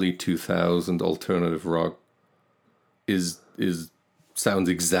 early 2000 alternative rock is sounds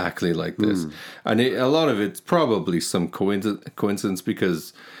exactly like this. And a lot of it's probably some coincidence,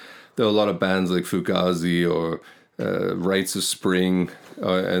 because there are a lot of bands like Fugazi or Rites of Spring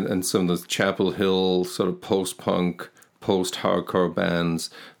and some of the Chapel Hill sort of post-punk, post-hardcore bands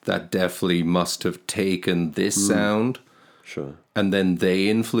that definitely must have taken this sound. Sure. And then they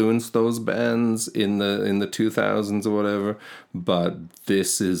influenced those bands in the 2000s or whatever. But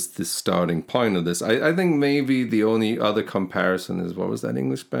this is the starting point of this. I think maybe the only other comparison is, what was that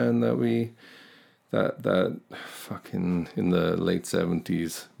English band that fucking in the late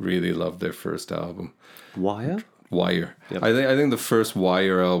 70s really loved their first album? Wire? Wire. Yep. I think the first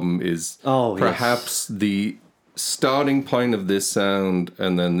Wire album is perhaps the starting point of this sound,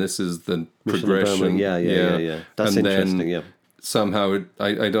 and then this is the progression. Yeah. That's and interesting. Then yeah. somehow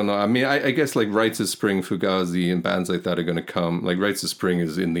I don't know. I mean, I guess like Rites of Spring, Fugazi, and bands like that are going to come. Like Rites of Spring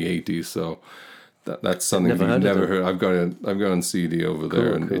is in the 80s, so that's something Never you've heard of never them. heard. I've got on CD over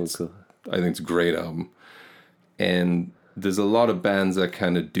there, and Cool. I think it's a great album. And there's a lot of bands that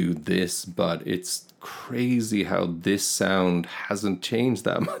kind of do this, but it's crazy how this sound hasn't changed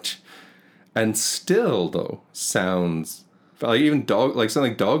that much, and still though sounds like even something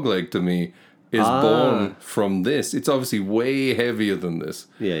like Dogleg to me is born from this. It's obviously way heavier than this.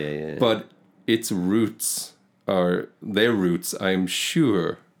 Yeah. But its roots I'm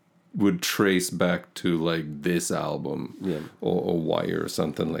sure would trace back to like this album, or Wire or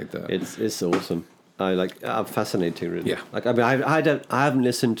something like that. It's awesome. Fascinating, really. Yeah. Like, I mean, I haven't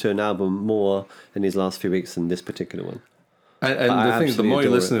listened to an album more in these last few weeks than this particular one. And the thing is, the more you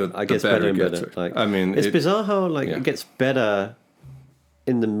listen to it, I guess the better and it gets. better. Like, I mean, it's bizarre how it gets better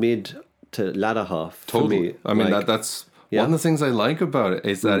in the mid to latter half. Totally. For me. I mean, that's one of the things I like about it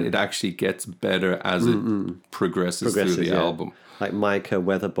is that it actually gets better as it progresses through the album. Like Micah,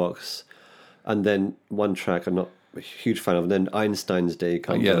 Weatherbox, and then one track I'm not a huge fan of, and then Einstein's Day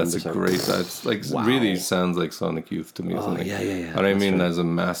comes. Yeah, that's that's like really sounds like Sonic Youth to me. Yeah. And I mean, as a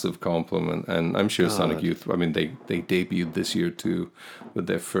massive compliment, and I'm sure Sonic Youth. I mean, they debuted this year too with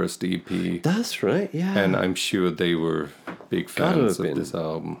their first EP. That's right. Yeah, and I'm sure they were big fans of this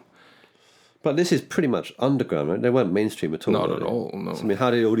album. But this is pretty much underground, right? They weren't mainstream at all. Not at all. No. So, I mean, how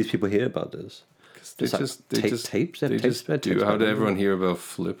did all these people hear about this? They just tapes. How did everyone hear about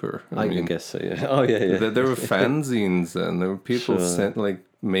Flipper? I guess so. Yeah. Oh yeah. There were fanzines, and there were people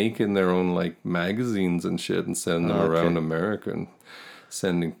making their own like magazines and shit, and sending them around America and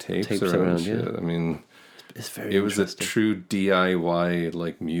sending tapes around and shit. Yeah. I mean, it was a true DIY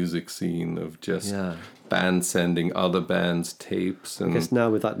like music scene of just bands sending other bands tapes. And I guess now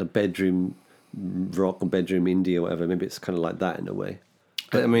with like the bedroom rock or bedroom indie or whatever, maybe it's kind of like that in a way.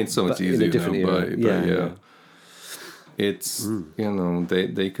 I mean, it's so much easier now, but yeah. It's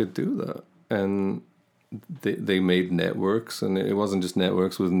they could do that, and they made networks, and it wasn't just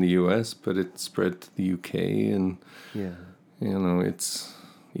networks within the US, but it spread to the UK, and it's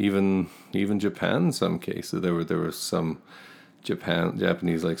even Japan in some cases. There were some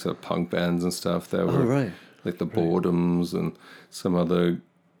Japanese like sort of punk bands and stuff that were like the Boredoms and some other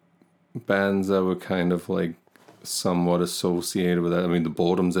bands that were kind of like somewhat associated with that. I mean, the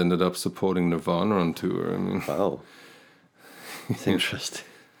Boredoms ended up supporting Nirvana on tour. I mean, wow, it's interesting.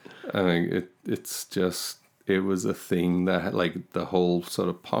 I mean, it was a thing that had like the whole sort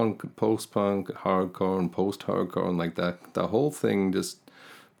of punk, post-punk, hardcore, and post-hardcore, and like that. The whole thing just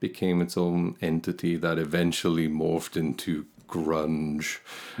became its own entity that eventually morphed into grunge,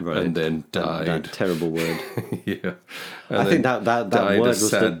 and then died. That terrible word. Yeah, I think that word was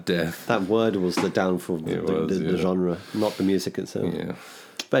sad death. That word was the downfall of the genre, not the music itself. Yeah,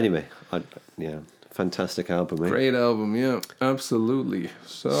 but anyway, fantastic album. Great album, yeah, absolutely.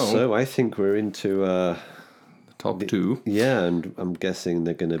 So I think we're into the top two. Yeah, and I'm guessing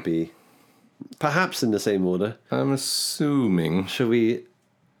they're going to be perhaps in the same order. I'm assuming. Should we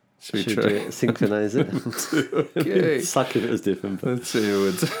try? Synchronize it? Okay. Suck if it was different. Let's see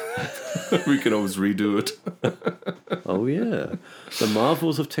it. We can always redo it. Oh yeah, the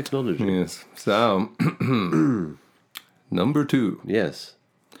marvels of technology. Yes. So number 2. Yes.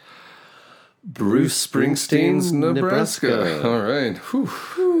 Bruce Springsteen's Nebraska. All right.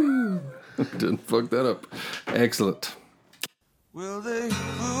 Whew. Didn't fuck that up. Excellent. Well, they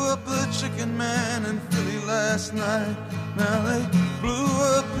blew up the chicken man in Philly last night. Now they blew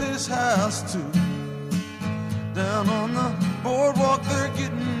up his house too. Down on the boardwalk, they're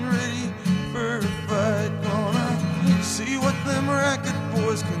getting ready for a fight. Gonna see what them racket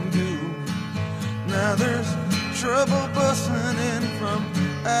boys can do. Now there's trouble busting in from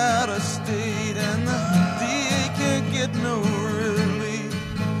out of state, and the DA can't get no relief.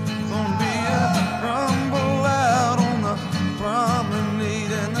 Gonna be a rumble out on the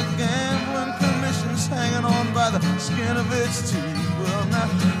promenade, and the gambling commission's hanging on by the skin of its teeth. Well, now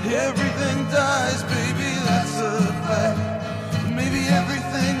everything dies, baby, that's a fact. But maybe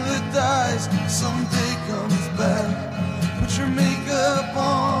everything that dies someday comes back. Put your makeup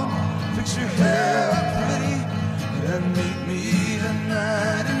on, fix your hair pretty, and meet me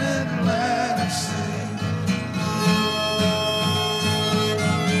tonight in Atlantic City.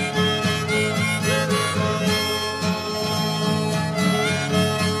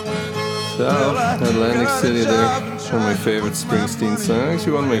 So, Atlantic City there. One of my favorite Springsteen songs.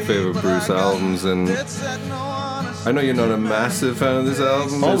 Actually, one of my favorite Bruce albums. And I know you're not a massive fan of this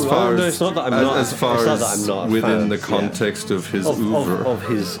album. Oh, as far no, as, it's not that I'm not. As far it's not as that I'm not a within fan, the yeah. context of his oeuvre.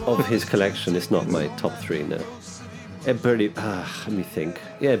 of his collection, it's not my top 3 now. It pretty. Let me think.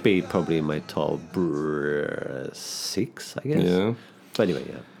 Yeah, it'd be probably in my top 6, I guess. Yeah. But anyway,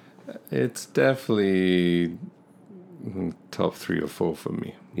 yeah. It's definitely top 3 or 4 for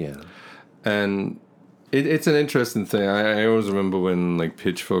me. Yeah. And it's an interesting thing. I always remember when like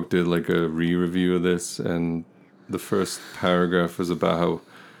Pitchfork did like a re-review of this, and the first paragraph was about how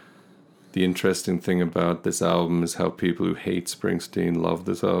the interesting thing about this album is how people who hate Springsteen love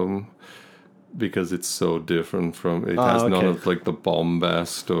this album because it's so different from it has none of like the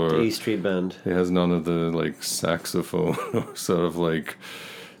bombast or the E Street Band. It has none of the like saxophone or sort of like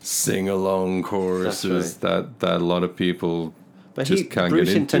sing-along choruses that a lot of people But just can't Bruce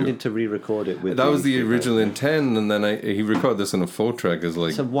get into. intended to re-record it with. That was the E Street original Band. intent, and then he recorded this on a 4-track as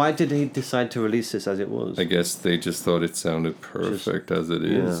like. So why did he decide to release this as it was? I guess they just thought it sounded perfect as it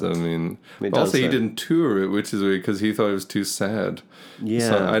is. yeah. I mean, It also does, he though. didn't tour it, which is weird because he thought it was too sad. Yeah.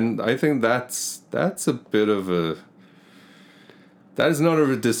 So, and I think that's a bit of a. That is not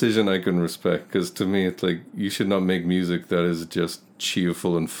a decision I can respect because to me it's like you should not make music that is just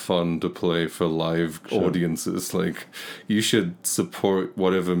cheerful and fun to play for live audiences. Like you should support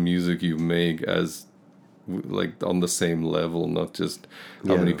whatever music you make as like on the same level, not just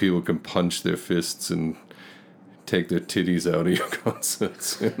how many people can punch their fists and take their titties out of your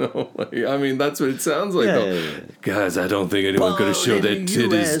concerts. You know, like, I mean that's what it sounds like. Though. Yeah. Guys, I don't think anyone's going to show their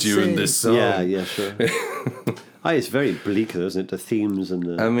titties during this song. Yeah, sure. It's very bleak, though, isn't it? The themes and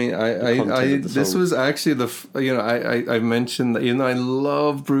the. I mean, this was actually I mentioned that I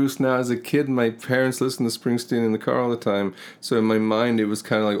love Bruce now. As a kid, my parents listened to Springsteen in the car all the time, so in my mind it was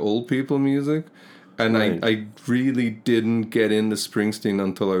kind of like old people music, and Right. I really didn't get into Springsteen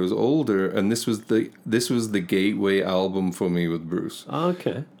until I was older, and this was the gateway album for me with Bruce. Oh,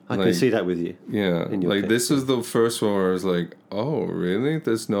 okay, I Like, can see that with you. Yeah, in your like case. this was the first one where I was like, oh really?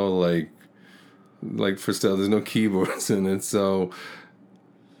 There's no like for still there's no keyboards in it, so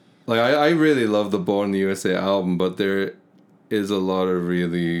like I really love the Born in the USA album, but there is a lot of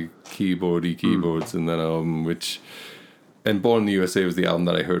really keyboards in that album, and Born in the USA was the album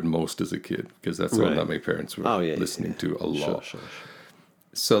that I heard most as a kid because that's the one Right. that my parents were listening to a lot. Sure.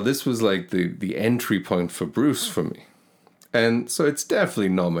 So this was like the entry point for Bruce for me, and so it's definitely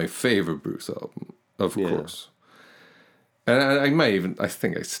not my favorite Bruce album, of course. And I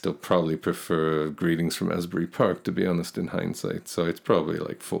think I still probably prefer Greetings from Asbury Park, to be honest, in hindsight. So it's probably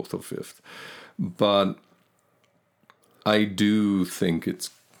like 4th or 5th. But I do think it's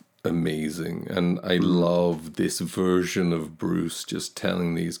amazing. And I love this version of Bruce just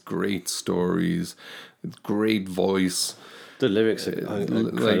telling these great stories, with great voice. The lyrics are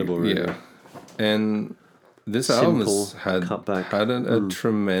incredible, really. Yeah. And this Simple, album has cut back. had a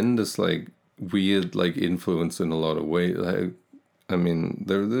tremendous, like, weird like influence in a lot of ways. I mean,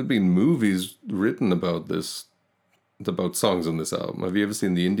 there've been movies written about this, about songs on this album. Have you ever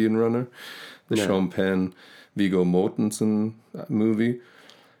seen The Indian Runner, the No. Sean Penn, Viggo Mortensen movie,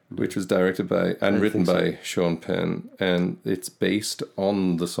 which was directed by and written by Sean Penn, and it's based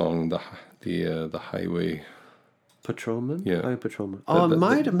on the song the Highway Patrolman. Yeah. Highway Patrolman. Oh,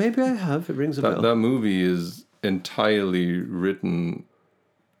 maybe I have. It rings a bell. That movie is entirely written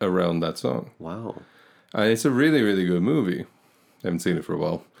around that song. Wow. And it's a really, really good movie. I haven't seen it for a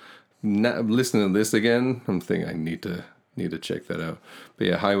while. Now, listening to this again, I'm thinking I need to check that out. But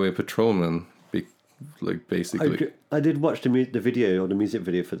yeah, Highway Patrolman, basically. I did watch the video or the music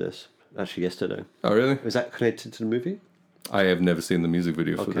video for this actually yesterday. Oh, really? Was that connected to the movie? I have never seen the music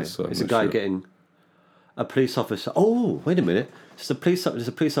video for this, so I'm it's a not guy sure. getting a police officer. Oh, wait a minute! There's a police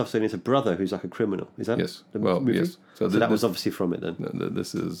officer and his brother who's like a criminal. Is that Yes. the Well, movie? yes. So that was obviously from it then.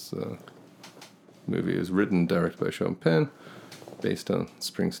 This is movie is written, directed by Sean Penn, based on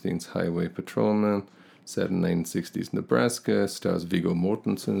Springsteen's Highway Patrolman, set in 1960s Nebraska, stars Viggo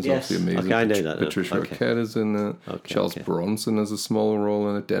Mortensen, is Yes. obviously amazing. Okay, I know that now. Patricia Okay. Arquette is in it. Charles Bronson has a small role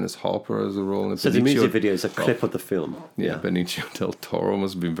in it. Dennis Hopper has a role in it. So the Benicio- music video is a clip of the film. Yeah, Benicio del Toro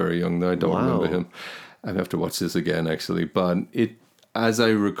must have been very young though. I don't remember him. I have to watch this again actually, but as I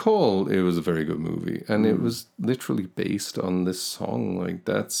recall, it was a very good movie, and it was literally based on this song. Like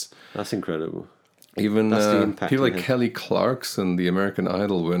that's incredible. Even That's the impact people it like had. Kelly Clarkson, the American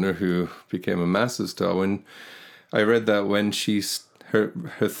Idol winner, who became a massive star. When I read that when her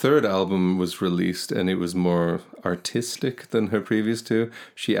third album was released and it was more artistic than her previous two,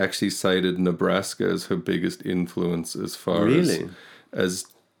 she actually cited Nebraska as her biggest influence as far as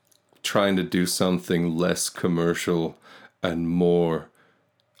trying to do something less commercial and more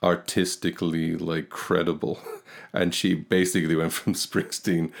artistically like credible. And she basically went from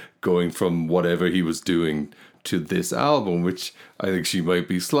Springsteen going from whatever he was doing to this album, which I think she might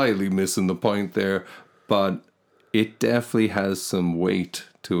be slightly missing the point there, but it definitely has some weight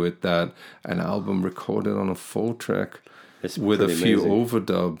to it that an album recorded on a 4-track with a few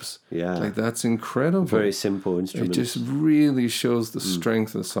overdubs. Yeah. Like, that's incredible. Very simple instruments. It just really shows the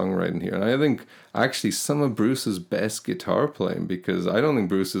strength of the songwriting here. And I think actually some of Bruce's best guitar playing, because I don't think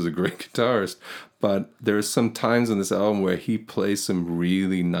Bruce is a great guitarist, but there's some times in this album where he plays some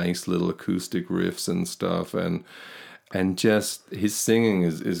really nice little acoustic riffs and stuff, and just his singing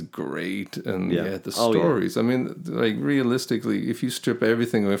is great. And the stories. I mean, like, realistically, if you strip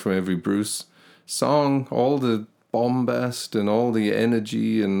everything away from every Bruce song, all the bombast and all the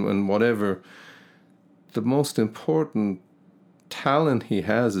energy and whatever, the most important talent he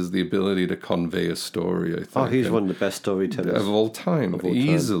has is the ability to convey a story, I think. Oh, he's one of the best storytellers of all time.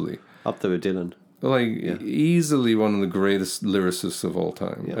 Easily. Up there with Dylan. Like, easily one of the greatest lyricists of all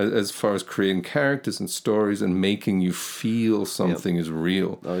time. Yeah. As far as creating characters and stories and making you feel something is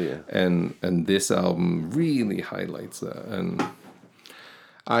real. Oh, yeah. And this album really highlights that. And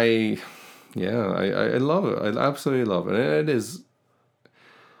I love it. I absolutely love it. And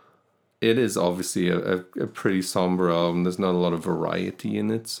it is obviously a pretty somber album. There's not a lot of variety in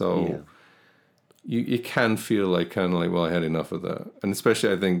it, so you can feel like kind of like, well, I had enough of that. And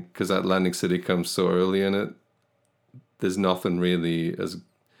especially, I think, because Atlantic City comes so early in it, there's nothing really as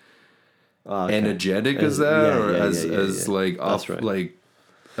energetic as that, or as like up, like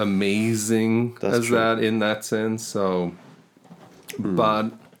amazing as that in that sense. So,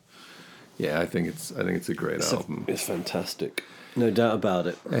 but. Yeah, I think it's a great album. It's fantastic, no doubt about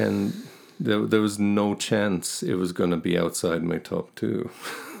it. And there was no chance it was going to be outside my top 2.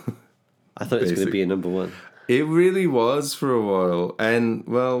 I thought it was going to be a number 1. It really was for a while, and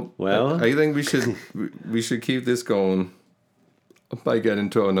well, I think we should keep this going by getting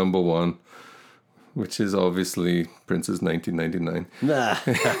to our number 1, which is obviously Prince's 1999. Nah,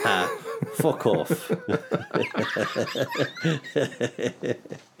 fuck off.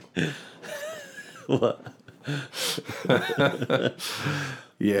 What?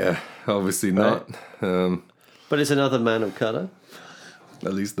 Yeah, obviously not. But it's another Man of Colour.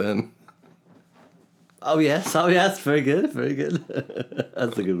 At least then. Oh yes, very good.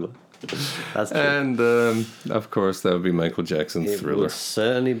 That's a good one. That's true. And of course, that would be Michael Jackson's Thriller. It will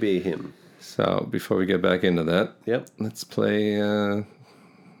certainly be him. So before we get back into that, let's play one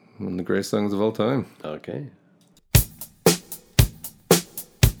of the greatest songs of all time. Okay.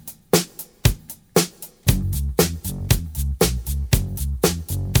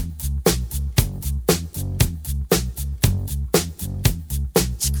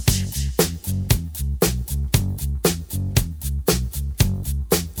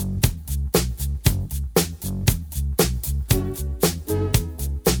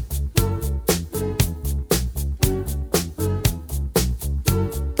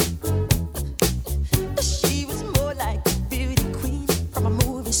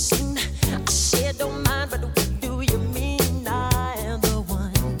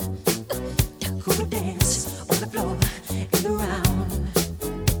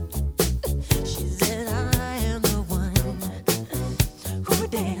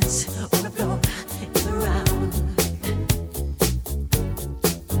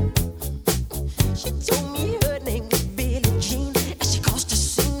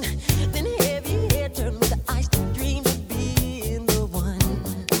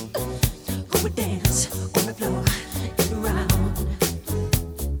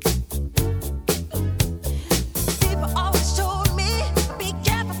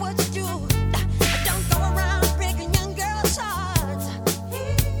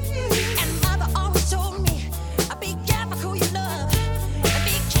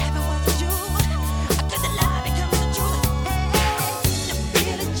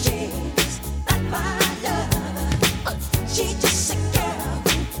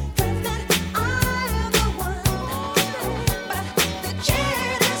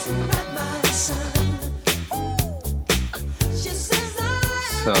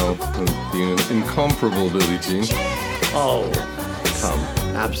 So, the incomparable Billie Jean. Oh,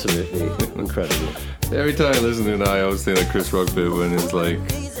 absolutely incredible. Every time I listen to it, I always think that Chris Rock bit when it's like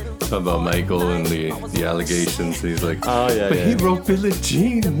about Michael and the allegations. He's like, he wrote Billie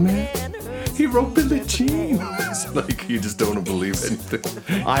Jean, man. He wrote Billie Jean. It's like you just don't believe anything.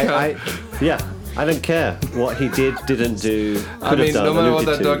 I don't care what he didn't do. I mean, no matter what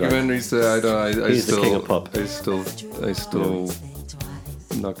that to, documentary said, he's the king of pop. I still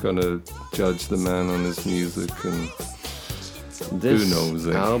not gonna judge the man on his music, and This knows,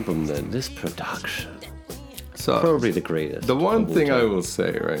 eh? album, then, this production, So probably the greatest. the one of all thing I time. will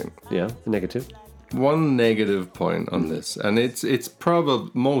say, right? Yeah, negative. One negative point on this, and it's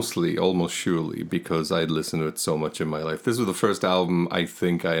probably mostly, almost surely, because I'd listened to it so much in my life. This was the first album I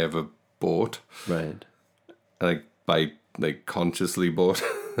think I ever bought, Right. like consciously bought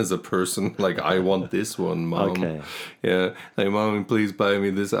as a person. Like, I want this one, Mom. Okay. Yeah, like, Mommy, please buy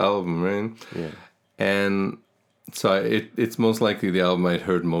me this album, right? Yeah. And so it's most likely the album I'd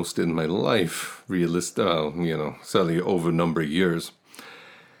heard most in my life, certainly over a number of years.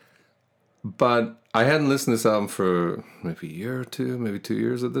 But I hadn't listened to this album for maybe a year or two, maybe 2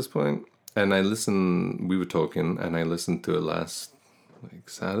 years at this point. And we were talking, and I listened to it last,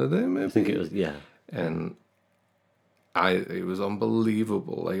 Saturday, maybe? I think it was, yeah. And it was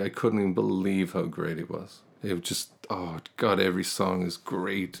unbelievable. Like, I couldn't even believe how great it was. It was just, oh, God, every song is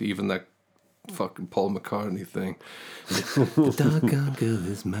great. Even that fucking Paul McCartney thing. The doggone girl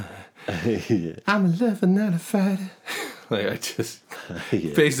is mine. Yeah. I'm a lover, not a fighter. Like, I just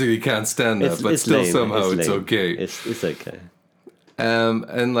Yeah. basically can't stand that, but It's still lame, somehow it's lame. okay. It's okay. And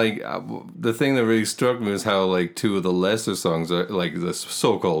the thing that really struck me was how two of the lesser songs are the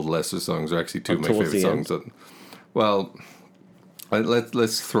so-called lesser songs are actually two of my Towards favorite the end. songs.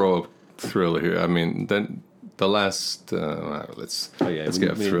 Let's throw a Thriller here. I mean, then the last let's get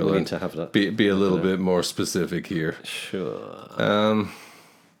Thriller. We need to have that. Be a little bit more specific here. Sure.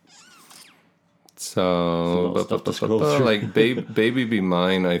 So, Baby Be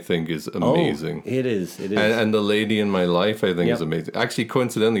Mine, I think, is amazing. Oh, it is. And The Lady in My Life, I think, Yep. is amazing. Actually,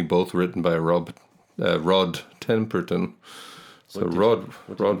 coincidentally, both written by Rod Temperton. So Rod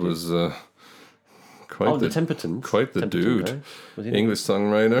was quite the Tempertons. quite the Temperton, dude. right? Was he English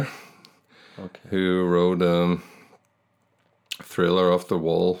songwriter who wrote Thriller, Off the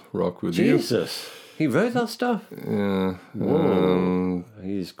Wall, Rock With You. Jesus. He wrote that stuff? Yeah. Whoa.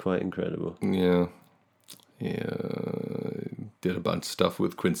 He's quite incredible. Yeah. Did a bunch of stuff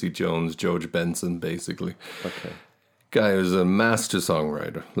with Quincy Jones, George Benson, basically. Okay. Guy was a master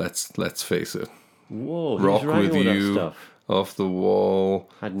songwriter. Let's face it. Whoa. He's Rock writing With all that You, stuff. Off the Wall.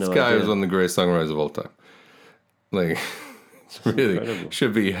 Had no this guy idea. was one of the greatest songwriters of all time. Like, really incredible.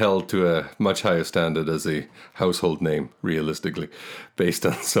 should be held to a much higher standard as a household name, realistically, based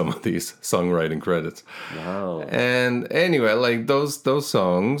on some of these songwriting credits. Wow. And anyway, like those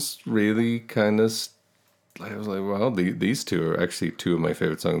songs really kind of, I was like, well, these two are actually two of my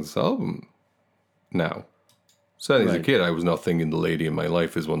favorite songs of this album. Now, so as a Right. kid, I was not thinking "The Lady in My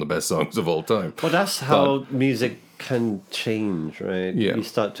Life" is one of the best songs of all time. Well, that's how music can change, right? Yeah. You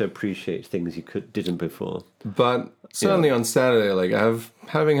start to appreciate things you didn't before. But certainly on Saturday, like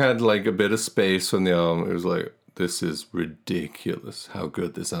having had like a bit of space from the album, it was like, this is ridiculous how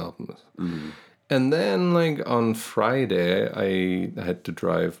good this album is. And then like on Friday, I had to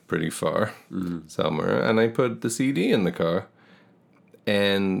drive pretty far somewhere, and I put the CD in the car.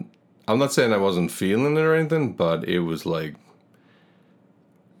 And I'm not saying I wasn't feeling it or anything, but it was like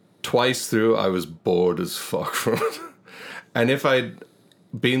twice through, I was bored as fuck from it. And if I'd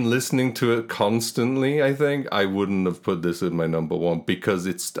been listening to it constantly, I think I wouldn't have put this in my number one, because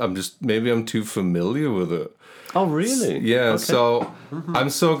maybe I'm too familiar with it. Oh, really? Yeah, Okay. so I'm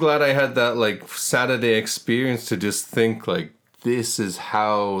so glad I had that like Saturday experience to just think like, this is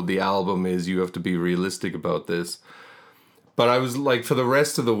how the album is. You have to be realistic about this. But I was like, for the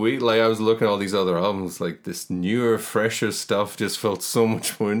rest of the week, like I was looking at all these other albums, like this newer, fresher stuff just felt so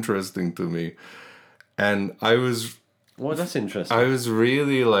much more interesting to me. And I was Well, that's interesting. I was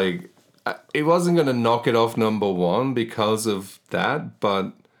really like, it wasn't going to knock it off number one because of that,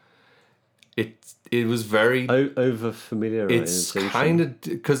 but it was very over familiarization. It's kind of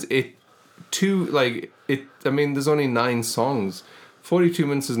because I mean, there's only 9 songs. 42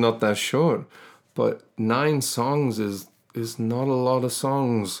 minutes is not that short, but 9 songs is not a lot of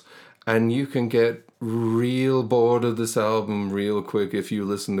songs, and you can get real bored of this album real quick if you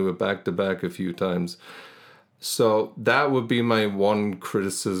listen to it back to back a few times. So that would be my one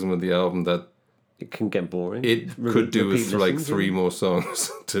criticism of the album, that it can get boring. It could do with repeat like listens, 3 yeah. more songs,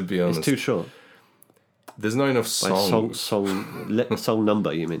 to be honest. It's too short. There's not enough songs. Song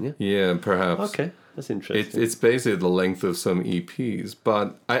number, you mean, yeah? Yeah, perhaps. Okay, that's interesting. It's basically the length of some EPs,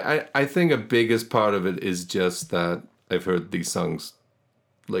 but I think a biggest part of it is just that I've heard these songs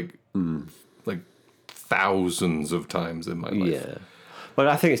like thousands of times in my life. Yeah. But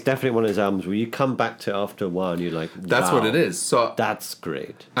I think it's definitely one of those albums where you come back to after a while and you're like, That's wow, what it is. So that's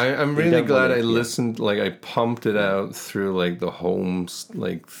great. I'm You really don't glad wanna- I yeah. listened. Like I pumped it out through like the home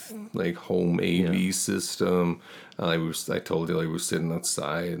home AV system. I told you I was sitting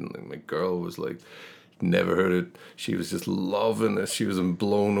outside, and like, my girl was like never heard it. She was just loving it. She was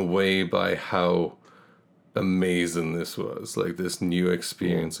blown away by how amazing this was, like this new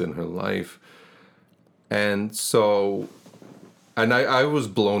experience in her life. And so, and I was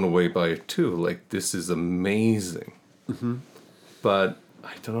blown away by it too. Like, this is amazing. But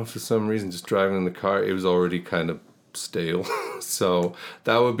I don't know, for some reason, just driving in the car, it was already kind of stale. So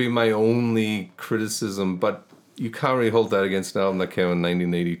that would be my only criticism. But you can't really hold that against an album that came out in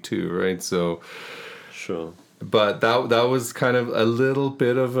 1982, right? So Sure. but that was kind of a little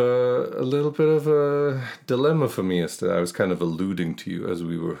bit of a dilemma for me yesterday. I was kind of alluding to you as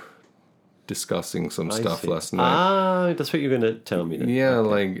we were discussing some I stuff see. last night. Ah, that's what you're going to tell me then. Yeah, Okay.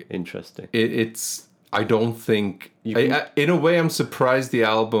 like Interesting. it's. I don't think. You can- in a way, I'm surprised the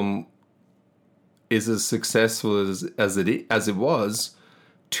album is as successful as it was.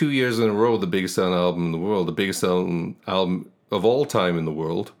 2 years in a row, the biggest selling album in the world, the biggest selling album of all time in the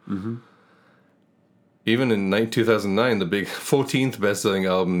world. Mm-hmm. Even in 2009, the big 14th best-selling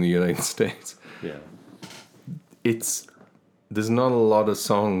album in the United States. Yeah. There's not a lot of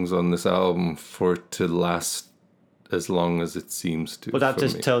songs on this album for it to last as long as it seems to. Well, that for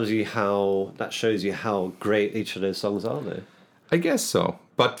just me. shows you how great each of those songs are, though. I guess so.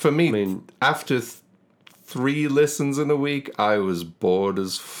 But for me, after 3 listens in a week, I was bored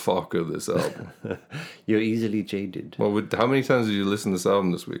as fuck of this album. You're easily jaded. Well, how many times did you listen to this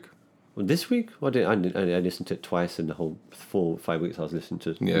album this week? Well, this week? I listened to it twice in the whole 4 or 5 weeks I was listening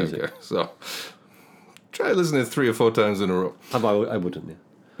to Yeah, music. okay. So try listening to it 3 or 4 times in a row. I wouldn't,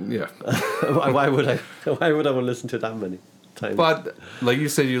 Yeah. Why would I? Why would I want to listen to it that many times? But like you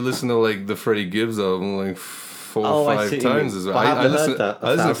said, you listen to like the Freddie Gibbs album like 4 Oh, or I 5 see what you times mean. as well. But I haven't listened, heard that I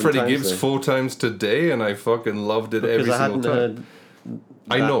listened to 1,000 Freddie times, Gibbs though. 4 times today, and I fucking loved it every because I single hadn't time. heard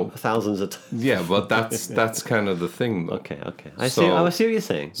I that know. thousands of times. Yeah, but that's kind of the thing, though. Okay. I see what you're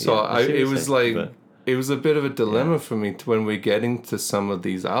saying. So Yeah, I see what it you're was saying, like but it was a bit of a dilemma for me when we're getting to some of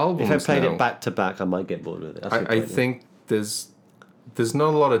these albums. if I played now. it back to back, I might get bored with it. That's the I point, yeah. think there's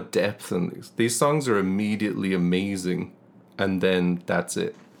not a lot of depth in these. These songs are immediately amazing, and then that's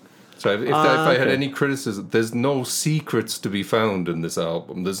it. So if I had okay. any criticism, there's no secrets to be found in this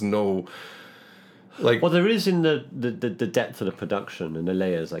album. There's no like. Well, there is in the depth of the production and the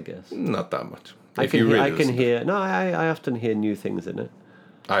layers, I guess. Not that much. I If you can really listen. hear. No, I often hear new things in it.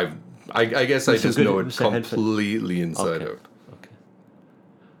 I guess I With some just good- know it with some headphones. completely inside Okay. out.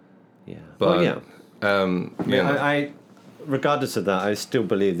 Yeah. But Well, yeah. you know. I regardless of that, I still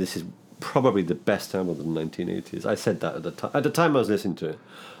believe this is probably the best album of the 1980s. I said that at the time. At the time I was listening to it,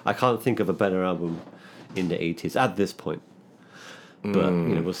 I can't think of a better album in the 80s at this point. But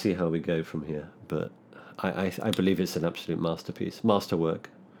we'll see how we go from here. But I believe it's an absolute masterpiece, masterwork,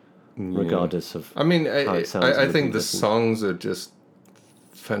 regardless of. I mean, how it sounds I when think you the listen. songs are just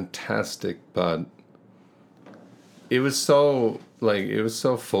fantastic, but it was so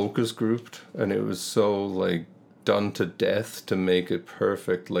focus grouped, and it was so like done to death to make it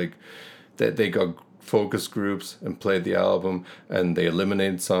perfect. Like they got focus groups and played the album, and they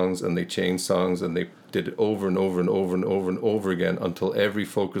eliminated songs and they changed songs, and they did it over and over and over and over and over again until every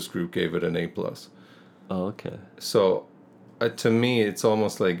focus group gave it an A+. Oh, okay. So, to me, it's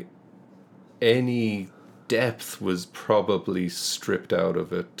almost like any depth was probably stripped out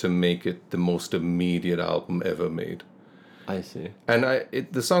of it to make it the most immediate album ever made. I see. And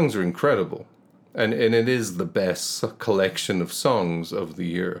the songs are incredible, and it is the best collection of songs of the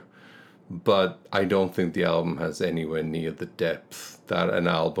year. But I don't think the album has anywhere near the depth that an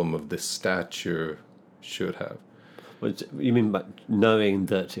album of this stature should have. You mean by knowing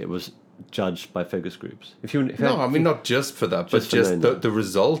that it was judged by focus groups? Not just for that, but for just knowing the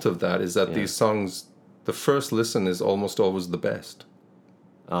result of that is that Yeah. these songs, the first listen is almost always the best.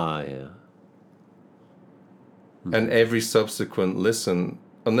 Ah, yeah. And every subsequent listen,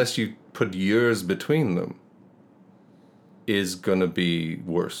 unless you put years between them, is going to be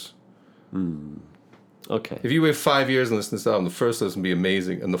worse. Okay. If you wait 5 years and listen to this album, the first listen will be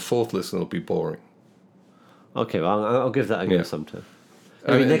amazing, and the fourth listen will be boring. Okay, well, I'll give that a go Yeah. sometime.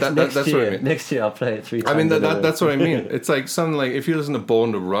 I mean, Maybe that's what I year, mean. next year I'll play it 3 times. I mean, in a row. that's what I mean. It's like something like if you listen to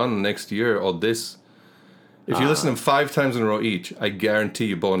Born to Run next year or this, if you listen to them 5 times in a row each, I guarantee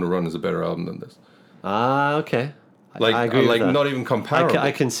you Born to Run is a better album than this. Ah, okay. Like, I agree with like that. not even comparable.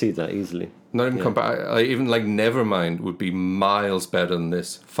 I can see that easily. Not even like, even like Nevermind would be miles better than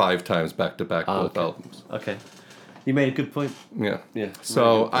this 5 times back to back both albums. Okay. You made a good point. Yeah. Yeah.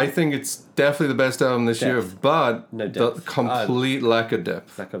 So I think it's definitely the best album this year, Depth. but No the depth. complete lack of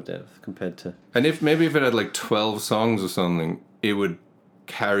depth. Lack of depth compared to. And if it had like 12 songs or something, it would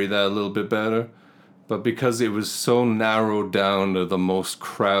carry that a little bit better. But because it was so narrowed down to the most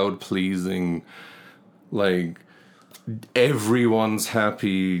crowd pleasing like everyone's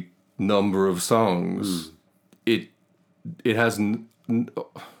happy number of songs. It has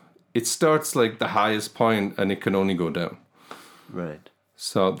it starts like the highest point and it can only go down. Right.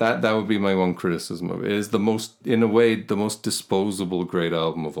 So that would be my one criticism of it. It is the most, in a way, the most disposable great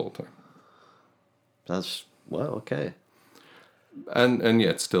album of all time. That's wow. Okay. And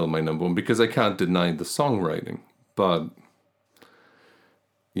yet still my number one, because I can't deny the songwriting. But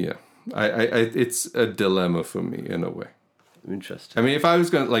yeah, I it's a dilemma for me in a way. Interesting. I mean, if I was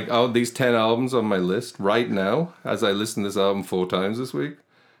going to, like, out these 10 albums on my list right now, as I listen to this album 4 times this week,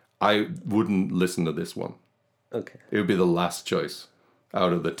 I wouldn't listen to this one. Okay. It would be the last choice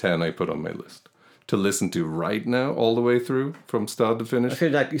out of the 10 I put on my list to listen to right now, all the way through from start to finish. I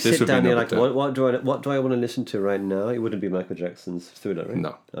feel like you This sit would be down and you're number like, 10. what do I want to listen to right now? It wouldn't be Michael Jackson's Thriller, right?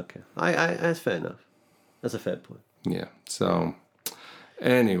 No. Okay. I that's fair enough. That's a fair point. Yeah. So,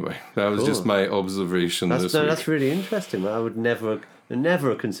 anyway, that was just my observation this week. That's really interesting. I would never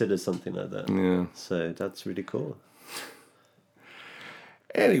consider something like that. Yeah. So that's really cool.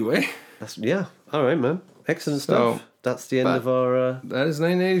 Anyway. All right, man. Excellent So, stuff. That's the end of our... that is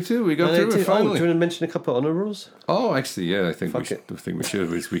 982. We got through it 982. finally. Do you want to mention a couple of honourables? Oh, actually, yeah, I think we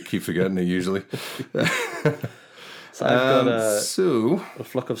should. We keep forgetting it usually. So I've got a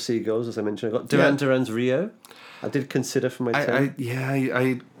Flock of Seagulls, as I mentioned. I've got Duran Duran's Rio. I did consider for my 10.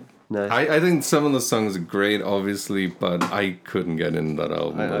 I think some of the songs are great, obviously, but I couldn't get into that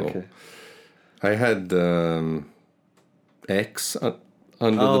album at all. I had X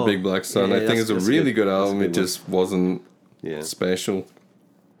Under the Big Black Sun. Yeah, I think it's a really good album. It just wasn't special.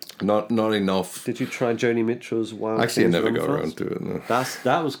 Not enough. Did you try Joni Mitchell's Wild Actually, I Things never Run got Fast? around to it. No.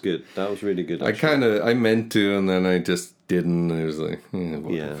 That was good. That was really good. I meant to, and then I just didn't. It was like,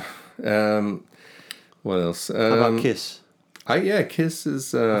 whatever. What else? How about Kiss? Kiss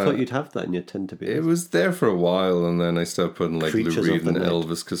is. I thought you'd have that in your 10 to be. It was there for a while, and then I started putting like Lou Creatures Reed of the and Night.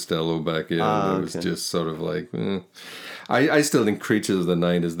 Elvis Costello back in. And it was just sort of like. I still think Creatures of the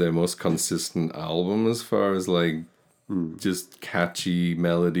Night is their most consistent album as far as like just catchy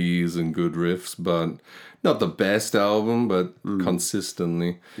melodies and good riffs, but not the best album, but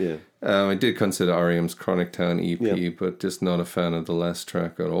consistently. Yeah. I did consider R.E.M's Chronic Town EP, but just not a fan of the last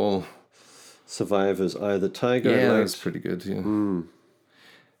track at all. Survivors, Eye of the Tiger. Yeah, that's pretty good. Yeah.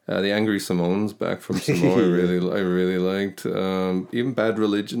 The Angry Simone's back from Samoa. I really liked. Even Bad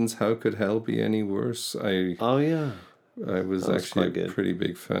Religion's How Could Hell Be Any Worse? I was actually a pretty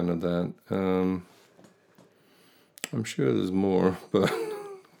big fan of that. I'm sure there's more, but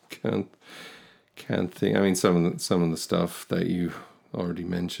can't think. I mean, some of the stuff that you already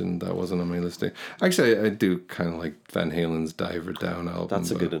mentioned that wasn't on my list. Actually, I do kind of like Van Halen's Diver Down album.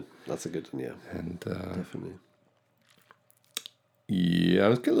 That's a good one. That's a good one. Yeah, and definitely. Yeah, I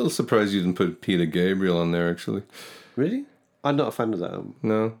was a little surprised you didn't put Peter Gabriel on there. Actually, really? I'm not a fan of that album.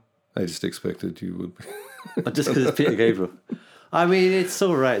 No, I just expected you would be. Just because it's Peter Gabriel. I mean, it's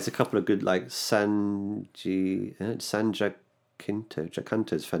all right. It's a couple of good, like San Jacinto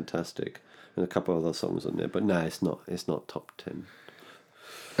is fantastic, and a couple of other songs on there. But no, it's not. It's not top 10.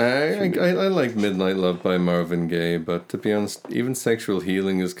 I like Midnight Love by Marvin Gaye, but to be honest, even Sexual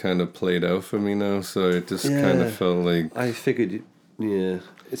Healing is kind of played out for me now. So it just kind of felt like I figured.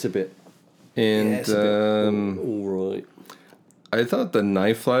 It's a bit. And it's a bit all right. I thought The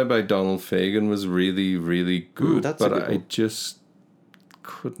Knife Fly by Donald Fagen was really, really good, but I just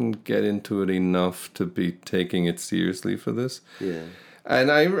couldn't get into it enough to be taking it seriously for this. Yeah.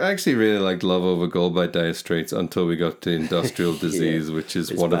 And I actually really liked Love Over Gold by Dire Straits until we got to Industrial Disease, which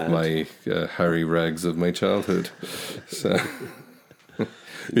is one of my Harry Rags of my childhood. So,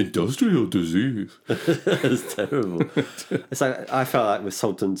 Industrial Disease. It's terrible. It's like I felt like with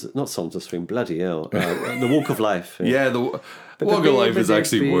not Sultan's Swing, bloody hell. The Walk of Life. Yeah, the Walk of Life is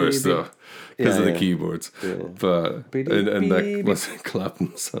actually worse though because of the keyboards. Yeah. But and that was a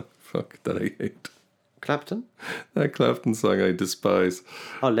Clapton song. Fuck, that I hate. Clapton? That Clapton song I despise.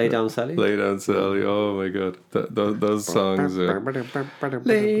 Oh, Lay Down Sally? Lay Down Sally. Oh my god. Those songs are...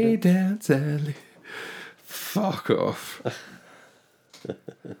 Lay Down Sally. Fuck off.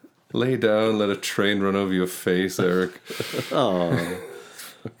 Lay down, let a train run over your face, Eric. Oh,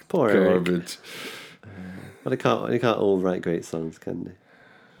 poor garbage. But they can't all write great songs, can they?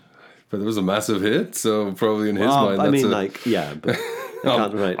 But it was a massive hit, so probably in his mind that's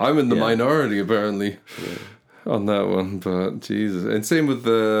but I'm in the minority apparently on that one. But Jesus, and same with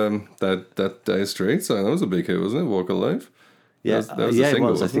that Dire Straits song. That was a big hit, wasn't it? Walk of Life. Yeah, that was a single,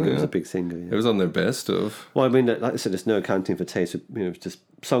 it was. I think it was a big single. Yeah. It was on their best of. Well, I mean, like I said, there's no accounting for taste. Just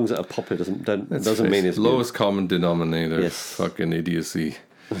songs that are popular doesn't mean it's lowest common denominator. Yes. Fucking idiocy.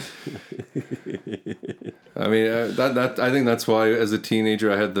 I mean, that I think that's why, as a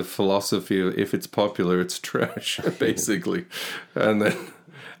teenager, I had the philosophy of if it's popular, it's trash, basically, and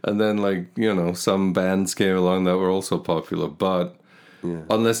then like, you know, some bands came along that were also popular, but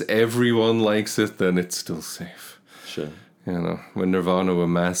unless everyone likes it, then it's still safe. Sure. You know, when Nirvana were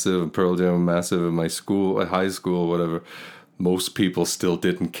massive and Pearl Jam were massive in my school, at high school, whatever, most people still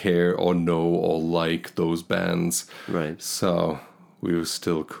didn't care or know or like those bands. Right. So we were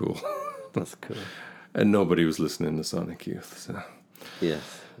still cool. That's cool. And nobody was listening to Sonic Youth. So.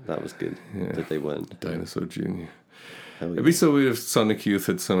 Yes, that was good. Yeah. That they weren't. Dinosaur Jr. Hell It'd be so weird if Sonic Youth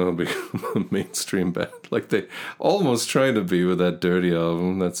had somehow become a mainstream band. Like they almost tried to be with that Dirty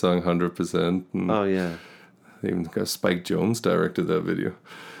album, that song 100%. And Oh, yeah. they even got Spike Jones directed that video.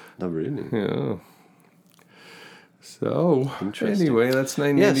 Oh, really? Yeah. So, Interesting. anyway, that's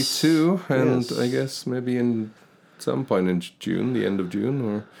 1982. Yes. And Yes. I guess maybe in some point in June, the end of June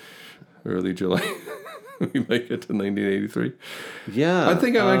or early July, we make it to 1983. Yeah. I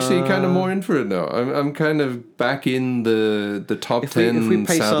think I'm actually kind of more in for it now. I'm kind of back in the top 10 If we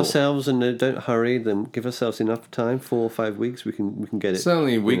pace saddle. ourselves and don't hurry, then give ourselves enough time, 4 or 5 weeks, we can get it.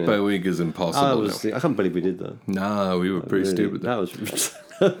 Certainly week you by know. week is impossible now. I can't believe we did that. Nah, we were pretty stupid. That was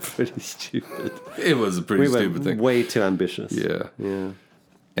pretty stupid. It was a pretty we stupid were thing. way too ambitious. Yeah. Yeah.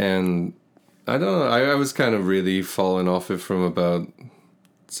 And I don't know, I was kind of really falling off it from about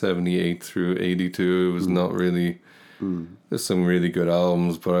 78 through 82. It was not really... There's some really good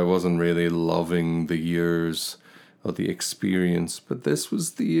albums, but I wasn't really loving the years or the experience. But this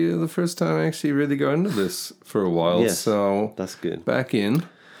was the first time I actually really got into this for a while. Yes, so that's good. Back in.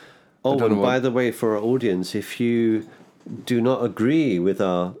 Oh, don't and know by what- the way, for our audience, if you do not agree with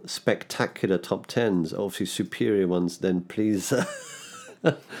our spectacular top 10s, obviously superior ones, then please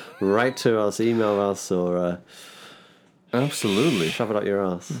write to us, email us, or Absolutely. shove it up your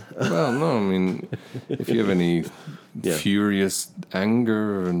ass. Well, no, I mean, if you have any Yeah. furious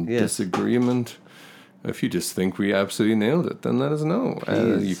anger and Yes. disagreement, if you just think we absolutely nailed it, then let us know.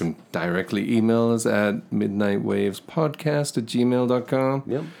 Please. You can directly email us at midnightwavespodcast@gmail.com.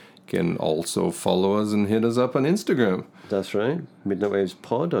 Yep. You can also follow us and hit us up on Instagram. That's right. Midnight Waves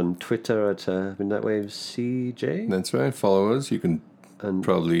Pod on Twitter at Midnight Waves CJ. That's right. Follow us. You can And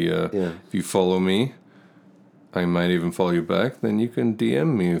probably, yeah. if you follow me, I might even follow you back. Then you can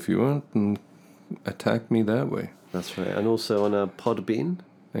DM me if you want and attack me that way. That's right. And also on Podbean.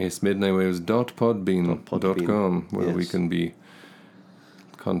 It's midnightwaves.podbean.com, where we yes. can be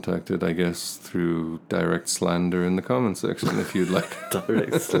contacted, I guess, through direct slander in the comment section if you'd like.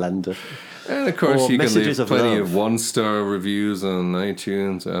 Direct slander. And of course, Or you can leave messages of plenty love. of 1-star reviews on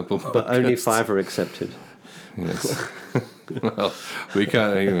iTunes, Apple Podcasts. But only 5 are accepted. Yes. Well, we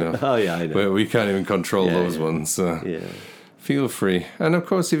can't even. Oh, yeah, I know. We can't even control Yeah, those yeah. ones. So Yeah. feel free. And of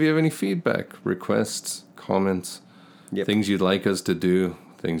course, if you have any feedback, requests, comments, Yep. things you'd like us to do,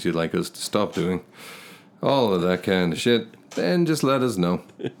 things you'd like us to stop doing, all of that kind of shit, then just let us know.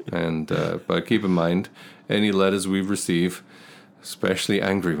 And but keep in mind, any letters we receive, especially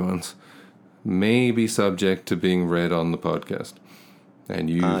angry ones, may be subject to being read on the podcast. And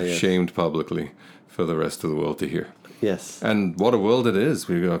you yes. shamed publicly for the rest of the world to hear. Yes. And what a world it is.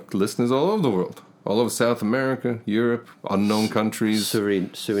 We've got listeners all over the world. All over South America, Europe, unknown countries.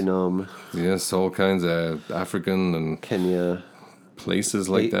 Suriname. Yes, all kinds of African and Kenya. places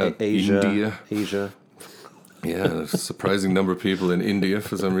like that. Asia. India. Yeah, there's a surprising number of people in India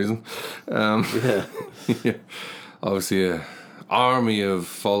for some reason. Yeah. Yeah. Obviously, an army of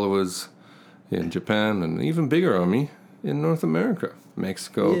followers in Japan, and an even bigger army in North America,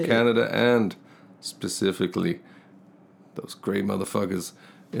 Mexico, Yeah. Canada, and specifically those great motherfuckers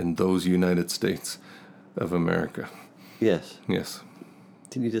in those United States of America. Yes. Yes.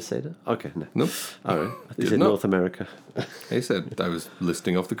 Didn't you just say that? Okay, no. Nope. All right. I Did said not. North America. I said I was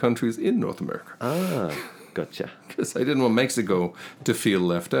listing off the countries in North America. Ah, gotcha. Because I didn't want Mexico to feel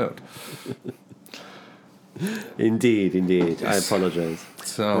left out. Indeed. Yes. I apologize.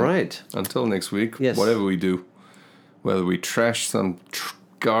 So, Right. until next week, Yes. whatever we do, whether we trash some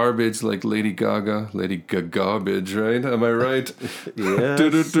garbage like Lady Gaga, Garbage, right? Am I right? Yes.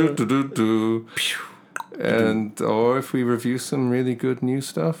 Do-do-do-do-do-do. And or if we review some really good new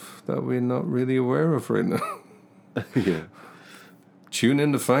stuff that we're not really aware of right now. Yeah. Tune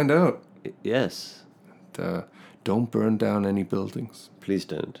in to find out. Yes. Don't burn down any buildings. Please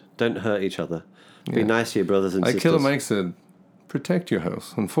don't. Don't hurt each other. Be Yeah. nice to your brothers and Like sisters. Killer Mike said, protect your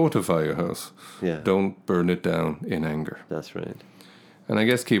house and fortify your house. Yeah. Don't burn it down in anger. That's right. And I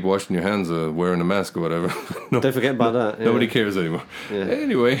guess keep washing your hands, wearing a mask or whatever. Don't forget about that. Yeah. Nobody cares anymore. Yeah.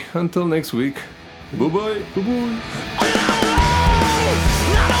 Anyway, until next week. Bye-bye. Bye-bye.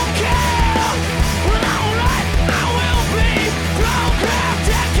 I don't care. When I'm right, I will be broken.